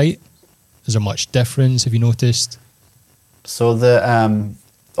website? Is there much difference? Have you noticed? So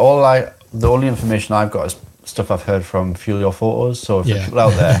all the only information I've got is stuff I've heard from Fuel Your Photos. So if there's people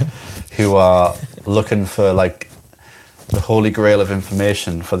out there who are looking for like the holy grail of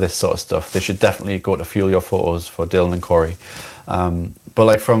information for this sort of stuff, they should definitely go to Fuel Your Photos for Dylan and Corey. But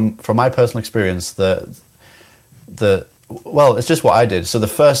like from my personal experience, well, it's just what I did. So the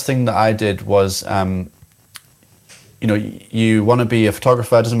first thing that I did was, you know, you want to be a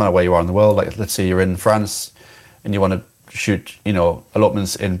photographer. It doesn't matter where you are in the world. Like, let's say you're in France and you want to shoot, you know,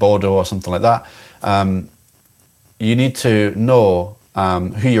 elopements in Bordeaux or something like that. You need to know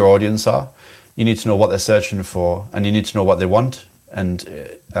who your audience are. You need to know what they're searching for, and you need to know what they want and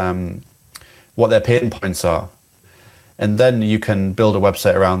what their pain points are. And then you can build a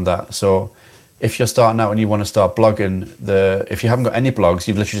website around that. So if you're starting out and you want to start blogging, if you haven't got any blogs,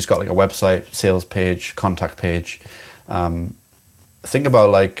 you've literally just got like a website, sales page, contact page. Think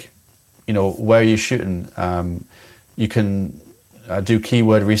about like, you know, where are you shooting? You can do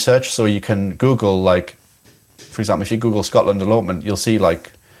keyword research. So you can Google, like, for example, if you Google Scotland elopement, you'll see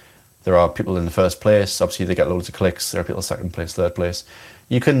like there are people in the first place. Obviously, they get loads of clicks. There are people second place, third place.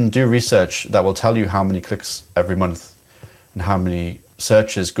 You can do research that will tell you how many clicks every month and how many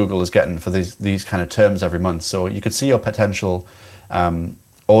searches Google is getting for these kind of terms every month. So you could see your potential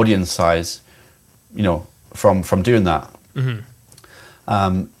audience size, you know, from doing that.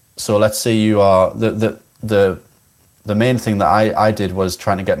 Mm-hmm. So let's say you are the main thing that I did was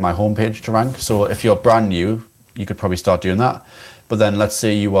trying to get my homepage to rank. So if you're brand new, you could probably start doing that. But then let's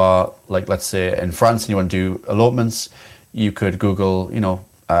say you are, like, let's say in France and you want to do elopements, you could Google, you know,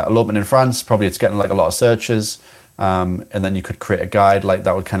 elopement in France. Probably it's getting like a lot of searches. And then you could create a guide like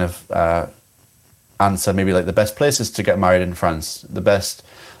that would kind of answer maybe like the best places to get married in France. The best,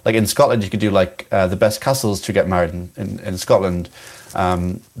 like in Scotland, you could do like the best castles to get married in Scotland.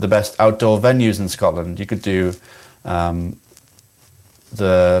 The best outdoor venues in Scotland. You could do the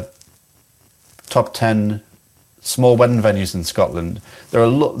top 10 small wedding venues in Scotland. There are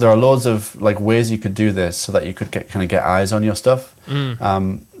loads of like ways you could do this so that you could get eyes on your stuff.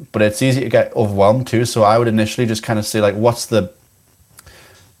 But it's easy to get overwhelmed too. So I would initially just kind of say like, what's the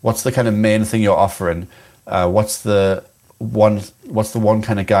kind of main thing you're offering? What's the one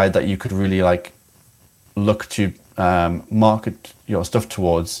kind of guide that you could really like look to market your stuff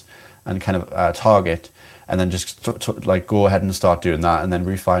towards and kind of target, and then just like go ahead and start doing that, and then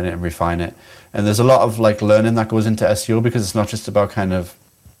refine it. And there's a lot of like learning that goes into SEO, because it's not just about kind of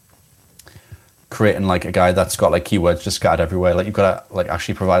creating like a guide that's got like keywords just scattered everywhere. Like you've got to like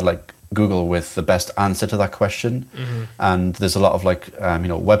actually provide like Google with the best answer to that question. Mm-hmm. And there's a lot of like you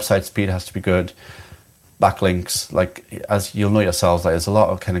know, website speed has to be good, backlinks, like as you'll know yourselves, like there's a lot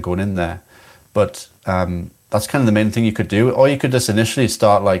of kind of going in there. But that's kind of the main thing you could do. Or you could just initially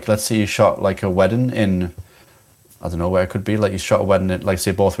start like, let's say you shot like a wedding in, I don't know where it could be, like you shot a wedding at, like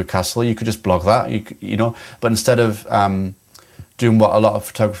say Borthwick Castle, you could just blog that, you know. But instead of doing what a lot of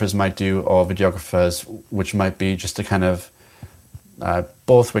photographers might do, or videographers, which might be just a kind of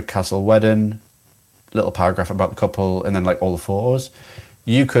Borthwick Castle wedding, little paragraph about the couple, and then like all the photos,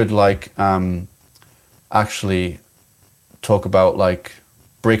 you could like actually talk about like,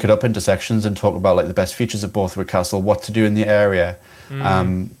 break it up into sections and talk about like the best features of Borthwick Castle, what to do in the area,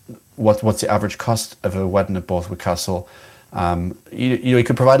 what's the average cost of a wedding at Borthwick Castle. You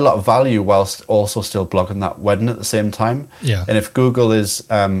could provide a lot of value whilst also still blogging that wedding at the same time. Yeah. And if Google is,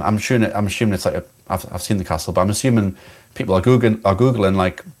 I'm assuming it's like I've seen the castle, but I'm assuming people are googling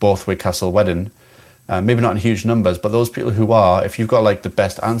like Borthwick Castle wedding, maybe not in huge numbers, but those people who are, if you've got like the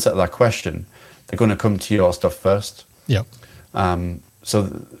best answer to that question, they're going to come to your stuff first. Yeah.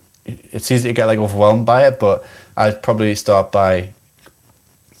 So it's easy to get like overwhelmed by it, but I'd probably start by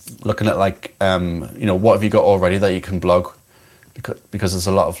looking at like, you know, what have you got already that you can blog? Because there's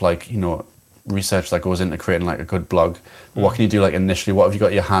a lot of like, you know, research that goes into creating like a good blog. What can you do like initially? What have you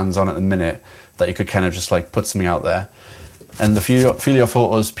got your hands on at the minute that you could kind of just like put something out there? And the Fuel Your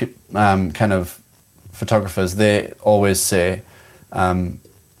Photos kind of photographers, they always say,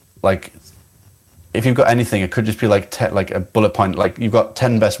 like, if you've got anything, it could just be like like a bullet point, like you've got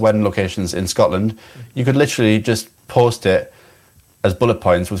 10 best wedding locations in Scotland. You could literally just post it as bullet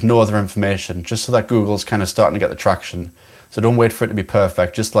points with no other information, just so that Google's kind of starting to get the traction. So don't wait for it to be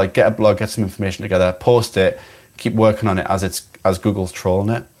perfect. Just like get a blog, get some information together, post it, keep working on it as Google's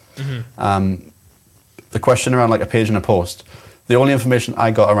trolling it. Mm-hmm. The question around like a page and a post, the only information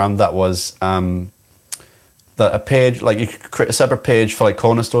I got around that was that a page, like you could create a separate page for like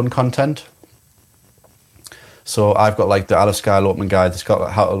cornerstone content. So I've got like the Isle of Skye elopement guide,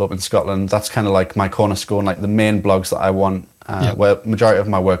 how to elope in Scotland. That's kind of like my cornerstone, like the main blogs that I want, where majority of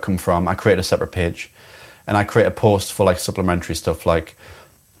my work come from. I create a separate page, and I create a post for like supplementary stuff, like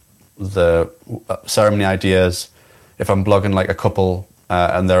the ceremony ideas. If I'm blogging like a couple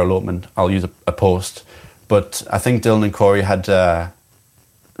and their elopement, I'll use a post. But I think Dylan and Corey had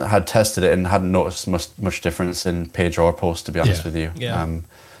tested it and hadn't noticed much difference in page or post, to be honest with you. Yeah. I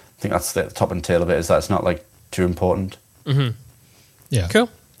think that's the top and tail of it, is that it's not like too important. Mm-hmm. Yeah. Cool.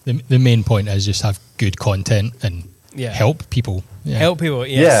 The main point is just have good content and help people. Yeah. Help people,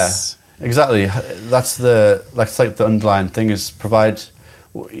 yes. Yeah, exactly. That's like the underlying thing, is provide,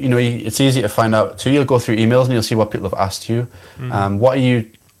 you know, it's easy to find out. So you'll go through emails and you'll see what people have asked you. Mm-hmm. What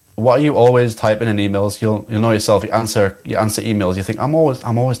are you always typing in emails? You'll know yourself. You answer emails. You think I'm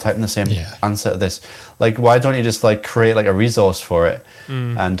always typing the same answer to this. Like, why don't you just like create like a resource for it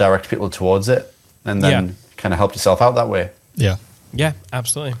and direct people towards it, and then kind of help yourself out that way. Yeah. Yeah,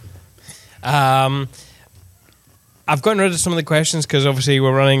 absolutely. I've gotten rid of some of the questions because obviously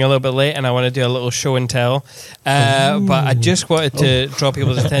we're running a little bit late and I want to do a little show and tell. But I just wanted to draw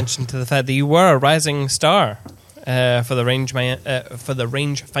people's attention to the fact that you were a rising star for the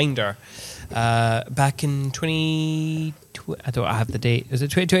rangefinder back in 20. I don't have the date. Is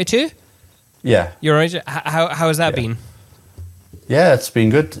it 2022? Yeah. You're right. How has that been? Yeah, it's been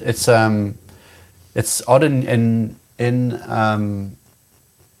good. It's odd in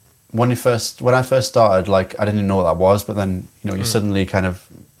when I first started, like I didn't know what that was, but then you suddenly kind of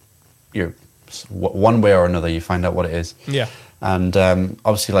one way or another you find out what it is. Yeah. And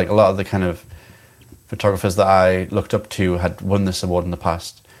obviously, like a lot of the kind of photographers that I looked up to had won this award in the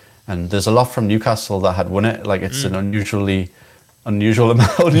past, and there's a lot from Newcastle that had won it. Like it's an unusual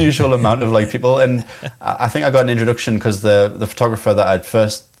amount of like people, and I think I got an introduction because the photographer that I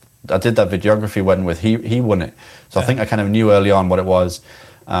did that videography wedding with, he won it. So I think I kind of knew early on what it was.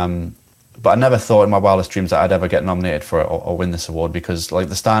 But I never thought in my wildest dreams that I'd ever get nominated for it or win this award, because like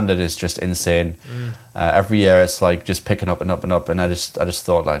the standard is just insane. Every year it's like just picking up and up and up, and I just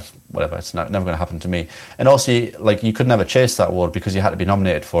thought like whatever, it's never going to happen to me. And also like you could never chase that award because you had to be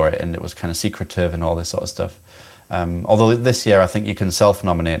nominated for it, and it was kind of secretive and all this sort of stuff. Although this year I think you can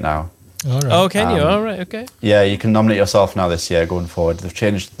self-nominate now. All right. Oh, can you? All right, okay. Yeah, you can nominate yourself now this year going forward. They've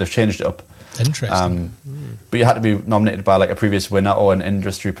changed it up. Interesting. But you had to be nominated by like a previous winner or an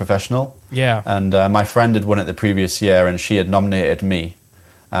industry professional. Yeah. And my friend had won it the previous year, and she had nominated me.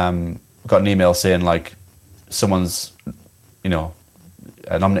 Got an email saying like, someone's,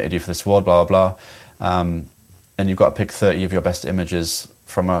 nominated you for this award, blah blah blah. And you've got to pick 30 of your best images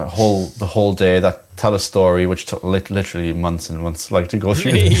from the whole day that tell a story, which took literally months and months like to go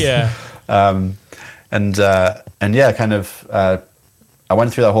through. Yeah. I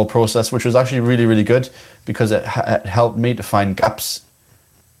went through that whole process, which was actually really, really good, because it helped me to find gaps.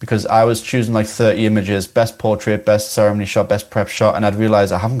 Because I was choosing like 30 images, best portrait, best ceremony shot, best prep shot, and I'd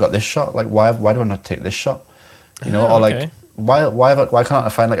realised I haven't got this shot. Like, why do I not take this shot? Or like, why can't I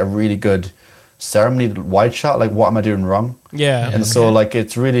find like a really good ceremony wide shot? Like, what am I doing wrong? Yeah. And so like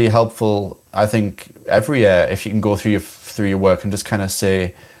it's really helpful, I think, every year if you can go through your work and just kind of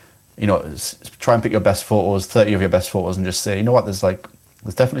say, try and pick your best photos, 30 of your best photos, and just say, you know what, there's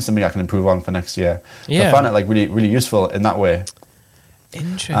definitely something I can improve on for next year. Yeah. So I found it like really, really useful in that way.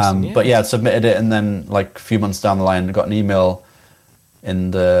 Interesting. But yeah, I submitted it, and then like a few months down the line, I got an email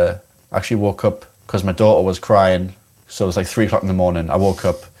actually woke up because my daughter was crying. So it was like 3:00 in the morning. I woke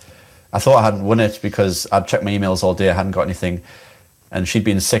up. I thought I hadn't won it because I'd checked my emails all day. I hadn't got anything. And she'd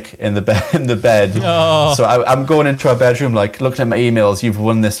been sick in the bed. Oh. So I'm going into her bedroom, like looking at my emails. You've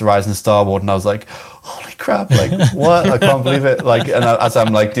won this Rising Star Award, and I was like, "Holy crap! Like what? I can't believe it!" Like, and as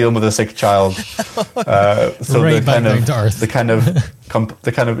I'm like dealing with a sick child, so right back down to earth. it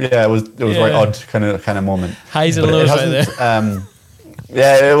was very odd kind of moment. Highs and lows right there.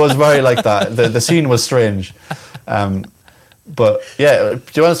 Yeah, it was very like that. The scene was strange. But yeah,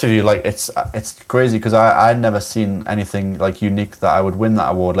 to be honest with you, like it's crazy because I'd never seen anything like unique that I would win that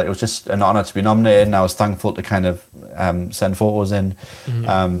award. Like it was just an honor to be nominated, and I was thankful to kind of send photos in.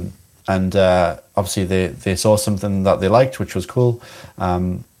 And obviously they saw something that they liked, which was cool.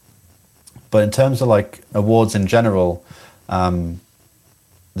 But in terms of like awards in general,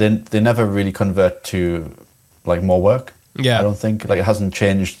 they never really convert to like more work. Yeah, I don't think like it hasn't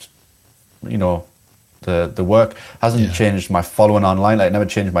changed. The work hasn't changed my following online. Like, it never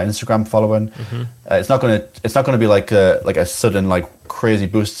changed my Instagram following. It's not gonna be like a sudden like crazy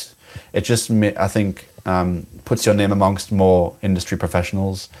boost. It just I think puts your name amongst more industry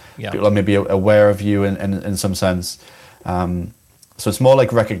professionals. Yeah. People are maybe aware of you in some sense. So it's more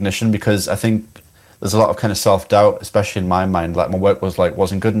like recognition, because I think there's a lot of kind of self-doubt, especially in my mind. Like my work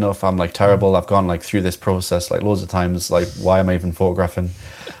wasn't good enough. I'm like terrible. I've gone like through this process like loads of times. Like, why am I even photographing?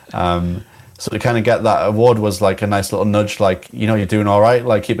 So to kind of get that award was like a nice little nudge, like, you know, you're doing all right,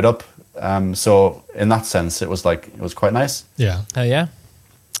 like keep it up. So in that sense, it was quite nice. Yeah. Oh yeah.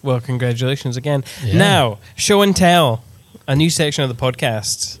 Well, congratulations again. Yeah. Now, show and tell, a new section of the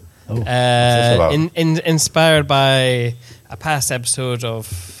podcast. Oh, what's this about? Inspired by a past episode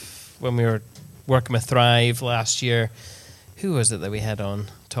of when we were working with Thrive last year. Who was it that we had on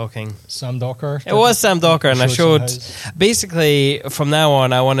talking? Sam Docker. It was Sam Docker, and I showed, some basically, from now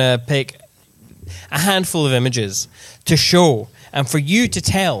on, I want to pick a handful of images to show, and for you to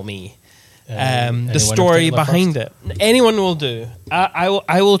tell me the story behind it. Anyone will do.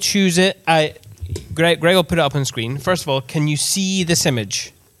 I will choose it. Greg will put it up on screen. First of all, can you see this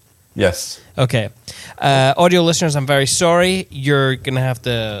image? Yes. Okay. Audio listeners, I'm very sorry. You're going to have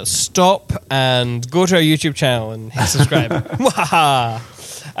to stop and go to our YouTube channel and hit subscribe.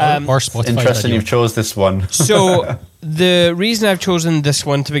 or Spotify. Interesting you've chose this one. So the reason I've chosen this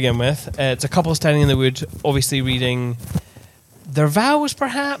one to begin with, it's a couple standing in the wood, obviously reading their vows,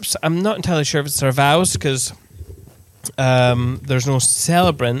 perhaps. I'm not entirely sure if it's their vows because there's no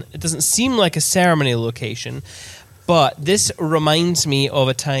celebrant. It doesn't seem like a ceremony location. But this reminds me of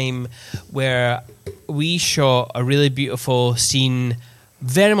a time where we shot a really beautiful scene,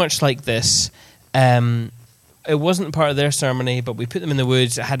 very much like this. It wasn't part of their ceremony, but we put them in the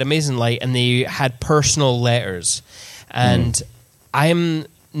woods. It had amazing light, and they had personal letters. And I'm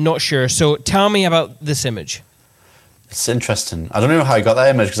not sure. So tell me about this image. It's interesting. I don't know how I got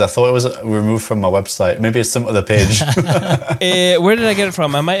that image because I thought it was removed from my website. Maybe it's some other page. Where did I get it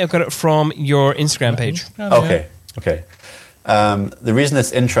from? I might have got it from your Instagram page. Okay. The reason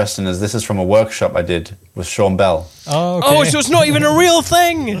it's interesting is this is from a workshop I did with Sean Bell. Oh, okay. Oh, so it's not even a real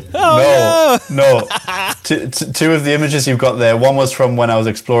thing. Oh, no. Two of the images you've got there. One was from when I was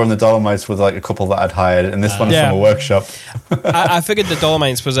exploring the Dolomites with like a couple that I'd hired, and this one's from a workshop. I figured the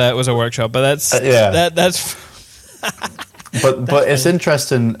Dolomites was a workshop, but that's that's. But it's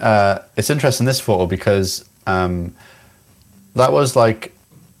interesting. It's interesting this photo because that was like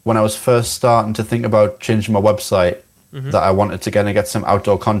when I was first starting to think about changing my website. That I wanted to get some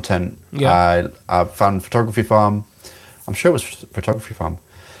outdoor content. Yeah. I found Photography Farm. I'm sure it was Photography Farm.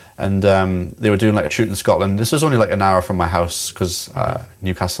 And they were doing like a shoot in Scotland. This was only like an hour from my house because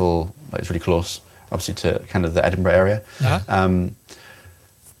Newcastle is really close, obviously, to kind of the Edinburgh area.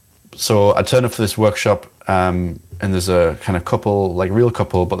 So I turned up for this workshop and there's a kind of couple, like real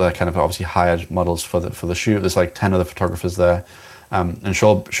couple, but they're kind of obviously hired models for the shoot. There's like 10 other photographers there. And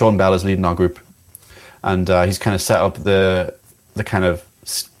Sean Bell is leading our group. And he's kind of set up the kind of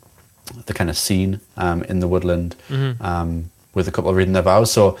scene in the woodland with a couple of reading their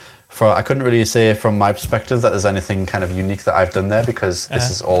vows. So I couldn't really say from my perspective that there's anything kind of unique that I've done there because this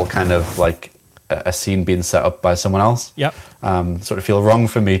is all kind of like a scene being set up by someone else. Yep. Sort of feel wrong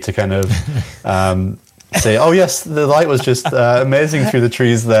for me to kind of say, oh yes, the light was just amazing through the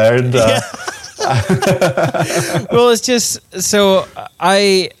trees there. And, well, it's just so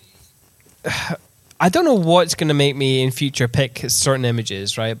I don't know what's going to make me in future pick certain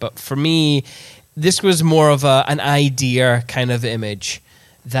images, right? But for me, this was more of an idea kind of image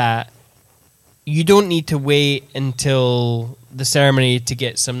that you don't need to wait until the ceremony to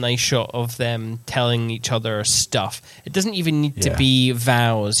get some nice shot of them telling each other stuff. It doesn't even need to be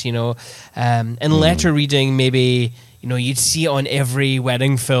vows, you know. And letter reading, maybe, you know, you'd see it on every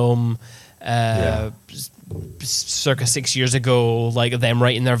wedding film circa 6 years ago, like them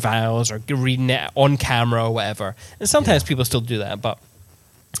writing their vows or reading it on camera or whatever. And sometimes people still do that, but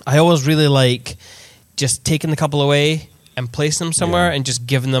I always really like just taking the couple away and placing them somewhere and just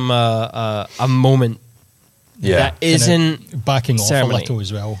giving them a moment that isn't backing ceremony. off a little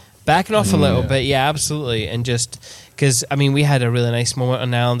as well. Backing off a little bit, yeah, absolutely. And just because, I mean, we had a really nice moment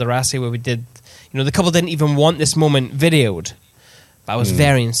on Island of Rassay where we did, you know, the couple didn't even want this moment videoed, but I was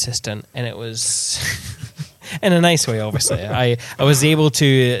very insistent, and it was in a nice way, obviously. I was able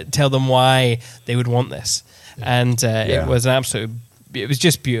to tell them why they would want this, and it was an absolute. It was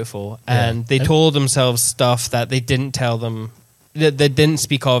just beautiful, and they told themselves stuff that they didn't tell them, that they didn't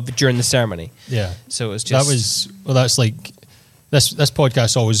speak of during the ceremony. Yeah, so it was just that's like this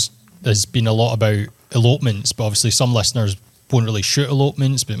podcast always has been a lot about elopements, but obviously some listeners won't really shoot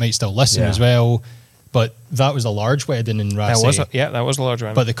elopements, but might still listen as well. But that was a large wedding in Rassay. That was a large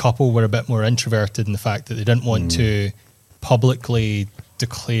wedding. But the couple were a bit more introverted in the fact that they didn't want to publicly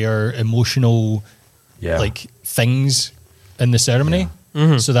declare emotional like things in the ceremony.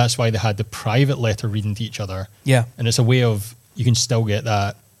 So that's why they had the private letter reading to each other. Yeah. And it's a way of, you can still get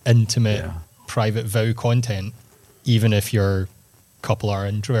that intimate private vow content even if your couple are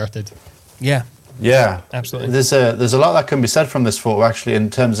introverted. Yeah, absolutely. There's a lot that can be said from this photo actually in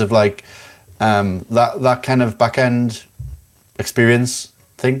terms of like that kind of back end experience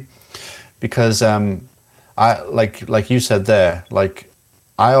thing, because I like you said there, like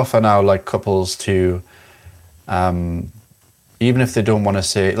I offer now like couples to even if they don't want to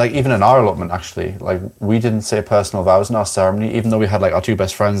say, like even in our elopement actually, like we didn't say personal vows in our ceremony, even though we had like our two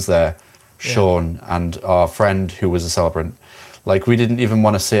best friends there, Sean and our friend who was a celebrant. Like we didn't even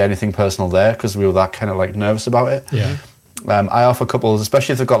want to say anything personal there because we were that kind of like nervous about it. Yeah. I offer couples,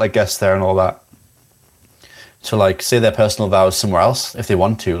 especially if they've got like guests there and all that, to like say their personal vows somewhere else if they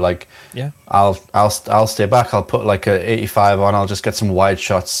want to. Like, I'll stay back. I'll put like a 85 on. I'll just get some wide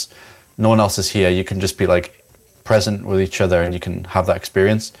shots. No one else is here. You can just be like present with each other and you can have that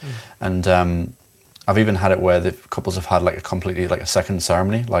experience. And I've even had it where the couples have had like a completely like a second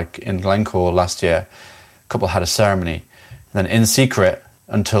ceremony. Like in Glencoe last year, a couple had a ceremony, and then in secret,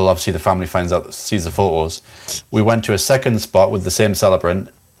 until obviously the family finds out, sees the photos, we went to a second spot with the same celebrant,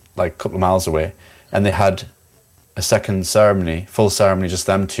 like a couple of miles away, and they had a second ceremony, full ceremony, just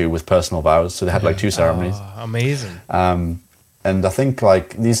them two with personal vows. So they had like two ceremonies. Oh, amazing. And I think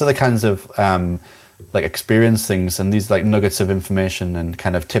like these are the kinds of like experience things and these like nuggets of information and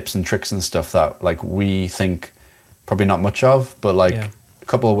kind of tips and tricks and stuff that like we think probably not much of, but like a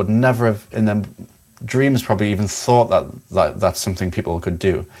couple would never have in their dreams probably even thought that that's something people could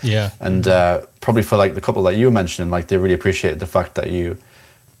do. Yeah. And probably for like the couple that you were mentioning, like they really appreciated the fact that you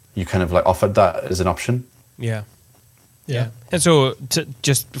kind of like offered that as an option. Yeah. Yeah. And so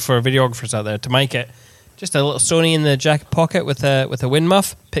just for videographers out there, to mic it, just a little Sony in the jacket pocket with a wind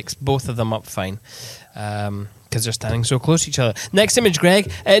muff picks both of them up fine, because they're standing so close to each other. Next image,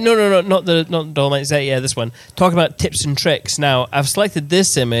 Greg. No, not the Dolomite. This one. Talking about tips and tricks. Now, I've selected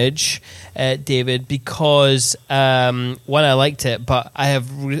this image, David, because one, I liked it, but I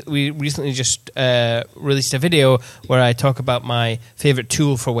have we recently just released a video where I talk about my favorite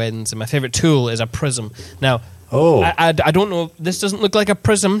tool for weddings, and my favorite tool is a prism. Now, I don't know. This doesn't look like a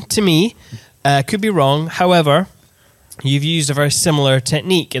prism to me. Could be wrong. However, you've used a very similar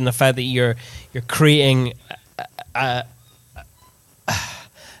technique in the fact that you're creating,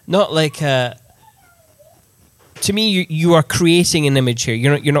 not like to me you are creating an image here.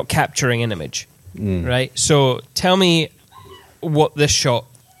 You're not capturing an image, right? So tell me what this shot,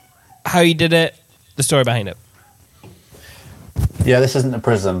 how you did it, the story behind it. Yeah, this isn't a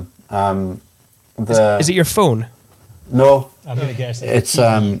prism. Is it your phone? No, I'm gonna guess it's is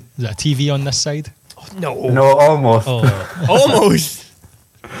that a TV on this side? Oh, no, almost. Almost.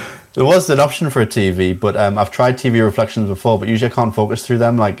 There was an option for a TV, but I've tried TV reflections before, but usually I can't focus through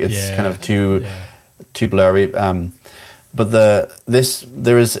them. Like it's kind of too blurry. But it's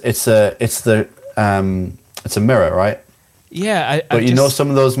a mirror, right? Yeah, but you know, some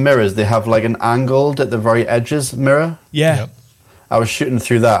of those mirrors, they have like an angled at the very edges mirror. Yeah, yep. I was shooting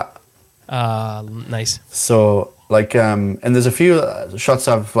through that. Nice. So like, and there's a few shots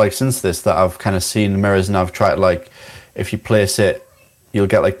I've like since this that I've kind of seen mirrors, and I've tried like, if you place it, you'll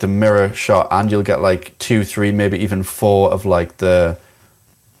get like the mirror shot, and you'll get like 2, 3, maybe even 4 of like their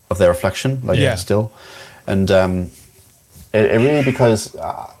reflection, like still, and it really, because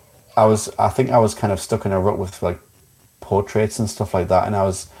I think I was kind of stuck in a rut with like portraits and stuff like that, and I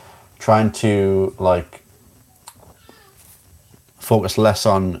was trying to like focus less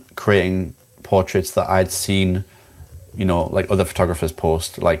on creating portraits that I'd seen, you know, like other photographers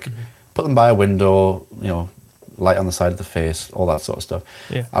post, like put them by a window, you know, light on the side of the face, all that sort of stuff.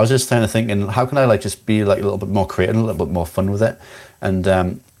 Yeah. I was just kind of thinking, how can I like just be like a little bit more creative, a little bit more fun with it? And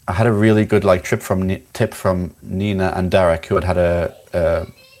I had a really good like tip from Nina and Derek, who had a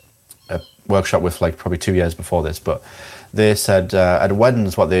workshop with like probably 2 years before this, but they said at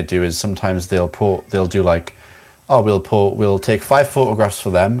weddings what they do is sometimes they'll do like, we'll take 5 photographs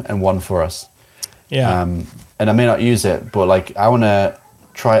for them and 1 for us. Yeah. And I may not use it, but like I want to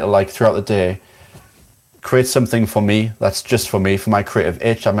try to like throughout the day create something for me that's just for me, for my creative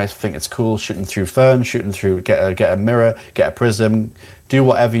itch. I might think it's cool shooting through fern, get a mirror, get a prism, do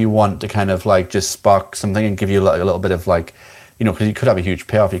whatever you want to kind of like just spark something and give you like a little bit of like, you know, because you could have a huge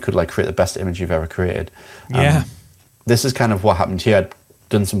payoff. You could like create the best image you've ever created. This is kind of what happened here. I'd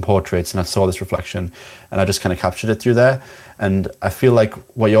done some portraits and I saw this reflection and I just kind of captured it through there. And I feel like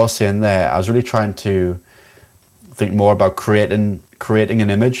what you're saying there, I was really trying to think more about creating an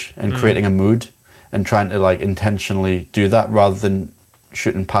image and creating a mood and trying to like intentionally do that rather than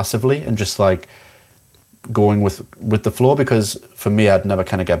shooting passively and just like going with the flow, because for me I'd never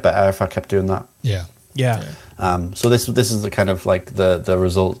kind of get better if I kept doing that. Yeah. So this is the kind of like the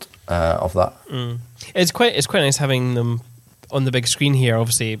result of that. It's quite nice having them on the big screen here.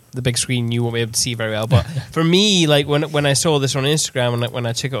 Obviously, the big screen you won't be able to see very well. But for me, like when I saw this on Instagram and when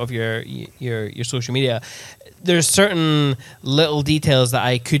I took it off your social media, there's certain little details that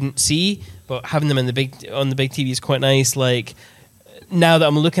I couldn't see, but having them on the big TV is quite nice. Like now that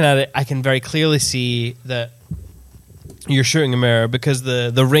I'm looking at it, I can very clearly see that you're shooting a mirror because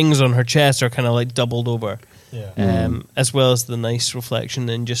the rings on her chest are kind of like doubled over. Yeah. As well as the nice reflection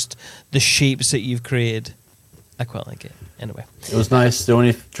and just the shapes that you've created. I quite like it. Anyway, it was nice. The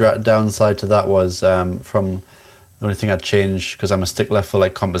only downside to that was from the only thing I'd change, because I'm a stickler for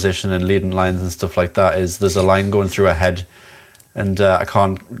like composition and leading lines and stuff like that, is there's a line going through her head, and I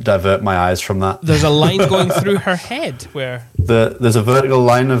can't divert my eyes from that. There's a line going through her head where there's a vertical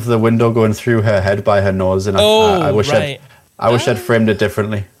line of the window going through her head by her nose, and I wish I'd framed it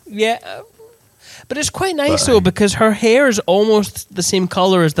differently. Yeah. But it's quite nice though, because her hair is almost the same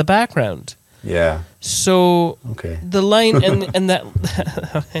color as the background. Yeah. So the line and that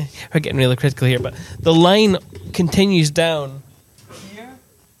we're getting really critical here, but the line continues down here,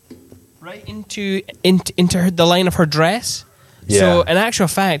 right into the line of her dress. Yeah. So in actual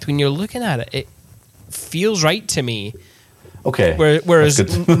fact, when you're looking at it, it feels right to me. Okay. Whereas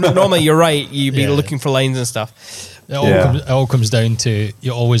normally you're right, you'd be looking for lines and stuff. It all comes down to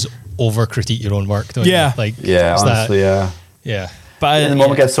you always over-critique your own work, don't you? Like, honestly, yeah. But the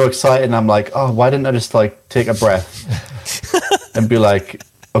moment I get so excited, and I'm like, oh, why didn't I just like take a breath and be like,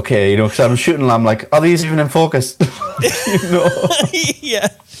 okay, because I'm shooting, and I'm like, are these even in focus? Yeah.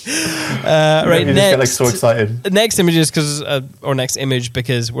 Right. You next, just get like so excited. Next images, next image,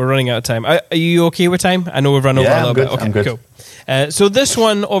 because we're running out of time. Are you okay with time? I know we've run over a little bit. Okay, I'm good. Cool. So this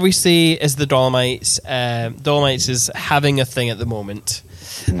one obviously is the Dolomites. Dolomites is having a thing at the moment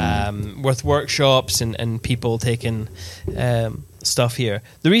with workshops and people taking stuff here.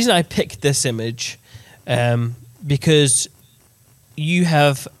 The reason I picked this image because you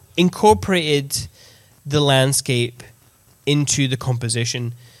have incorporated the landscape into the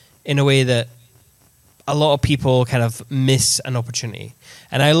composition in a way that a lot of people kind of miss an opportunity.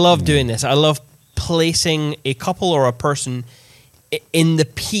 And I love doing this. I love placing a couple or a person in the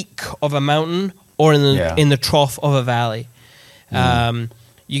peak of a mountain or in the trough of a valley.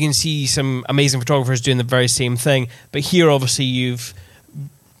 You can see some amazing photographers doing the very same thing. But here, obviously,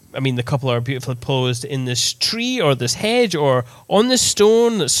 the couple are beautifully posed in this tree or this hedge or on this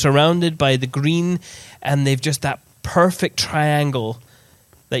stone that's surrounded by the green, and they've just that perfect triangle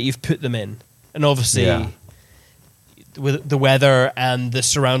that you've put them in. And obviously, with the weather and the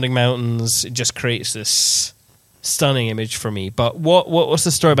surrounding mountains, it just creates this stunning image for me. But what's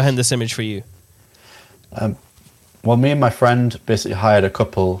the story behind this image for you? Well, me and my friend basically hired a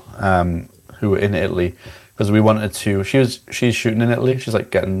couple who were in Italy because we wanted to. She's shooting in Italy. She's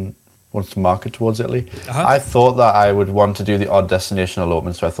like wants to market towards Italy. I thought that I would want to do the odd destination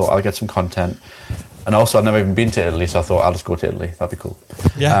elopement, so I thought I'll get some content. And also, I've never even been to Italy, so I thought I'll just go to Italy. That'd be cool.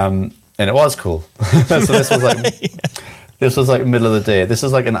 Yeah. And it was cool. So this was like this was like middle of the day. This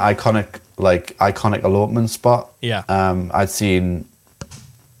is like an iconic elopement spot. Yeah. I'd seen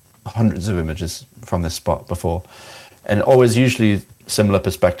hundreds of images from this spot before, and always usually similar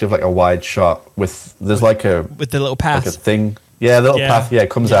perspective, like a wide shot with the little path, like a thing. Yeah, the little path. Yeah,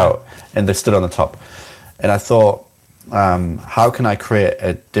 it comes out, and they stood on the top. And I thought, how can I create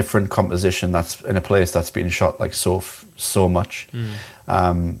a different composition that's in a place that's been shot like so much?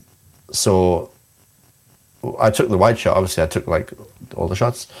 So I took the wide shot. Obviously, I took like all the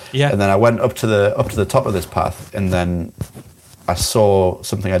shots. Yeah. And then I went up to the top of this path, and then I saw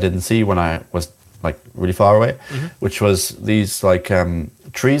something I didn't see when I was like really far away, which was these like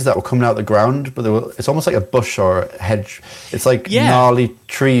trees that were coming out of the ground, but it's almost like a bush or a hedge. It's like gnarly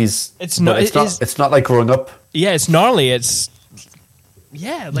trees. It's not like growing up. Yeah, it's gnarly. It's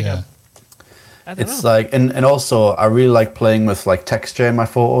I don't know. Like, and also I really like playing with like texture in my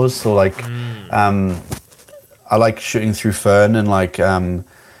photos. So like, I like shooting through fern and like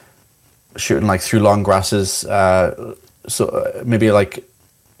shooting like through long grasses. So maybe like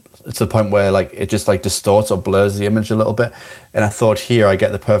it's the point where like it just like distorts or blurs the image a little bit. And I thought here I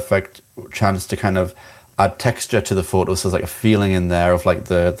get the perfect chance to kind of add texture to the photo, so there's like a feeling in there of like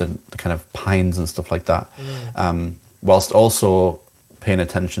the kind of pines and stuff like that, whilst also paying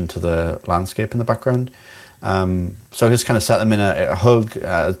attention to the landscape in the background. So I just kind of set them in a hug.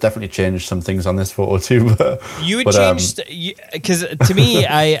 Definitely changed some things on this photo too. But changed because to me,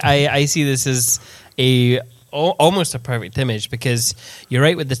 I see this as almost a perfect image, because you're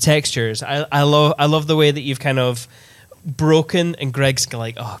right with the textures. I love the way that you've kind of broken, and Greg's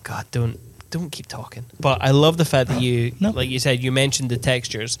like, oh God, don't keep talking. But I love the fact that like you said, you mentioned the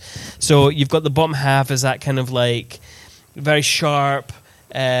textures. So you've got the bottom half as that kind of like very sharp.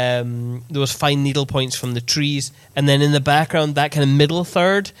 Those fine needle points from the trees, and then in the background, that kind of middle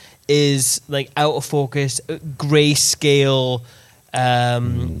third is like out of focus, grayscale.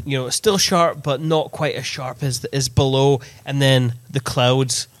 Still sharp, but not quite as sharp as below. And then the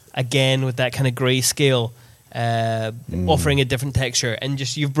clouds again with that kind of grayscale, offering a different texture. And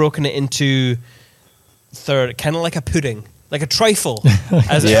just you've broken it into third, kind of like a pudding. Like a trifle, like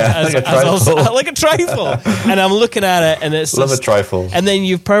a trifle, and I'm looking at it, and it's love a trifle. And then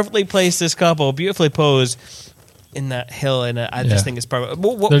you've perfectly placed this couple, beautifully posed in that hill, and I just think it's perfect.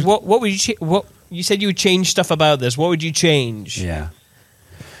 What would you what you said you would change stuff about this? What would you change? Yeah,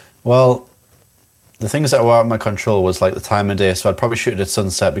 well, the things that were out of my control was like the time of day. So I'd probably shoot it at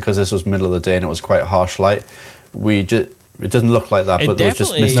sunset because this was middle of the day and it was quite harsh light. It doesn't look like that, but there was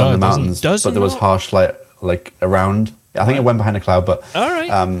just mist on the mountains, but there was harsh light like around. I think it went behind a cloud, but all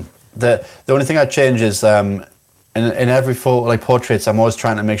right. The only thing I'd change is in every photo, like portraits, I'm always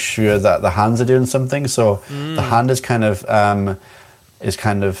trying to make sure that the hands are doing something. So the hand is kind of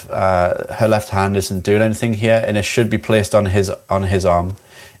her left hand isn't doing anything here, and it should be placed on his arm.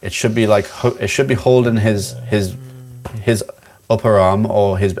 It should be holding his upper arm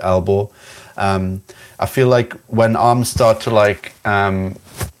or his elbow. I feel like when arms start to like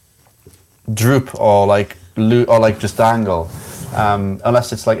droop or just angle,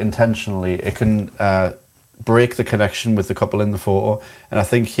 unless it's like intentionally, it can break the connection with the couple in the photo. And I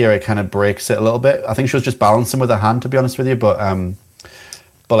think here it kind of breaks it a little bit. I think she was just balancing with her hand, to be honest with you. But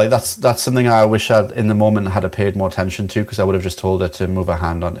like that's something I wish I'd in the moment had paid more attention to, because I would have just told her to move her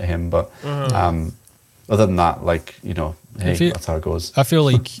hand onto him. But other than that, that's how it goes. I feel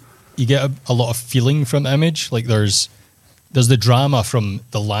like you get a lot of feeling from the image. Like there's the drama from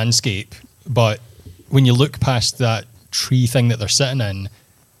the landscape, but when you look past that tree thing that they're sitting in,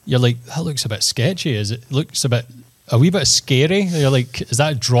 you're like, that looks a bit sketchy. It looks a wee bit scary. You're like, is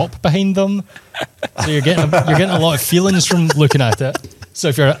that a drop behind them? So you're getting a lot of feelings from looking at it. So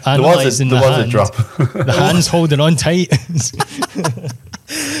if you're analysing the hand, the hand's holding on tight.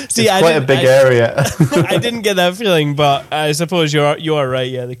 See, it's quite a big area. I didn't get that feeling, but I suppose you are right.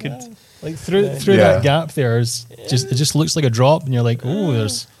 Yeah, they could through that gap there. It just looks like a drop, and you're like, oh,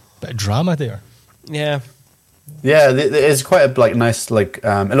 there's a bit of drama there. Yeah. Yeah, it's quite a nice it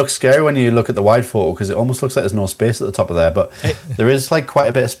looks scary when you look at the wide photo because it almost looks like there's no space at the top of there, but there is quite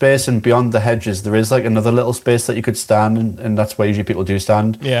a bit of space, and beyond the hedges there is another little space that you could stand, and that's where usually people do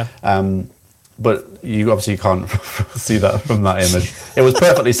stand. Yeah. But you obviously can't see that from that image. It was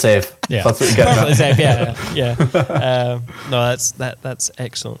perfectly safe. Yeah, that's what you're getting perfectly safe. Yeah. No, that's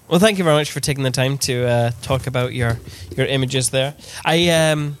excellent. Well, thank you very much for taking the time to talk about your images there.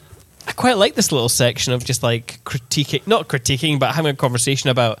 I quite like this little section of just not critiquing, but having a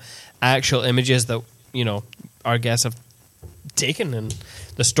conversation about actual images that our guests have taken and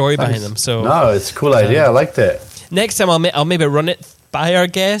the story behind them. So no, it's a cool idea. I liked it. Next time I'll maybe run it by our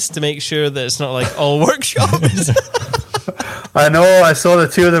guests to make sure that it's not like all workshops. I know. I saw the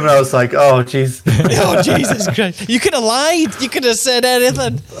two of them and I was like, oh, jeez. Oh, Jesus Christ. You could have lied. You could have said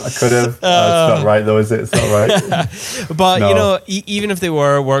anything. I could have. It's not right, though, is it? It's not right. But, no. Even if they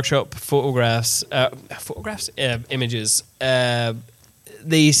were workshop images,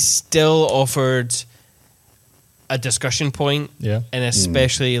 they still offered a discussion point. Yeah. And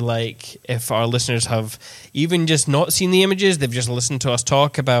especially, if our listeners have even just not seen the images, they've just listened to us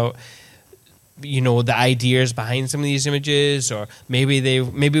talk about the ideas behind some of these images, or maybe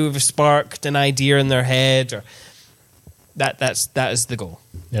we've sparked an idea in their head, or that is the goal.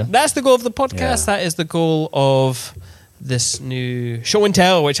 Yeah. That's the goal of the podcast. Yeah. That is the goal of this new show and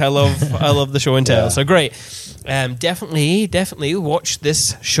tell, which I love. I love the show and tell. Yeah. So great. Definitely watch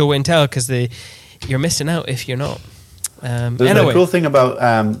this show and tell, because you're missing out if you're not. The cool thing about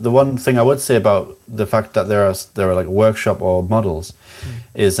the one thing I would say about the fact that there are workshop or models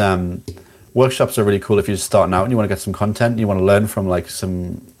is workshops are really cool if you're just starting out and you want to get some content, you want to learn from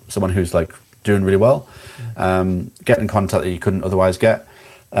someone who's doing really well, getting contact that you couldn't otherwise get,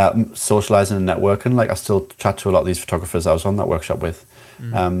 socializing and networking. I still chat to a lot of these photographers I was on that workshop with,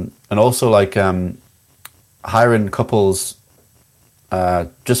 and also hiring couples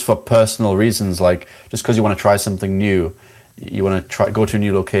just for personal reasons, just because you want to try something new, you want to go to a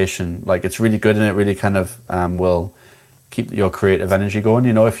new location. It's really good, and it really kind of will keep your creative energy going.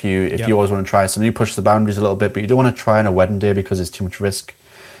 If you always want to try something, you push the boundaries a little bit, but you don't want to try on a wedding day because it's too much risk.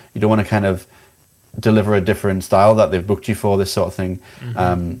 You don't want to kind of deliver a different style that they've booked you for, this sort of thing.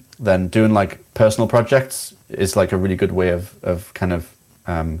 Then doing personal projects is a really good way of kind of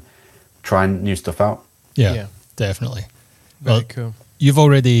trying new stuff out. Yeah. Definitely. Very cool. You've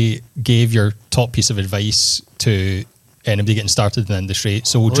already gave your top piece of advice to anybody getting started in the industry.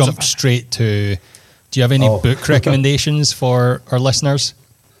 So we'll jump straight to, do you have any book recommendations for our listeners?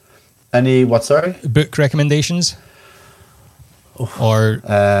 Any what, sorry? Book recommendations? Or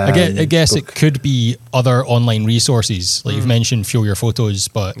I guess it could be other online resources, like you've mentioned, Fuel Your Photos,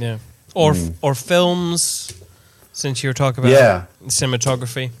 but... Yeah. Or films, since you were talking about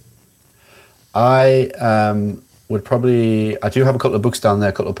cinematography. I would probably... I do have a couple of books down there,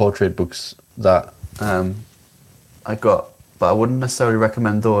 a couple of portrait books that I got, but I wouldn't necessarily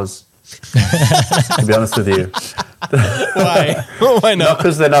recommend those, to be honest with you. Why? Why not? Not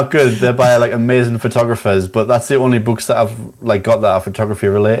because they're not good. They're by like amazing photographers, but that's the only books that I've like got that are photography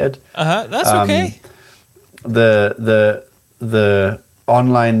related. That's okay. The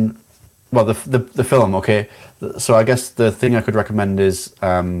online, well, the film. Okay, so I guess the thing I could recommend is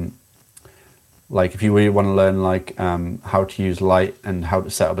like if you really want to learn like how to use light and how to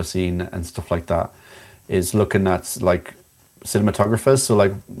set up a scene and stuff like that, is looking at like cinematographers. So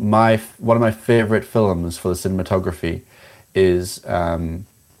like one of my favorite films for the cinematography is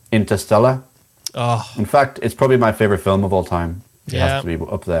Interstellar. In fact, it's probably my favorite film of all time. It has to be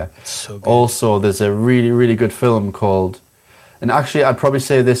up there. So good. Also, there's a really, really good film called, and actually I'd probably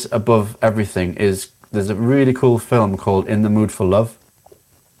say this above everything, is there's a really cool film called In the Mood for Love.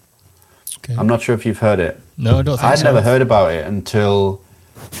 Okay. I'm not sure if you've heard it. No, I don't think so. I'd never heard about it until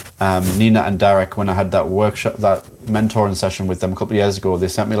Nina and Derek, when I had that workshop, that mentoring session with them a couple of years ago. They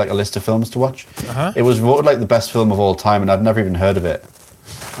sent me like a list of films to watch. It was voted like the best film of all time, and I'd never even heard of it.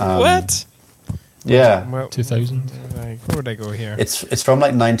 What? Yeah. Well, 2000. Where would I go here? It's from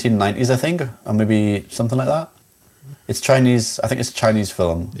like 1990s, I think, or maybe something like that. It's Chinese. I think it's a Chinese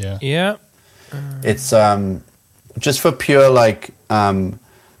film. Yeah. Yeah. It's just for pure like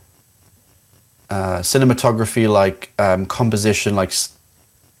cinematography, like composition, like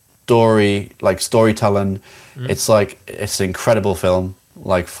storytelling. It's an incredible film,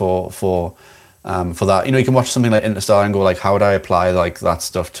 like for that. You know, you can watch something like Interstellar and go like, how would I apply like that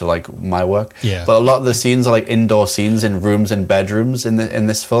stuff to like my work? Yeah. But a lot of the scenes are like indoor scenes in rooms and bedrooms in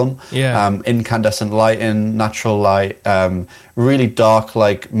this film. Yeah. Incandescent lighting, natural light, really dark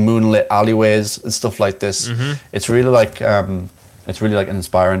like moonlit alleyways and stuff like this. It's really like an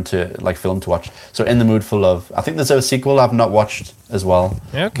inspiring to like film to watch. So In the Mood for Love. I think there's a sequel I've not watched as well.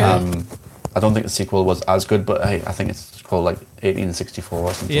 Okay. I don't think the sequel was as good, but hey, I think it's called like 1864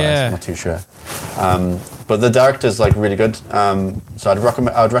 or something. Yeah. I'm not too sure. But the director's like really good. So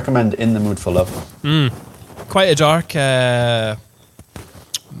I'd recommend In the Mood for Love. Quite a dark. I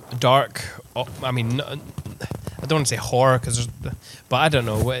mean, I don't want to say horror but I don't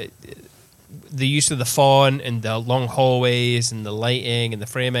know what. The use of the font and the long hallways and the lighting and the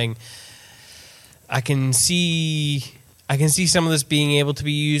framing, I can see some of this being able to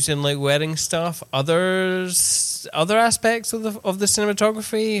be used in like wedding stuff. Other aspects of the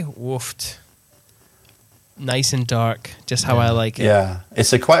cinematography, woofed. Nice and dark, just how I like it. Yeah,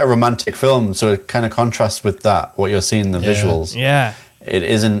 it's quite a romantic film, so it kind of contrasts with that, what you're seeing in the visuals. Yeah. It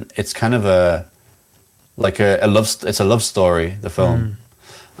isn't, it's kind of it's a love story, the film.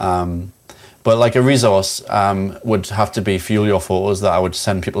 But like a resource would have to be Fuel Your Photos that I would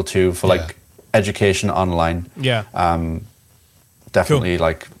send people to for like education online. Yeah. Definitely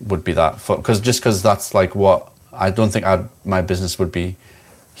like would be that, because that's like what I don't think my business would be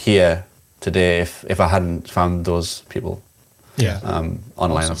here today if I hadn't found those people. Yeah.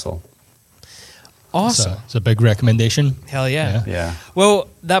 Online or so. Awesome. It's a big recommendation. Hell yeah. Yeah. Well,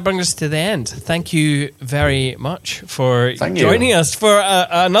 that brings us to the end. Thank you very much for Thank joining you. us for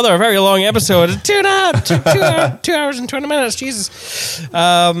another very long episode. 2 hours and 20 minutes. Jesus.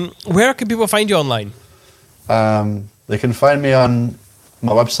 Where can people find you online? They can find me on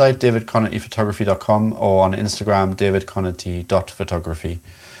my website, davidconatyphotography.com, or on Instagram, davidconaty.photography.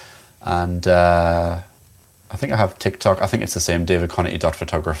 And I think I have TikTok. I think it's the same,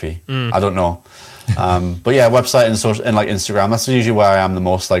 davidconaty.photography. I don't know. But yeah, website and like Instagram, that's usually where I am the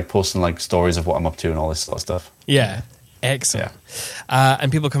most, like posting like stories of what I'm up to and all this sort of stuff. Yeah. Excellent. Yeah.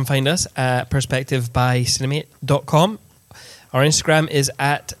 And people can find us at perspectivebycinemate.com. Our Instagram is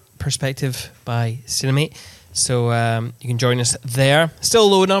at perspectivebycinemate. So you can join us there. Still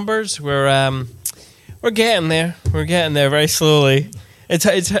low numbers. We're getting there. We're getting there very slowly.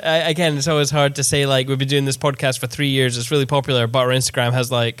 It's always hard to say, like, we've been doing this podcast for 3 years. It's really popular, but our Instagram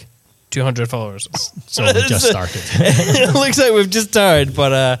has like 200 followers. So we just started. It looks like we've just started,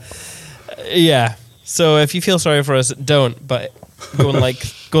 but yeah. So if you feel sorry for us, don't. But go and like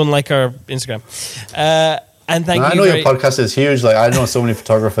our Instagram. And thank you. I know your podcast is huge. Like, I know so many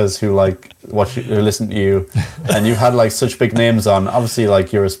photographers who like watch you, who listen to you, and you've had like such big names on. Obviously,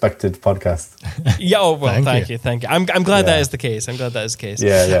 like your respected podcast. Yeah. Oh, well, thank you. I'm glad that is the case.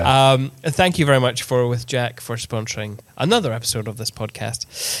 Yeah. Thank you very much with Jack for sponsoring another episode of this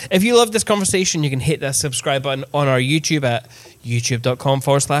podcast. If you love this conversation, you can hit that subscribe button on our YouTube at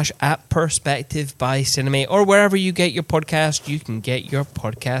youtube.com/@perspective by Cinema, or wherever you get your podcast. You can get your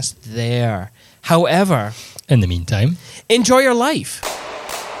podcast there. However, in the meantime, enjoy your life.